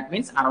തന്നെയായിരിക്കണം. ദാറ്റ്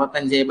മീൻസ്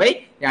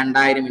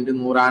 65/2000 ×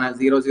 100 ആണ്.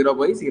 00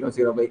 പോയി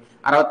 00 പോയി.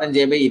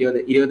 65/20,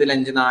 20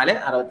 5 4,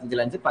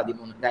 65 5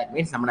 13. ദാറ്റ്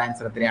മീൻസ് നമ്മുടെ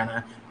ആൻസർ എത്രയാണ്?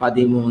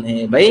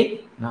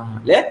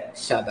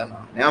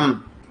 13/4%.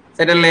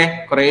 സെറ്റല്ലേ?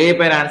 കുറെ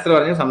പേര് ആൻസർ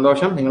പറഞ്ഞു,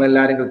 സന്തോഷം. നിങ്ങൾ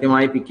എല്ലാവരും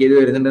കൃത്യമായി പിക്ക് ചെയ്ത്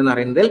വരുന്നുണ്ടെന്ന്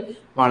അറിയുന്നതിൽ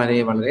വളരെ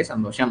വളരെ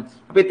സന്തോഷം.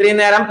 അപ്പൊ ഇത്രയും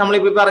നേരം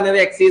നമ്മളിപ്പോ പറഞ്ഞത്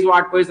X is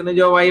what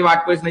percentage of Y,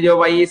 what percentage of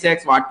Y is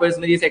X, what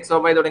percentage is X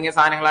of Y തുടങ്ങിയ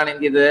സാധനങ്ങളാണ്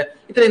എന്ത് ചെയ്തത്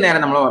ഇത്രയും നേരം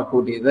നമ്മൾ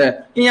വർക്ക്ഔട്ട് ചെയ്തത്.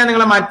 ഇനി ഞാൻ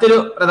നിങ്ങളെ മറ്റൊരു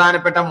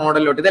പ്രധാനപ്പെട്ട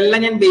മോഡലിലോട്ട്, ഇതെല്ലാം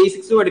ഞാൻ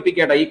ബേസിക്സ്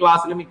പഠിപ്പിക്കട്ടോ. ഈ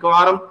ക്ലാസ്സിൽ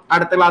മിക്കവാറും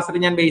അടുത്ത ക്ലാസ്സിൽ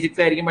ഞാൻ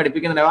ബേസിക്സ് ആയിരിക്കും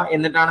പഠിപ്പിക്കുന്നുണ്ടാവുക.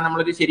 എന്നിട്ടാണ്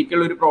നമ്മളൊരു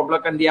ശരിക്കുള്ള ഒരു പ്രോബ്ലം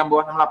ഒക്കെ എന്ത് ചെയ്യാൻ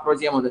പോകാൻ നമ്മൾ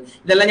അപ്രോച്ച് ചെയ്യാൻ പോകുന്നത്.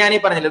 ഇതെല്ലാം ഞാൻ ഈ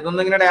പറഞ്ഞില്ല,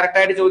 ഇതൊന്നും ഇങ്ങനെ ഡയറക്റ്റ്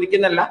ആയിട്ട്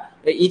ചോദിക്കുന്നല്ല.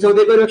 ഈ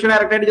ചോദ്യമൊക്കെ ഒരുപക്ഷെ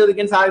ഡയറക്റ്റ് ആയിട്ട്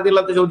ചോദിക്കാൻ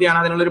സാധ്യതയുള്ള ചോദ്യമാണ്,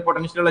 അതിനുള്ള ഒരു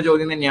പൊട്ടൻഷ്യൽ ഉള്ള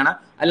ചോദ്യം തന്നെയാണ്.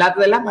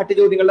 അല്ലാത്തതെല്ലാം മറ്റു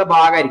ചോദ്യങ്ങളുടെ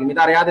ഭാഗമായിരിക്കും.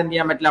 ഇത് അറിയാതെ എന്ത്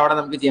ചെയ്യാൻ പറ്റില്ല, അവിടെ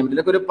നമുക്ക് ചെയ്യാൻ പറ്റില്ല.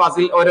 ഇതൊക്കെ ഒരു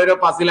പസിൽ, ഓരോരോ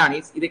പസിലാണ്.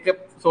 ഇതൊക്കെ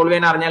സോൾവ്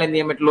ചെയ്യാൻ അറിഞ്ഞാൽ എന്ത്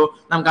ചെയ്യാൻ പറ്റുള്ളൂ,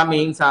 നമുക്ക് ആ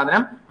മെയിൻ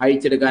സാധനം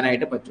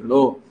അഴിച്ചെടുക്കാനായിട്ട്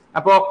പറ്റുള്ളൂ.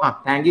 അപ്പോ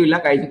താങ്ക് യു ഇല്ല,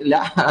 കഴിഞ്ഞിട്ടില്ല,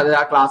 അത്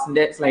ആ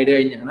ക്ലാസിന്റെ സ്ലൈഡ്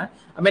കഴിഞ്ഞാണ്.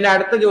 അപ്പൊ എന്റെ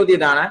അടുത്ത ചോദ്യം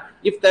ഇതാണ്,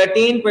 if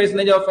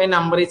 13% of A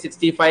number is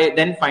 65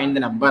 then find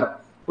the number.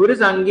 ഒരു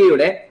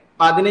സംഖ്യയുടെ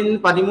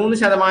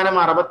 13%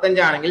 65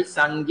 ആണെങ്കിൽ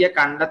സംഖ്യ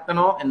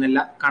കണ്ടെത്തണോ എന്നല്ല,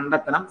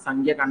 കണ്ടെത്തണം,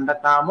 സംഖ്യ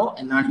കണ്ടെത്താമോ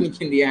എന്നാണ്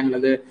എനിക്ക് എന്ത്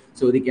ചെയ്യാനുള്ളത്,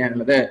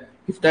 ചോദിക്കാനുള്ളത്.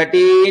 If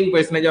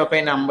 13% of a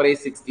number is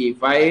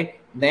 65,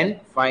 then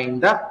find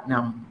the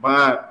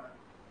number.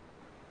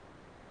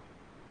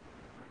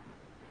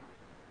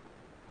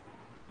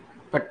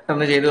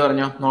 പെട്ടെന്ന് ചെയ്തു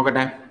പറഞ്ഞോ,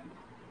 നോക്കട്ടെ.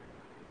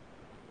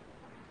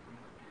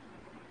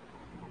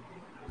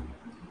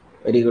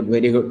 Very good,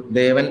 very good.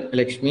 ദേവൻ,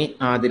 ലക്ഷ്മി,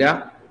 ആതിര,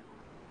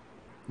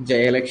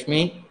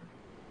 ജയലക്ഷ്മി,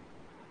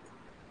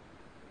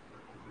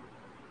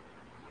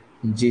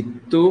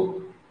 ജിത്തു,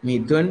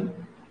 മിഥുൻ,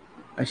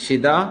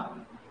 അഷിത,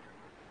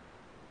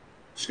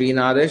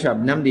 ശ്രീനാഥ്,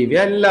 ശബ്നം, ദിവ്യ,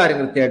 എല്ലാവരും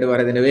കൃത്യമായിട്ട്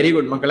പറയുന്നുണ്ട്. വെരി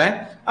ഗുഡ് മക്കളെ.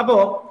 അപ്പോ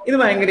ഇത്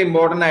ഭയങ്കര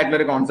ഇമ്പോർട്ടന്റ് ആയിട്ടുള്ള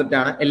ഒരു കോൺസെപ്റ്റ്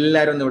ആണ്.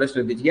 എല്ലാവരും ഒന്ന് ഇവിടെ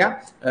ശ്രദ്ധിക്കുക,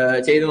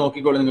 ചെയ്ത്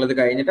നോക്കിക്കോളൂ നിങ്ങളിത്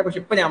കഴിഞ്ഞിട്ട്. പക്ഷെ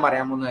ഇപ്പൊ ഞാൻ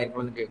പറയാൻ പോകുന്ന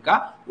കാര്യങ്ങളൊന്ന് കേൾക്കുക.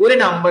 ഒരു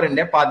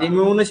നമ്പറിന്റെ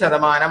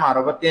 13%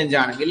 65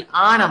 ആണെങ്കിൽ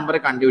ആ നമ്പർ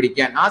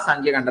കണ്ടുപിടിക്കാൻ, ആ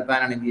സംഖ്യ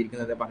കണ്ടെത്താനാണ്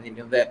എന്തിരിക്കുന്നത്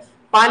പറഞ്ഞിരിക്കുന്നത്.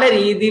 പല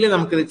രീതിയിൽ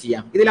നമുക്കിത്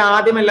ചെയ്യാം. ഇതിൽ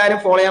ആദ്യം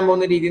എല്ലാവരും ഫോളോ ചെയ്യാൻ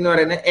പോകുന്ന രീതി എന്ന്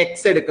പറയുന്നത്,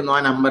 എക്സ് എടുക്കുന്നു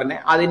ആ നമ്പറിനെ,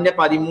 അതിന്റെ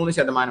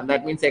 13%,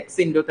 ദാറ്റ് മീൻസ്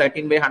എക്സ് ×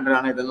 13/100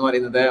 ആണ് ഇതെന്ന്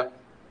പറയുന്നത്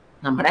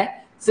നമ്മുടെ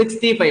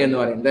 65 എന്ന്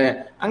പറയുന്നത്.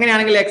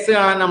 അങ്ങനെയാണെങ്കിൽ എക്സ്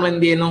കാണാൻ നമ്മൾ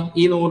എന്ത് ചെയ്യുന്നു,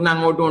 ഈ 100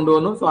 അങ്ങോട്ട്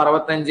കൊണ്ടുവന്നു. So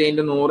 65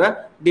 × 100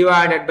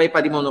 divided by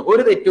 13.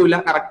 ഒരു തെറ്റുമില്ല,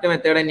 കറക്റ്റ്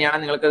മെത്തേഡ് തന്നെയാണ്,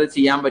 നിങ്ങൾക്ക് അത്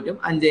ചെയ്യാൻ പറ്റും.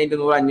 5 ×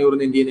 100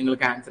 500 എന്ത് ചെയ്യും,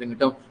 നിങ്ങൾക്ക് ആൻസർ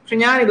കിട്ടും. പക്ഷെ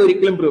ഞാൻ ഇത്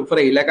ഒരിക്കലും പ്രിഫർ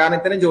ചെയ്യില്ല, കാരണം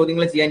ഇത്തരം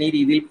ചോദ്യങ്ങൾ ചെയ്യാൻ ഈ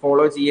രീതിയിൽ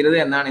ഫോളോ ചെയ്യരുത്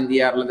എന്നാണ് എന്ത്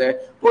ചെയ്യാറുള്ളത്,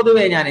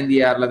 പൊതുവേ ഞാൻ എന്ത്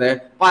ചെയ്യാറുള്ളത്,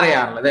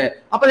 പറയാറുള്ളത്.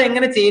 അപ്പൊ അത്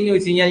എങ്ങനെ ചെയ്യുന്ന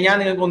വെച്ച് കഴിഞ്ഞാൽ ഞാൻ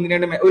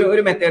നിങ്ങൾക്ക്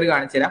ഒരു മെത്തേഡ്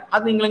കാണിച്ചു തരാം.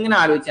 അത് നിങ്ങൾ ഇങ്ങനെ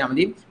ആലോചിച്ചാൽ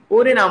മതി.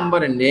 ഒരു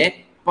നമ്പറിന്റെ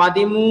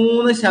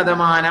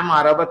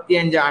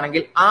 13%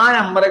 ആണെങ്കിൽ ആ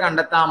നമ്പർ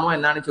കണ്ടെത്താമോ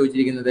എന്നാണ്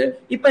ചോദിച്ചിരിക്കുന്നത്.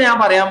 ഇപ്പൊ ഞാൻ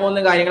പറയാൻ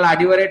പോകുന്ന കാര്യങ്ങൾ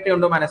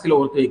അടിവരയിട്ടുണ്ടോ മനസ്സിൽ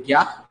ഓർത്ത്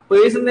വെക്കുക.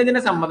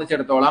 പേഴ്സൻറ്റേജിനെ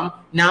സംബന്ധിച്ചിടത്തോളം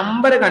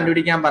നമ്പർ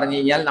കണ്ടുപിടിക്കാൻ പറഞ്ഞു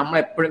കഴിഞ്ഞാൽ നമ്മൾ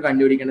എപ്പോഴും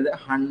കണ്ടുപിടിക്കേണ്ടത്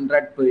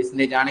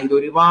 100% ആണ്. ഇത്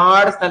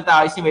ഒരുപാട് സ്ഥലത്ത്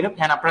ആവശ്യം വരും,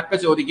 ഞാൻ അപ്പോഴൊക്കെ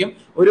ചോദിക്കും.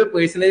 ഒരു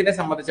പേഴ്സൻറ്റേജിനെ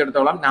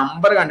സംബന്ധിച്ചിടത്തോളം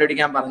നമ്പർ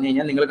കണ്ടുപിടിക്കാൻ പറഞ്ഞു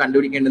കഴിഞ്ഞാൽ നിങ്ങൾ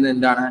കണ്ടുപിടിക്കേണ്ടത്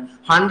എന്താണ്?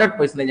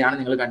 100% ആണ്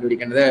നിങ്ങൾ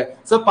കണ്ടുപിടിക്കേണ്ടത്.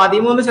 സോ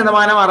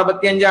 13%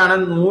 65 ആണ്,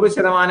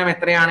 100%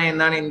 എത്രയാണ്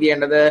എന്നാണ് എന്ത്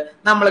ചെയ്യേണ്ടത്?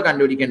 നമ്മൾ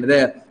കണ്ടുപിടിക്കേണ്ടത്.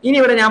 ഇനി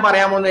ഇവിടെ ഞാൻ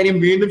പറയാൻ പോകുന്ന കാര്യം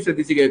വീണ്ടും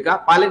ശ്രദ്ധിച്ച് കേൾക്കുക.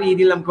 പല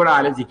രീതിയിൽ നമുക്ക് ഇവിടെ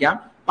ആലോചിക്കാം.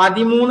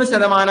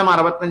 13%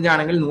 65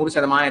 ആണെങ്കിൽ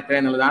 100% എത്ര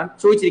എന്നുള്ളതാണ്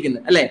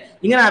ചോദിച്ചിരിക്കുന്നത് അല്ലെ?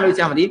 ഇങ്ങനെ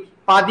ആലോചിച്ചാൽ മതി.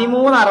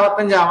 13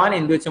 65 ആവാൻ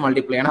എന്ത് വെച്ച്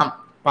മൾട്ടിപ്ലൈ ചെയ്യണം?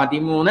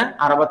 13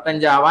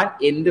 65 ആവാൻ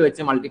എന്ത്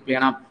വെച്ച് മൾട്ടിപ്ലൈ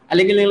ചെയ്യണം?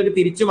 അല്ലെങ്കിൽ നിങ്ങൾക്ക്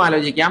തിരിച്ചും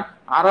ആലോചിക്കാം.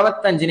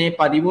 65നെ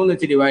 13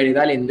 വെച്ച് ഡിവൈഡ്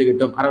ചെയ്താൽ എന്ത്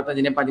കിട്ടും?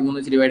 65നെ 13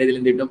 വെച്ച് ഡിവൈഡ് ചെയ്താൽ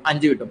എന്ത് കിട്ടും?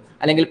 5 കിട്ടും.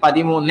 അല്ലെങ്കിൽ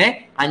 13നെ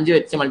 5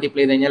 വെച്ച്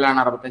മൾട്ടിപ്ലൈ ചെയ്ത് കഴിഞ്ഞാലാണ്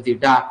 65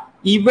 കിട്ടുക.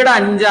 ഇവിടെ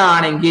 5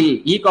 ആണെങ്കിൽ,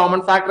 ഈ കോമൺ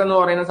ഫാക്ടർ എന്ന്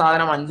പറയുന്ന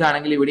സാധനം 5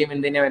 ആണെങ്കിൽ ഇവിടെയും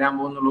എന്ത് തന്നെ വരാൻ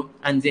പോകുന്നുള്ളൂ?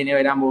 5 തന്നെ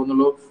വരാൻ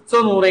പോകുന്നുള്ളൂ. സോ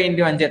 100 ×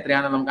 5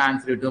 എത്രയാണെന്ന് നമുക്ക്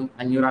ആൻസർ കിട്ടും?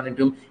 500 ആണ്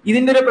കിട്ടും.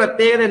 ഇതിന്റെ ഒരു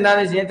പ്രത്യേകത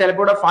എന്താണെന്ന് വെച്ച് കഴിഞ്ഞാൽ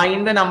ചിലപ്പോൾ ഇവിടെ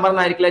find the number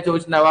എന്നായിരിക്കില്ല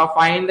ചോദിച്ചിട്ടുണ്ടാവുക.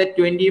 Find the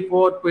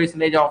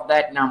 24% of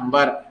that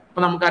number. അപ്പൊ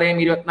നമുക്കറിയാം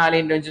 24 ×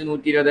 5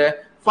 120.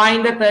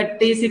 Find the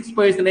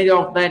 36%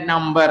 of that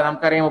number.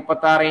 നമുക്കറിയാം 36 ×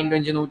 5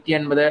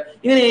 180.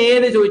 ഇങ്ങനെ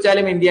ഏത്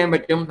ചോദിച്ചാലും എന്ത് ചെയ്യാൻ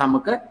പറ്റും?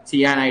 നമുക്ക്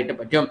ചെയ്യാനായിട്ട്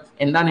പറ്റും.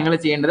 എന്താ നിങ്ങൾ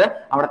ചെയ്യേണ്ടത്?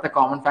 അവിടുത്തെ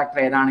കോമൺ ഫാക്ടർ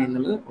ഏതാണ്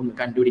എന്നുള്ളത് ഒന്ന്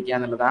കണ്ടുപിടിക്കുക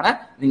എന്നുള്ളതാണ്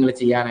നിങ്ങൾ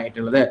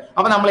ചെയ്യാനായിട്ടുള്ളത്.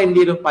 അപ്പൊ നമ്മൾ എന്ത്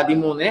ചെയ്തു?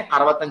 13നെ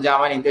 65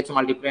 ആവാൻ എന്ത് വെച്ച്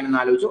മൾട്ടിപ്ലൈ എന്ന്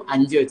ആലോചിച്ചു.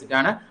 5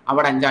 വെച്ചിട്ടാണ്.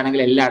 അവിടെ 5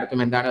 ആണെങ്കിൽ എല്ലായിടത്തും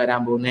എന്താണ്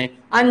വരാൻ പോകുന്നത്?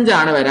 5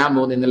 ആണ് വരാൻ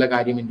പോകുന്നത് എന്നുള്ള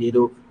കാര്യം എന്ത്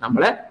ചെയ്തു?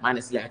 നമ്മൾ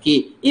മനസ്സിലാക്കി.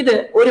 ഇത്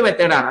ഒരു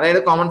മെത്തേഡാണ്.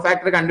 അതായത് കോമൺ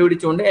ഫാക്ടർ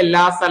കണ്ടുപിടിച്ചുകൊണ്ട്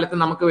എല്ലാ സ്ഥലത്തും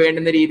നമുക്ക്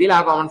വേണ്ടുന്ന രീതിയിൽ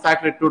ആ കോമൺ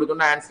ഫാക്ടർ ഇട്ട്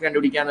കൊടുത്തുകൊണ്ട് ആൻസർ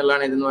കണ്ടുപിടിക്കുക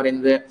എന്നുള്ളതാണ് ഇതെന്ന്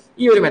പറയുന്നത്,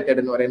 ഈ ഒരു മെത്തേഡ്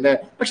എന്ന് പറയുന്നത്.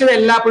 പക്ഷെ ഇത്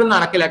എല്ലാപ്പോഴും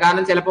നടക്കില്ല.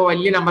 കാരണം ചിലപ്പോൾ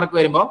വലിയ നമ്പർക്ക്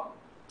വരുമ്പോൾ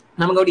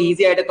നമുക്ക് അവിടെ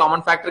ഈസി ആയിട്ട് കോമൺ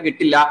ഫാക്ടർ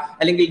കിട്ടില്ല,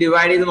 അല്ലെങ്കിൽ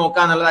ഡിവൈഡ് ചെയ്ത്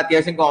നോക്കുക എന്നുള്ളത്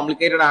അത്യാവശ്യം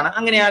കോംപ്ലിക്കേറ്റഡ് ആണ്.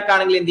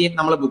 അങ്ങനെയാണെങ്കിൽ എന്ത് ചെയ്യും?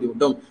 നമ്മൾ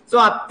ബുദ്ധിമുട്ടും. സോ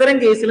അത്തരം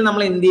കേസിൽ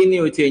നമ്മൾ എന്ത്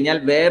ചെയ്യുന്ന ചോദിച്ചു കഴിഞ്ഞാൽ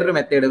വേറൊരു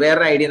മെത്തേഡ്,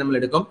 വേറൊരു ഐഡിയ നമ്മൾ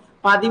എടുക്കും.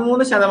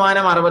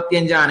 13%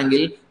 65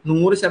 ആണെങ്കിൽ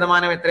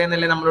 100%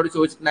 എത്രയെന്നല്ലേ നമ്മളോട്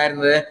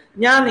ചോദിച്ചിട്ടുണ്ടായിരുന്നത്?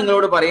 ഞാൻ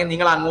നിങ്ങളോട് പറയും,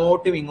 നിങ്ങൾ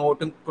അങ്ങോട്ടും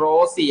ഇങ്ങോട്ടും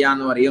ക്രോസ്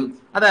ചെയ്യാന്ന് പറയും.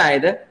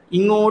 അതായത്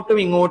ഇങ്ങോട്ടും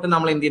ഇങ്ങോട്ടും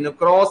നമ്മൾ എന്ത് ചെയ്യുന്നു?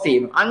 ക്രോസ്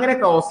ചെയ്യുന്നു. അങ്ങനെ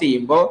ക്രോസ്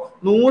ചെയ്യുമ്പോൾ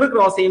 100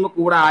 ക്രോസ് ചെയ്യുമ്പോൾ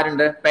കൂടെ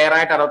ആരുണ്ട്?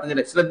 പെയറായിട്ട്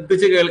 65.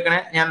 ശ്രദ്ധിച്ച് കേൾക്കണേ,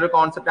 ഞാനൊരു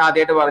കോൺസെപ്റ്റ്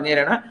ആദ്യമായിട്ട് പറഞ്ഞു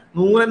തരാണ്.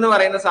 100 എന്ന്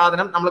പറയുന്ന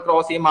സാധനം നമ്മൾ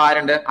ക്രോസ് ചെയ്യുമ്പോൾ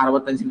ആരുണ്ട്?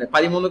 65.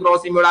 13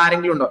 ക്രോസ് ചെയ്യുമ്പോൾ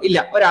ആരെങ്കിലും ഉണ്ടോ?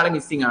 ഇല്ല, ഒരാൾ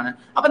മിസ്സിംഗ് ആണ്.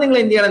 അപ്പൊ നിങ്ങൾ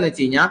എന്ത് ചെയ്യണം എന്ന്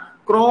വെച്ച് കഴിഞ്ഞാൽ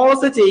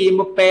ക്രോസ്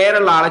ചെയ്യുമ്പോൾ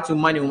പേരുള്ള ആളെ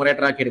ചുമ്മാ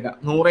ന്യൂമറേറ്റർ ആക്കി എടുക്കുക.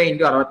 100 ×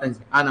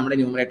 65 ആ നമ്മുടെ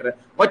ന്യൂമറേറ്റർ.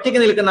 ഒറ്റയ്ക്ക്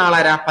നിൽക്കുന്ന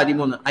ആളാരാ?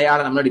 13,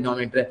 അയാളാണ് നമ്മുടെ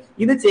ഡിനോമിനേറ്റർ.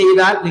 ഇത്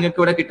ചെയ്താൽ നിങ്ങൾക്ക്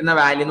ഇവിടെ കിട്ടുന്ന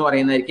വാല്യൂ എന്ന്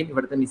പറയുന്നതായിരിക്കും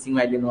ഇവിടുത്തെ മിസ്സിംഗ്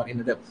വാല്യൂ എന്ന്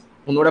പറയുന്നത്.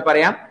 ഒന്നുകൂടെ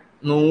പറയാം.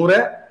 100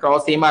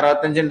 ക്രോസ് ചെയ്യുമ്പോൾ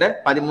 65 ഉണ്ട്,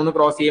 13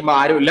 ക്രോസ് ചെയ്യുമ്പോൾ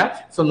ആരുമില്ല.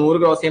 സോ 100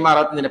 ക്രോസ് ചെയ്യുമ്പോൾ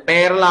 65 ഉണ്ട്.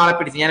 പേരുള്ള ആളെ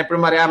പിടിച്ച്, ഞാൻ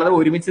എപ്പോഴും പറയാറുള്ളത്,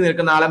 ഒരുമിച്ച്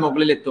നിൽക്കുന്ന ആളെ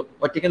മുകളിൽ എത്തും.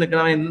 ഒറ്റയ്ക്ക്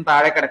നിൽക്കുന്നവൻ എന്നും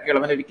താഴെ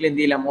കിടക്കുകയുള്ളൂ. അവൻ ഒരിക്കലും എന്ത്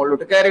ചെയ്യില്ല?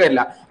 മുകളിലോട്ട് കയറി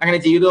വരില്ല. അങ്ങനെ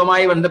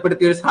ജീവിതവുമായി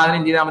ബന്ധപ്പെടുത്തിയ ഒരു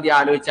സാധനം ചെയ്താൽ മതി,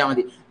 ആലോചിച്ചാൽ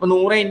മതി. അപ്പൊ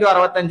 100 ×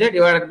 65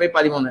 ഡിവൈഡഡ് ബൈ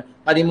 13.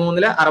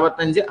 13ൽ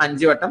 65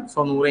 5 വട്ടം. സോ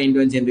 100 ×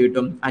 5 എന്ത്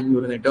കിട്ടും?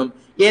 500 കിട്ടും.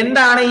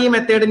 എന്താണ് ഈ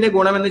മെത്തേഡിന്റെ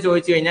ഗുണം എന്ന്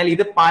ചോദിച്ചു കഴിഞ്ഞാൽ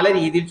ഇത് പല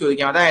രീതിയിൽ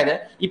ചോദിക്കാം. അതായത്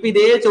ഇപ്പൊ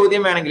ഇതേ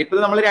ചോദ്യം വേണമെങ്കിൽ,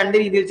 ഇപ്പൊ നമ്മൾ 2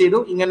 രീതിയിൽ ചെയ്തു,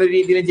 ഇങ്ങനെ ഒരു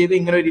രീതിയിലും ചെയ്തു,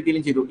 ഇങ്ങനെ ഒരു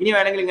രീതിയിലും ചെയ്തു. ഇനി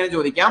വേണമെങ്കിൽ ഇങ്ങനെ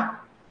ചോദിക്കാം.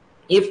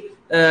 If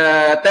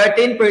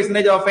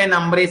 13% of a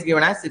number is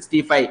given as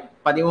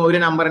 65, ഒരു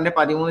നമ്പറിന്റെ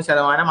 13%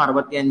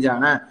 65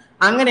 ആണ്.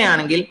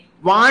 അങ്ങനെയാണെങ്കിൽ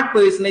what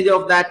percentage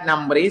of that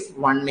number is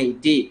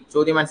 180?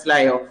 ചോദ്യം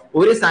മനസ്സിലായോ?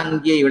 ഒരു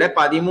സംഖ്യയുടെ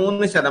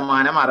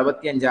 13%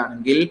 65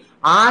 ആണെങ്കിൽ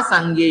ആ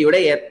സംഖ്യയുടെ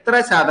എത്ര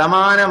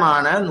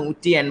ശതമാനമാണ്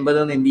 180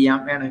 എന്ന് എന്ത് ചെയ്യാം?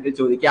 വേണമെങ്കിൽ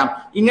ചോദിക്കാം.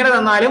 ഇങ്ങനെ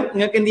തന്നാലും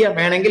നിങ്ങൾക്ക് എന്ത് ചെയ്യാം?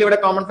 വേണമെങ്കിൽ ഇവിടെ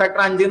കോമൺ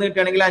ഫാക്ടർ 5 എന്ന്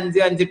കിട്ടുകയാണെങ്കിൽ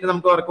 5 ഇട്ട്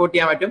നമുക്ക് വർക്ക്ഔട്ട്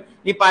ചെയ്യാൻ പറ്റും.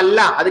 ഇപ്പൊ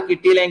അല്ല, അത്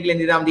കിട്ടിയില്ലെങ്കിൽ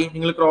എന്ത് ചെയ്താൽ മതി?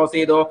 നിങ്ങൾ ക്രോസ്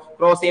ചെയ്തോ.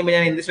 ക്രോസ് ചെയ്യുമ്പോൾ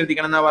ഞാൻ എന്ത്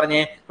ശ്രദ്ധിക്കണം എന്നാ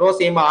പറഞ്ഞേ? ക്രോസ്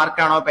ചെയ്യുമ്പോൾ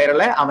ആർക്കാണോ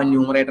പേരുള്ളത് അവൻ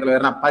ന്യൂമറേറ്ററിൽ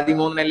വരണം.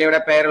 13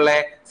 ഇവിടെ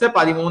പേരുള്ളത്.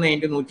 13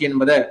 ×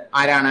 180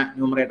 ആരാണ്?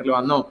 ന്യൂമറേറ്ററിൽ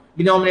വന്നു.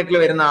 ഡിനോമിനേറ്ററിൽ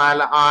വരുന്ന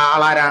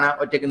ആളാരാണ്?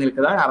 ഒറ്റയ്ക്ക്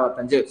നിൽക്കുന്നത്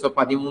 65. So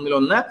 13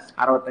 1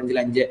 65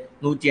 5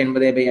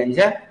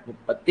 180/5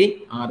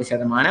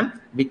 36%,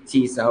 which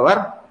is our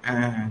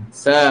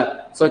answer.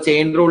 So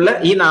chain റൂളില്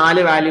ഈ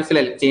 4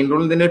 വാല്യൂസിലല്ലേ, ചെയിൻ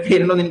റൂളിൽ ഇതിന്റെ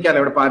പേരുണ്ടോ എന്ന്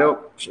എനിക്കറിയാം. ഇവിടെ പാരോ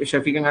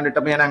ഷഫീഖും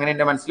കണ്ടിട്ടപ്പോ ഞാൻ അങ്ങനെ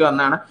എന്റെ മനസ്സിൽ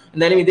വന്നാണ്.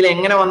 എന്തായാലും ഇതിൽ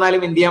എങ്ങനെ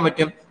വന്നാലും എന്ത് ചെയ്യാൻ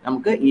പറ്റും?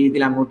 നമുക്ക് ഈ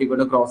ഇതിൽ അങ്ങോട്ടും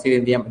ഇങ്ങോട്ടും ക്രോസ് ചെയ്ത്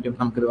എന്ത് ചെയ്യാൻ പറ്റും?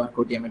 നമുക്ക് ഇത്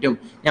വർക്ക്ഔട്ട് ചെയ്യാൻ പറ്റും.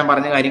 ഞാൻ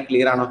പറഞ്ഞ കാര്യം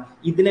ക്ലിയർ ആണോ?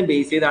 ഇതിനെ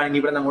ബേസ് ചെയ്താണ് ഇനി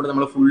ഇവിടെ അങ്ങോട്ട്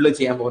നമ്മൾ ഫുള്ള്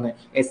ചെയ്യാൻ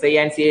പോകുന്നത്. SI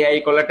ആൻഡ് CI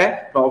ആയിക്കൊള്ളട്ടെ,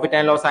 പ്രോഫിറ്റ്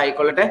ആൻഡ് ലോസ്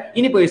ആയിക്കൊള്ളട്ടെ,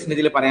 ഇനി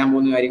പേഴ്സൻറ്റേജിൽ പറയാൻ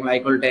പോകുന്ന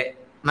കാര്യങ്ങളായിക്കൊള്ളട്ടെ,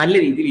 നല്ല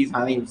രീതിയിൽ ഈ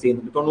സാധനം യൂസ്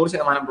ചെയ്യുന്നുണ്ട്.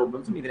 90%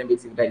 പ്രോബ്ലംസും ഇതിനെ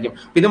ബേസ് ചെയ്തിട്ടായിരിക്കും.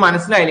 ഇത്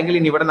മനസ്സിലായില്ലെങ്കിൽ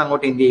ഇനി ഇവിടെ നിന്ന്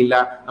അങ്ങോട്ട് എന്ത് ചെയ്യില്ല,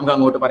 നമുക്ക്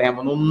അങ്ങോട്ട് പറയാൻ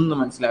പോകുന്ന ഒന്നും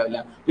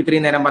മനസ്സിലാവില്ല.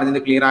 ഇത്രയും നേരം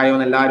പറഞ്ഞത് ക്ലിയർ ആയോ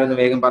എന്ന് എല്ലാവരും ഒന്ന്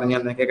വേഗം പറഞ്ഞു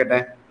തന്നെ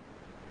കേൾക്കട്ടെ.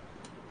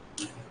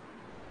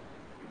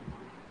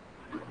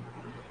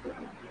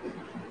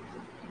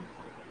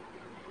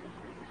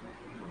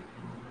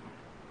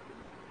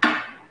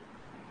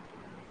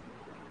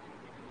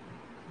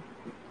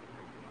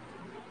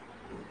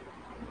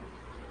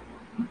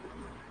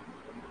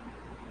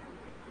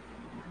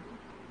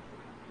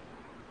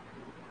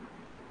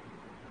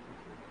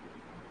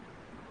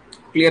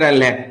 ക്ലിയർ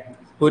അല്ലേ?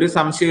 ഒരു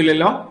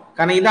സംശയമില്ലല്ലോ.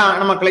 കാരണം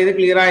ഇതാണ് മക്കളെ, ഇത്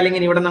ക്ലിയർ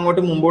ആയില്ലെങ്കിൽ ഇവിടെ നിന്ന്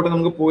അങ്ങോട്ട് മുമ്പോട്ട്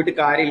നമുക്ക് പോയിട്ട്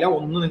കാര്യമില്ല,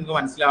 ഒന്നും നിങ്ങൾക്ക്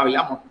മനസ്സിലാവില്ല,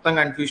 മൊത്തം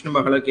കൺഫ്യൂഷനും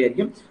ബഹളമൊക്കെ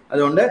ആയിരിക്കും.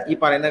 അതുകൊണ്ട് ഈ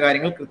പറയുന്ന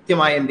കാര്യങ്ങൾ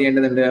കൃത്യമായി എന്ത്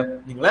ചെയ്യേണ്ടതുണ്ട്,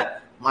 നിങ്ങൾ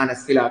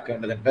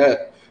മനസ്സിലാക്കേണ്ടതുണ്ട്.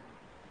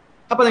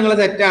 അപ്പൊ നിങ്ങൾ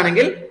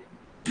സെറ്റാണെങ്കിൽ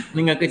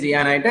നിങ്ങൾക്ക്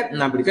ചെയ്യാനായിട്ട്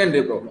എന്നാ പിടിച്ച എന്ത്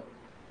problem.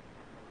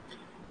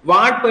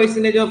 What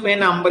percentage of a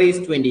number is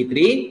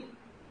 23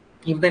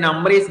 if the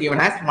number is given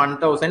as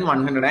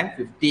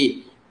 1150?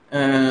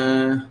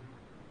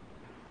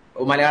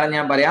 Malayalam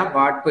ഞാൻ പറയാം.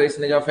 വാട്ട്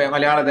പെർസെന്റേജ് ഓഫ്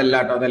മലയാളത്തല്ല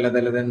കേട്ടോ,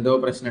 അതല്ല എന്തോ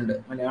പ്രശ്നമുണ്ട്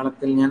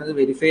മലയാളത്തിൽ, ഞാനത്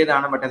വെരിഫൈ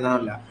ചെയ്താണ്, but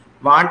എന്താണല്ല.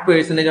 What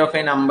percentage of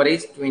A number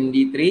is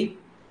 23?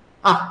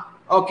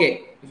 Okay,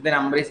 if the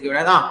number is given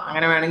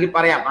അങ്ങനെ വേണമെങ്കിൽ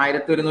പറയാം.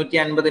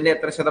 1150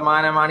 എത്ര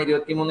ശതമാനമാണ്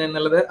 23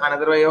 എന്നുള്ളത്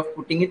another way of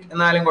putting it,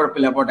 എന്നാലും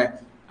കുഴപ്പമില്ല, പോട്ടെ,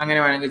 അങ്ങനെ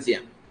വേണമെങ്കിൽ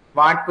ചെയ്യാം.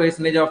 What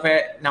percentage of A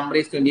number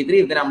is 23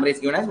 if the number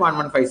is given as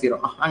 1150?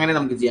 അങ്ങനെ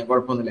നമുക്ക് ചെയ്യാം,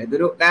 കുഴപ്പമൊന്നുമില്ല.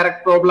 ഇതൊരു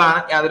ഡയറക്റ്റ് പ്രോബ്ലം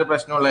ആണ്, യാതൊരു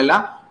പ്രശ്നമുള്ളതല്ല.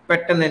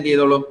 പെട്ടെന്ന് എന്ത്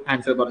ചെയ്തോളൂ,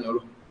 ആൻസർ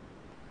പറഞ്ഞോളൂ.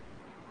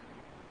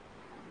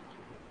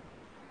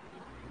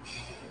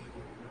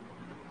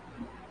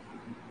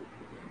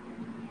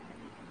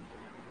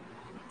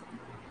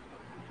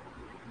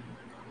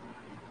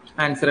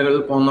 ആൻസറുകൾ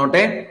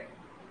പോന്നോട്ടെ.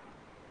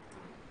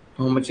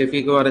 മുഹമ്മദ്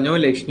ഷഫീഖ് പറഞ്ഞു,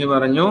 ലക്ഷ്മി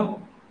പറഞ്ഞു,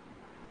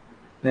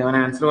 ദേവൻ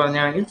ആൻസർ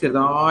പറഞ്ഞാണെങ്കിൽ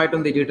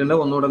ചെറുതായിട്ടും തെറ്റിയിട്ടുണ്ട്,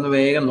 ഒന്നുകൂടെ ഒന്ന്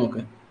വേഗം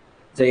നോക്ക്.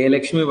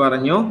 ജയലക്ഷ്മി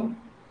പറഞ്ഞു,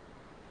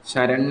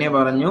 ശരണ്യ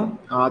പറഞ്ഞു,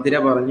 ആതിര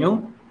പറഞ്ഞു,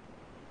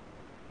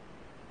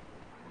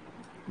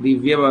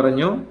 ദിവ്യ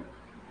പറഞ്ഞു,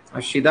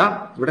 അക്ഷിത.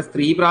 ഇവിടെ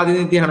സ്ത്രീ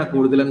പ്രാതിനിധ്യമാണ്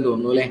കൂടുതലെന്ന്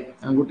തോന്നുന്നു അല്ലെ,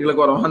 ആൺകുട്ടികൾ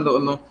കുറവാന്ന്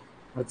തോന്നുന്നു.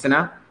 അർച്ചന,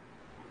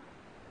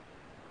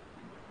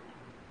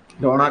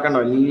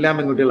 ഡോണാക്കണ്ടോ, എല്ലാം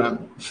പെൺകുട്ടികളാണ്.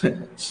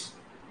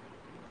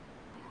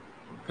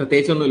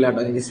 പ്രത്യേകിച്ചൊന്നും ഇല്ല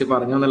കേട്ടോ, ജസ്റ്റ്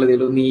പറഞ്ഞു എന്നുള്ളതേ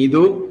ഉള്ളൂ.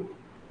 നീതു,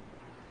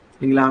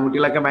 നിങ്ങൾ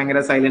ആൺകുട്ടികളൊക്കെ ഭയങ്കര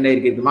സൈലന്റ്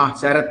ആയിരിക്കും.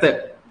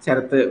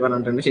 ശരത്ത്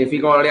പറഞ്ഞിട്ടുണ്ട്.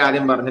 ഷെഫീഖ് ഓൾറെഡി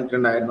ആദ്യം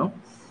പറഞ്ഞിട്ടുണ്ടായിരുന്നു.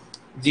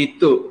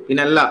 ജിത്തു,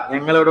 പിന്നല്ല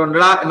ഞങ്ങളിവിടെ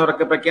ഉണ്ടടാ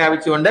എന്നുറക്കെ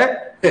പ്രഖ്യാപിച്ചുകൊണ്ട്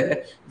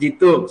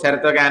ജിത്തുവും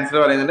ശരത്തൊക്കെ ആൻസർ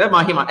പറയുന്നുണ്ട്.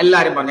 മഹിമ,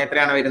 എല്ലാരും പറഞ്ഞു.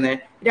 എത്രയാണ് വരുന്നത്?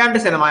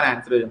 2%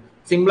 ആൻസർ വരും.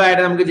 സിമ്പിൾ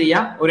ആയിട്ട് നമുക്ക്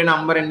ചെയ്യാം. ഒരു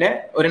നമ്പർ എന്ന്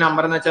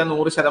വെച്ചാൽ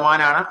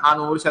 100%. ആ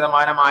 100%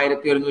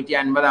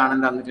 1150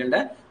 ആണെന്ന് തന്നിട്ടുണ്ട്.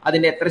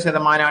 അതിന്റെ എത്ര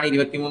ശതമാനമാണ്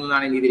 23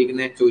 എന്നാണ്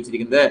എഴുതിയിരിക്കുന്നത്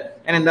ചോദിച്ചിരിക്കുന്നത്.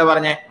 ഞാൻ എന്താ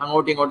പറഞ്ഞേ,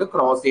 അങ്ങോട്ടും ഇങ്ങോട്ടും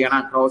ക്രോസ്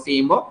ചെയ്യണം. ക്രോസ്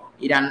ചെയ്യുമ്പോൾ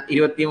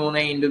 23 ×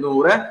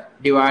 100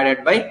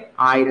 ഡിവൈഡഡ് ബൈ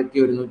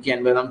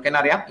 1150. നമുക്ക് തന്നെ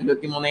അറിയാം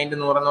 23 × 100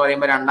 എന്ന്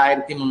പറയുമ്പോൾ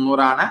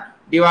 2300 ആണ്.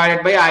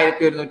 Divided by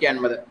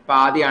 1150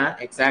 പാതിയാണ്,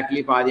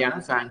 exactly പാതിയാണ്.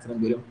 So answer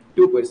എന്ത് വരും?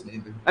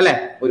 2% അല്ലെ,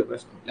 ഒരു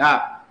പ്രശ്നമില്ല.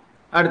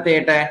 അടുത്ത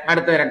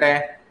വരട്ടെ.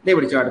 ഇതേ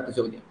പിടിച്ചോ, അടുത്ത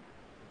ചോദ്യം.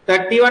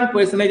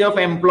 31% of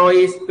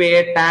employees pay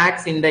tax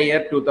in the year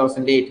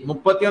 2008.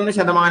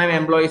 31%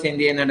 employees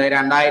എന്ത് ചെയ്യുന്നുണ്ട്?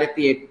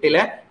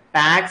 2008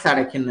 tax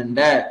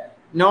അടയ്ക്കുന്നുണ്ട്.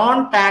 Non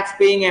tax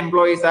paying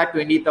employees R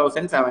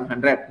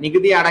 20,700.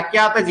 നികുതി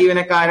അടയ്ക്കാത്ത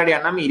ജീവനക്കാരുടെ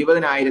എണ്ണം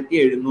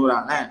 20,700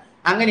 ആണ്.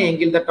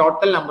 അങ്ങനെയെങ്കിൽ the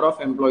total number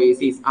of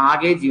employees is,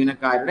 ആകെ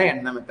ജീവനക്കാരുടെ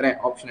എണ്ണം എത്ര?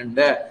 ഓപ്ഷൻ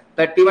ഉണ്ട്.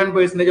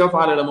 31% ഓഫ്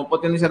ആളുകൾ,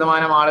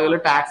 31% ആളുകൾ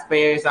ടാക്സ്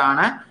പേയേഴ്സ്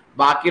ആണ്,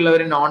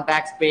 ബാക്കിയുള്ളവർ നോൺ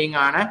ടാക്സ് പേയിങ്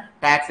ആണ്.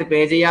 ടാക്സ് പേ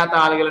ചെയ്യാത്ത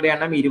ആളുകളുടെ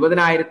എണ്ണം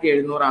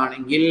 20,700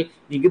 ആണെങ്കിൽ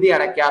നികുതി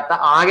അടയ്ക്കാത്ത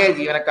ആകെ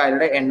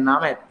ജീവനക്കാരുടെ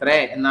എണ്ണം എത്ര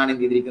എന്നാണ്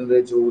എന്ത് ചെയ്തിരിക്കുന്നത്?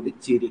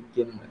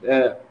 ചോദിച്ചിരിക്കുന്നത്.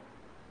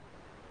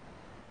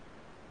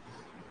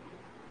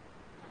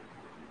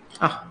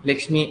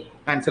 ലക്ഷ്മി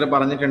ആൻസർ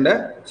പറഞ്ഞിട്ടുണ്ട്,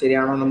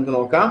 ശരിയാണോ നമുക്ക്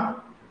നോക്കാം.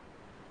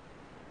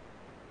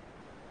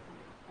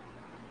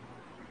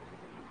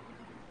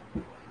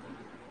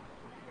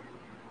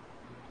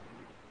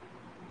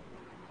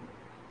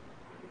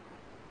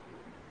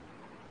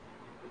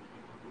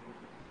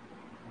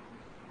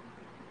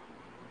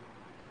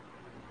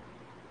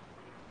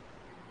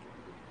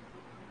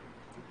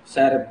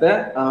 ശരത്ത്,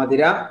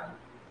 ആതിര,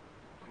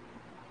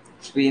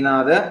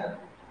 ശ്രീനാഥ്,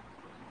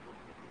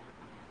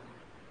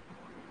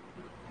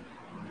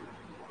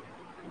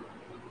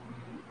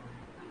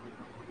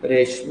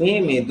 രശ്മി,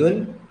 മിഥുൻ,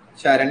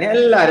 ശരണ്യ,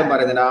 എല്ലാരും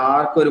പറയുന്നുണ്ട്.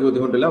 ആർക്കും ഒരു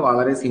ബുദ്ധിമുട്ടില്ല,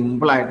 വളരെ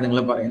സിമ്പിൾ ആയിട്ട് നിങ്ങൾ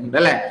പറയുന്നുണ്ട്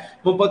അല്ലെ.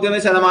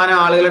 31%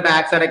 ആളുകൾ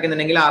ടാക്സ്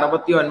അടയ്ക്കുന്നുണ്ടെങ്കിൽ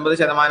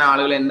 69%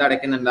 ആളുകൾ എന്ത്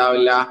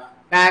അടയ്ക്കുന്നുണ്ടാവില്ല?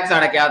 ടാക്സ്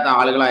അടയ്ക്കാത്ത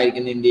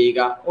ആളുകളായിരിക്കും എന്ത് ചെയ്യുക?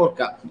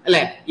 ഓർക്കുക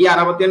അല്ലെ. ഈ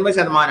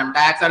 69%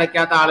 ടാക്സ്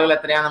അടയ്ക്കാത്ത ആളുകൾ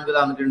എത്രയാണ് നമുക്ക്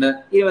തന്നിട്ടുണ്ട്?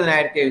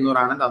 20,700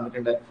 ആണ്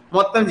തന്നിട്ടുണ്ട്.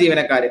 മൊത്തം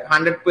ജീവനക്കാർ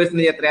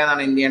 100%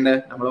 എത്രയാണെന്നാണ് എന്ത് ചെയ്യേണ്ടത്?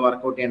 നമ്മൾ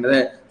വർക്ക്ഔട്ട് ചെയ്യേണ്ടത്.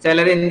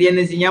 ചിലർ എന്ത്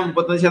ചെയ്യുന്ന വെച്ച് കഴിഞ്ഞാൽ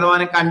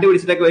 31%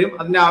 കണ്ടുപിടിച്ചിട്ടൊക്കെ വരും.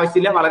 അതിന്റെ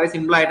ആവശ്യമില്ല, വളരെ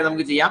സിമ്പിൾ ആയിട്ട്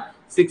നമുക്ക് ചെയ്യാം.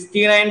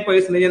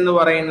 69% എന്ന്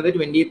പറയുന്നത്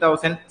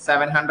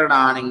 20,700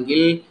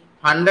 ആണെങ്കിൽ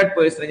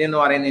 100% എന്ന്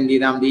പറയുന്നത് എന്ത്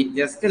ചെയ്താൽ മതി?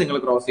 ജസ്റ്റ് നിങ്ങൾ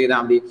ക്രോസ്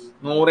ചെയ്താൽ മതി.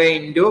 100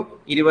 ×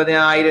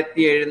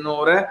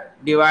 20,700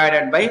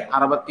 ഡിവൈഡഡ് ബൈ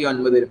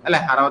 69 വരും അല്ലെ.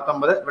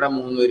 69 ഇവിടെ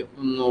 3 വരും,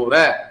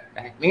 300.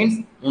 That means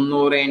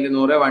 300 ×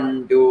 100 1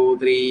 2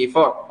 3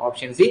 4.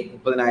 ഓപ്ഷൻ സി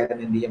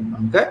 30,000 എന്ത് ചെയ്യും?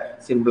 നമുക്ക്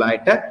സിമ്പിൾ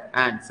ആയിട്ട്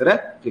ആൻസർ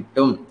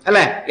കിട്ടും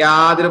അല്ലെ.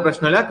 യാതൊരു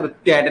പ്രശ്നമില്ല,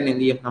 കൃത്യമായിട്ട്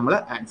എന്ത് ചെയ്യും? നമ്മൾ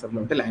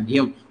ആൻസറിലോട്ട് ലാൻഡ്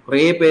ചെയ്യും.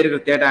 കുറെ പേര്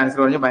കൃത്യമായിട്ട് ആൻസർ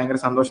പറഞ്ഞു, ഭയങ്കര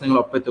സന്തോഷം. നിങ്ങൾ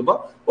ഒപ്പെത്തുമ്പോൾ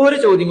ഒരു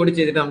ചോദ്യം കൂടി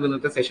ചെയ്തിട്ട് നമുക്ക്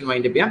ഇന്നത്തെ സെഷൻ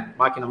വൈൻഡ് അപ്പ് ചെയ്യാം.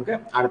 ബാക്കി നമുക്ക്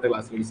അടുത്ത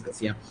ക്ലാസ്സിൽ ഡിസ്കസ്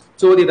ചെയ്യാം.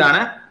 ചോദ്യം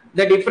ഇതാണ്: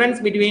 the difference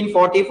between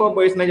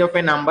 44% of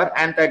a number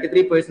and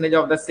 33%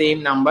 of the same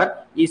number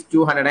is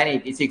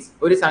 286.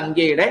 ഒരു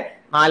സംഖ്യയുടെ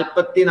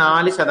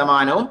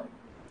 44%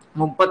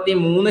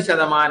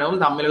 33%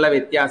 തമ്മിലുള്ള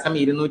വ്യത്യാസം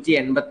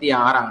 286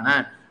 ആണ്.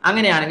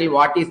 അങ്ങനെയാണെങ്കിൽ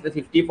what is the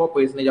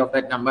 54% of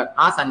that number?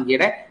 ആ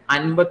സംഖ്യയുടെ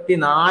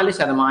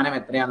 54%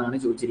 എത്രയാണെന്നാണ്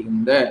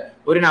ചോദിച്ചിരിക്കുന്നത്.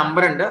 ഒരു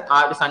നമ്പർ ഉണ്ട്, ആ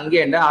ഒരു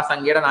സംഖ്യ ഉണ്ട്, ആ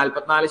സംഖ്യയുടെ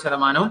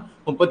 44%വും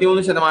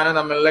 33%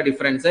 തമ്മിലുള്ള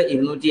ഡിഫറൻസ്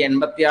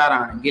 286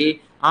 ആണെങ്കിൽ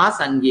ആ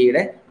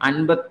സംഖ്യയുടെ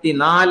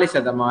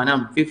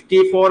 54%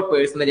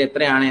 54%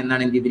 എത്രയാണ്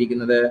എന്നാണ് എന്ത്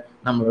ചെയ്തിരിക്കുന്നത്?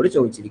 നമ്മളോട്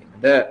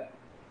ചോദിച്ചിരിക്കുന്നത്.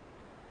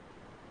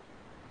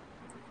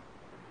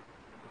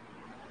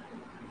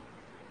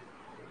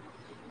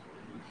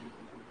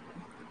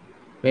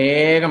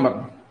 വേഗം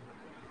പറഞ്ഞു.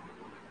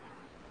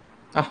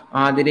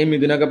 ആതിരയും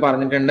മിഥുനൊക്കെ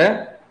പറഞ്ഞിട്ടുണ്ട്,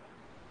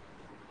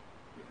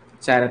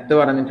 ശരത്ത്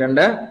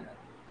പറഞ്ഞിട്ടുണ്ട്,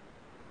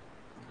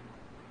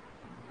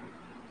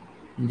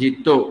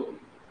 ജിത്തു,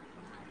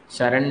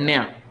 ശരണ്യ,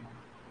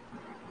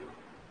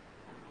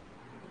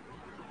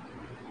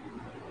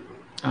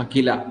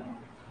 അഖില,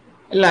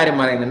 എല്ലാരും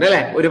പറയുന്നുണ്ട്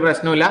അല്ലെ. ഒരു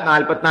പ്രശ്നമില്ല.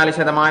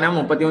 44%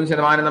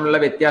 33% തമ്മിലുള്ള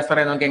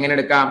വ്യത്യാസം നമുക്ക് എങ്ങനെ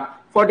എടുക്കാം?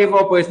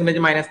 44%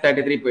 minus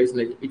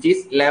 33%, which is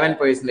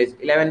 11%.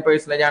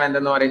 11% ആണ്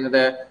എന്തെന്ന്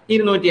പറയുന്നത്?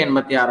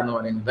 286 എന്ന്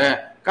പറയുന്നത്.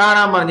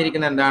 കാണാൻ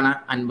പറഞ്ഞിരിക്കുന്നത് എന്താണ്?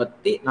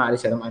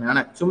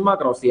 54%. ചുമ്മാ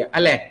ക്രോസ് ചെയ്യാം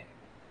അല്ലെ.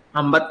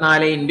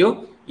 54 ×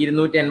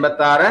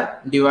 286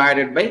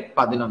 ഡിവൈഡഡ് ബൈ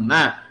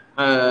 11.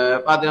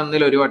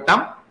 11 ഒരു വട്ടം,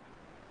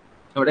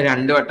 ഇവിടെ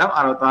 2 വട്ടം,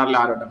 66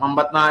 6 വട്ടം,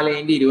 54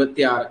 ×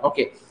 26.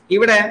 ഓക്കെ,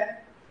 ഇവിടെ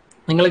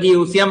നിങ്ങൾക്ക്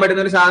യൂസ് ചെയ്യാൻ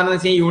പറ്റുന്ന ഒരു സാധനം എന്ന്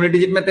വെച്ചാൽ യൂണിറ്റ്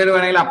ഡിജിറ്റ് മെത്തേഡ്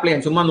വേണമെങ്കിൽ അപ്ലൈ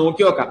ചെയ്യാം. ചുമ്മാ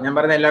നോക്കി നോക്കാം. ഞാൻ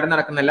പറഞ്ഞത് എല്ലാവരും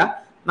നടക്കുന്നില്ല.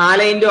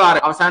 4 × 6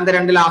 അവസാനത്തെ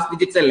 2 ലാസ്റ്റ്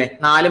ഡിജിറ്റ്സ് അല്ലേ,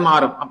 4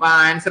 മാറും. അപ്പൊ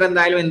ആൻസർ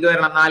എന്തായാലും എന്ത്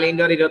വരണം? 4 ×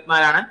 6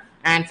 24 ആണ്.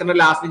 ആൻസറിന്റെ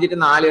ലാസ്റ്റ് ഡിജിറ്റ്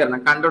 4 വരണം.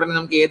 കണ്ടുടനെ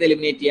നമുക്ക് ഏത്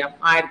എലിമിനേറ്റ് ചെയ്യാം?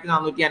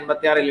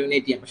 1456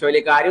 എലിമിനേറ്റ് ചെയ്യാം. പക്ഷെ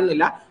വലിയ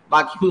കാര്യമൊന്നുമില്ല.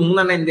 ബാക്കി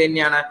 3 എന്ത്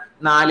തന്നെയാണ്?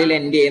 4ൽ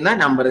എൻഡ് ചെയ്യുന്ന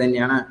നമ്പർ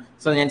തന്നെയാണ്.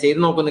 സോ ഞാൻ ചെയ്ത്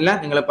നോക്കുന്നില്ല,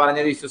 നിങ്ങൾ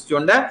പറഞ്ഞത്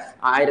വിശ്വസിച്ചുകൊണ്ട്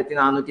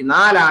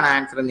 1404 ആണ്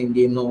ആൻസർ എന്ന് എന്ത്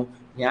ചെയ്യുന്നു?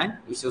 ഞാൻ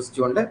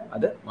വിശ്വസിച്ചുകൊണ്ട്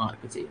അത്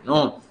മാർക്ക്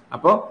ചെയ്യുന്നു.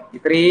 അപ്പോൾ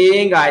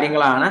ഇത്രയും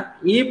കാര്യങ്ങളാണ്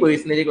ഈ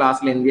പെർസെന്റേജ്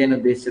ക്ലാസ്സിൽ എന്ത് ചെയ്യാൻ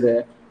ഉദ്ദേശിച്ചത്,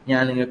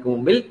 ഞാൻ നിങ്ങൾക്ക്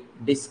മുമ്പിൽ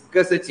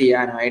ഡിസ്കസ്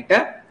ചെയ്യാനായിട്ട്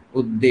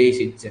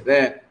ഉദ്ദേശിച്ചത്.